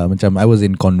helped lah. Macam I was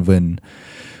in convent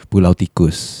Pulau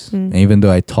Tikus. And even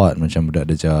though I taught macam budak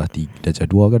Darjah 2 ke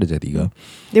Darjah 3,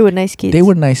 They were nice kids. they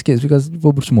were nice kids because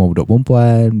semua budak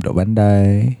perempuan, budak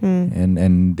bandai,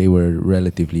 and they were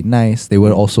relatively nice. They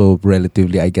were also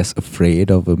relatively, I guess,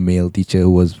 afraid of a male teacher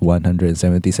who was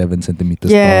 177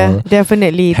 centimeters Yeah, tall.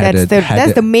 definitely. Had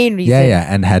That's the main reason. Yeah,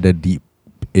 and had a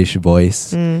deep-ish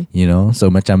voice, you know. So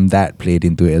macam that played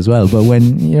into it as well. But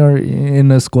when you're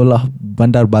in a sekolah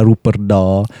Bandar Baru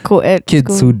Perda, Co-ed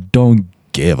kids school. who don't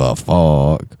give a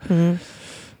fuck. Mm.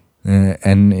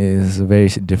 And it's a very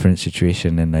different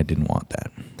situation, and I didn't want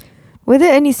that. Were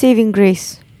there any saving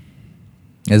grace?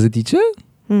 As a teacher,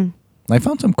 Hmm. I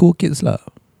found some cool kids lah.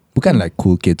 Bukan like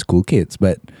cool kids,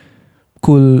 but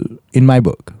cool in my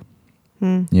book.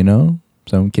 Hmm. You know,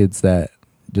 some kids that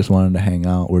just wanted to hang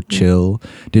out or chill,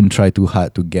 didn't try too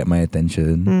hard to get my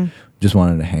attention, Hmm. just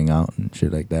wanted to hang out and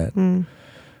shit like that. Hmm.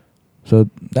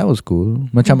 So that was cool.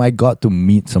 Macam I got to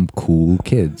meet some cool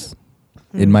kids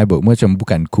in my book. Macam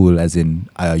bukan cool as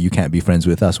in you can't be friends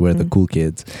with us. We're the cool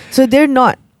kids. So they're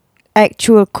not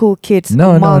actual cool kids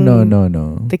No. among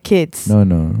the kids. No.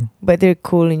 But they're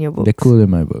cool in your book. They're cool in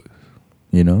my book.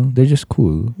 You know, they're just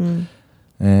cool.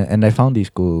 And I found these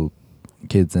cool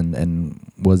kids and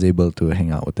was able to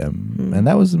hang out with them. And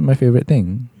that was my favorite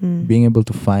thing. Being able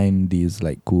to find these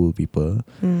like cool people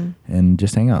and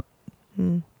just hang out.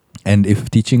 And if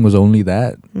teaching was only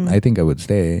that, I think I would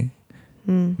stay.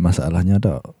 Masalahnya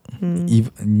tak.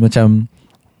 Macam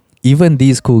even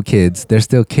these cool kids, they're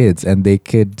still kids, and they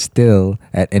could still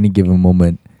at any given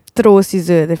moment Throw a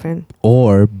scissor at the friend.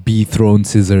 or be thrown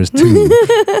scissors too.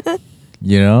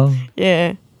 You know?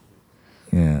 Yeah.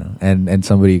 Yeah. And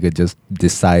somebody could just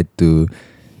decide to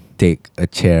take a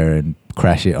chair and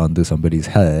crash it onto somebody's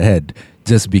head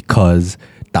just because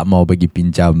tak mau bagi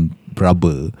pinjam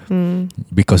rubber.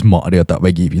 Because mak dia tak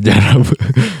bagi pinjam rubber.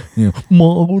 You know,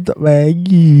 mak aku tak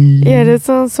bagi. Yeah, that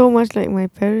sounds so much like my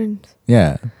parents.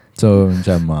 Yeah. So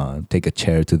macam take a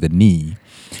chair to the knee.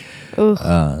 Ugh.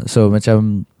 So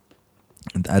macam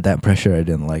that pressure I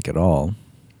didn't like at all.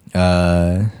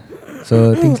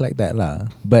 So things like that lah.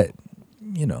 But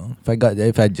you know,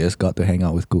 if I just got to hang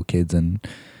out with cool kids and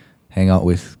hang out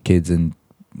with kids and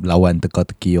lawan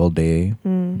teka-teki all day,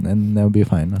 then that would be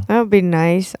fine lah. That would be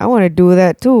nice. I want to do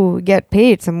that too. Get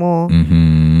paid some more.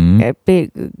 Get paid,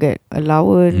 get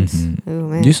allowance. Oh,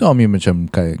 man. You saw me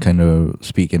macam kind of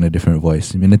speak in a different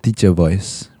voice, in a teacher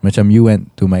voice. Macam you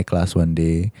went to my class one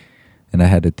day, and I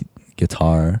had a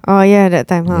guitar. Oh yeah, that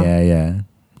time, huh? Yeah.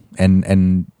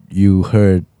 And you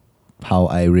heard how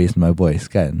I raised my voice,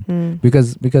 kan?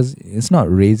 Because it's not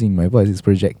raising my voice, it's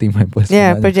projecting my voice.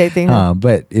 Yeah, projecting.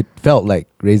 But it felt like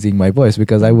raising my voice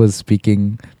because I was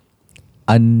speaking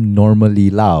unnormally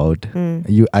loud.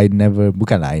 I never.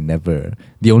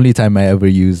 The only time I ever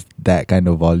used that kind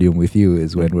of volume with you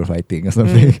is when we're fighting or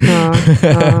something.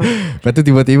 But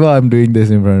tiba-tiba I'm doing this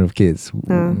in front of kids.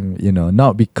 You know,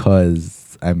 not because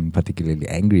I'm particularly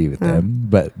angry with them,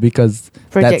 but because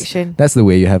Projection. that's the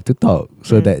way you have to talk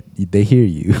so that they hear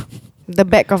you. The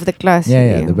back of the class.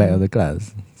 Yeah, the back of the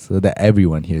class, so that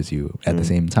everyone hears you at the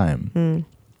same time.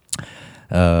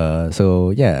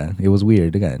 So yeah, it was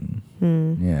weird again.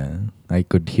 Yeah, I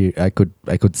could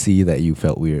see that you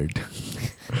felt weird,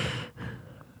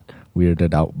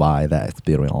 weirded out by that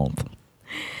experience.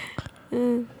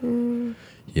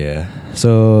 Yeah,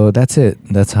 so that's it.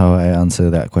 That's how I answer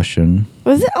that question.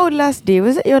 Was it our last day?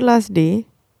 Was it your last day?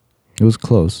 It was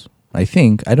close. I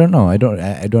think. I don't know. I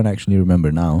don't actually remember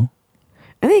now.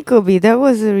 I think it could be. That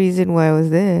was the reason why I was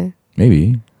there.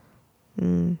 Maybe.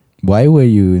 Why were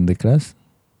you in the class?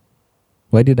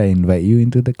 Why did I invite you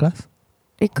into the class?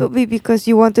 It could be because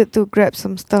you wanted to grab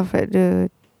some stuff at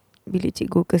the Bilik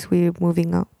Cikgu because we're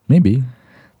moving out. Maybe.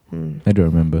 I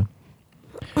don't remember.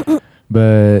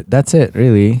 But that's it,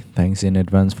 really. Thanks in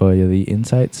advance for the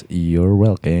insights. You're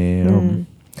welcome.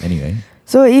 Anyway.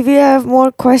 So if you have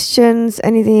more questions,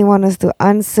 anything you want us to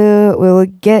answer, we'll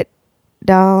get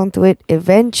down to it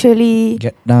eventually.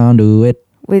 Get down to it.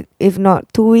 If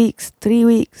not 2 weeks, 3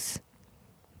 weeks.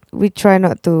 We try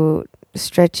not to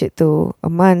stretch it to a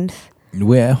month.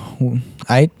 Well,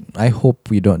 I hope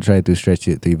we don't try to stretch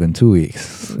it to even 2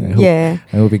 weeks. I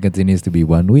hope it continues to be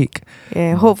 1 week.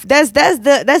 Yeah, hope that's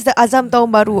the azam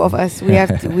tahun baru of us.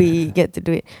 We get to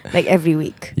do it like every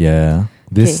week. Yeah.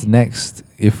 This next,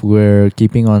 if we're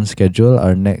keeping on schedule,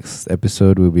 our next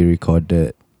episode will be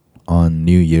recorded on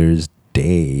New Year's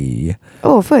Day.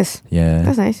 Oh, first. Yeah.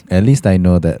 That's nice. At least I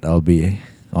know that I'll be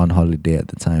on holiday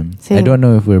at the time. Same. I don't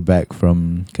know if we're back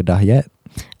from Kedah yet.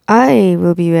 I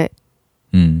will be back.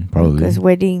 Probably. Because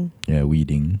wedding. Yeah,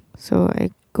 wedding. So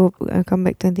I come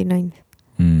back 29th.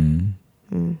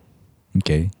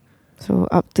 Okay. So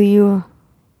up to you.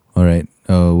 All right.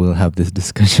 We'll have this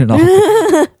discussion off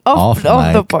off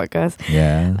mic. the podcast.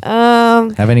 Yeah.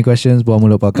 Have any questions?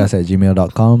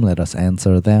 buahmulutpodcast@gmail.com. Let us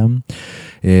answer them.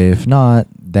 If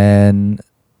not, then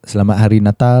Selamat Hari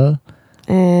Natal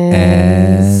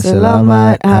and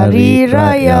Selamat Hari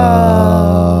Raya.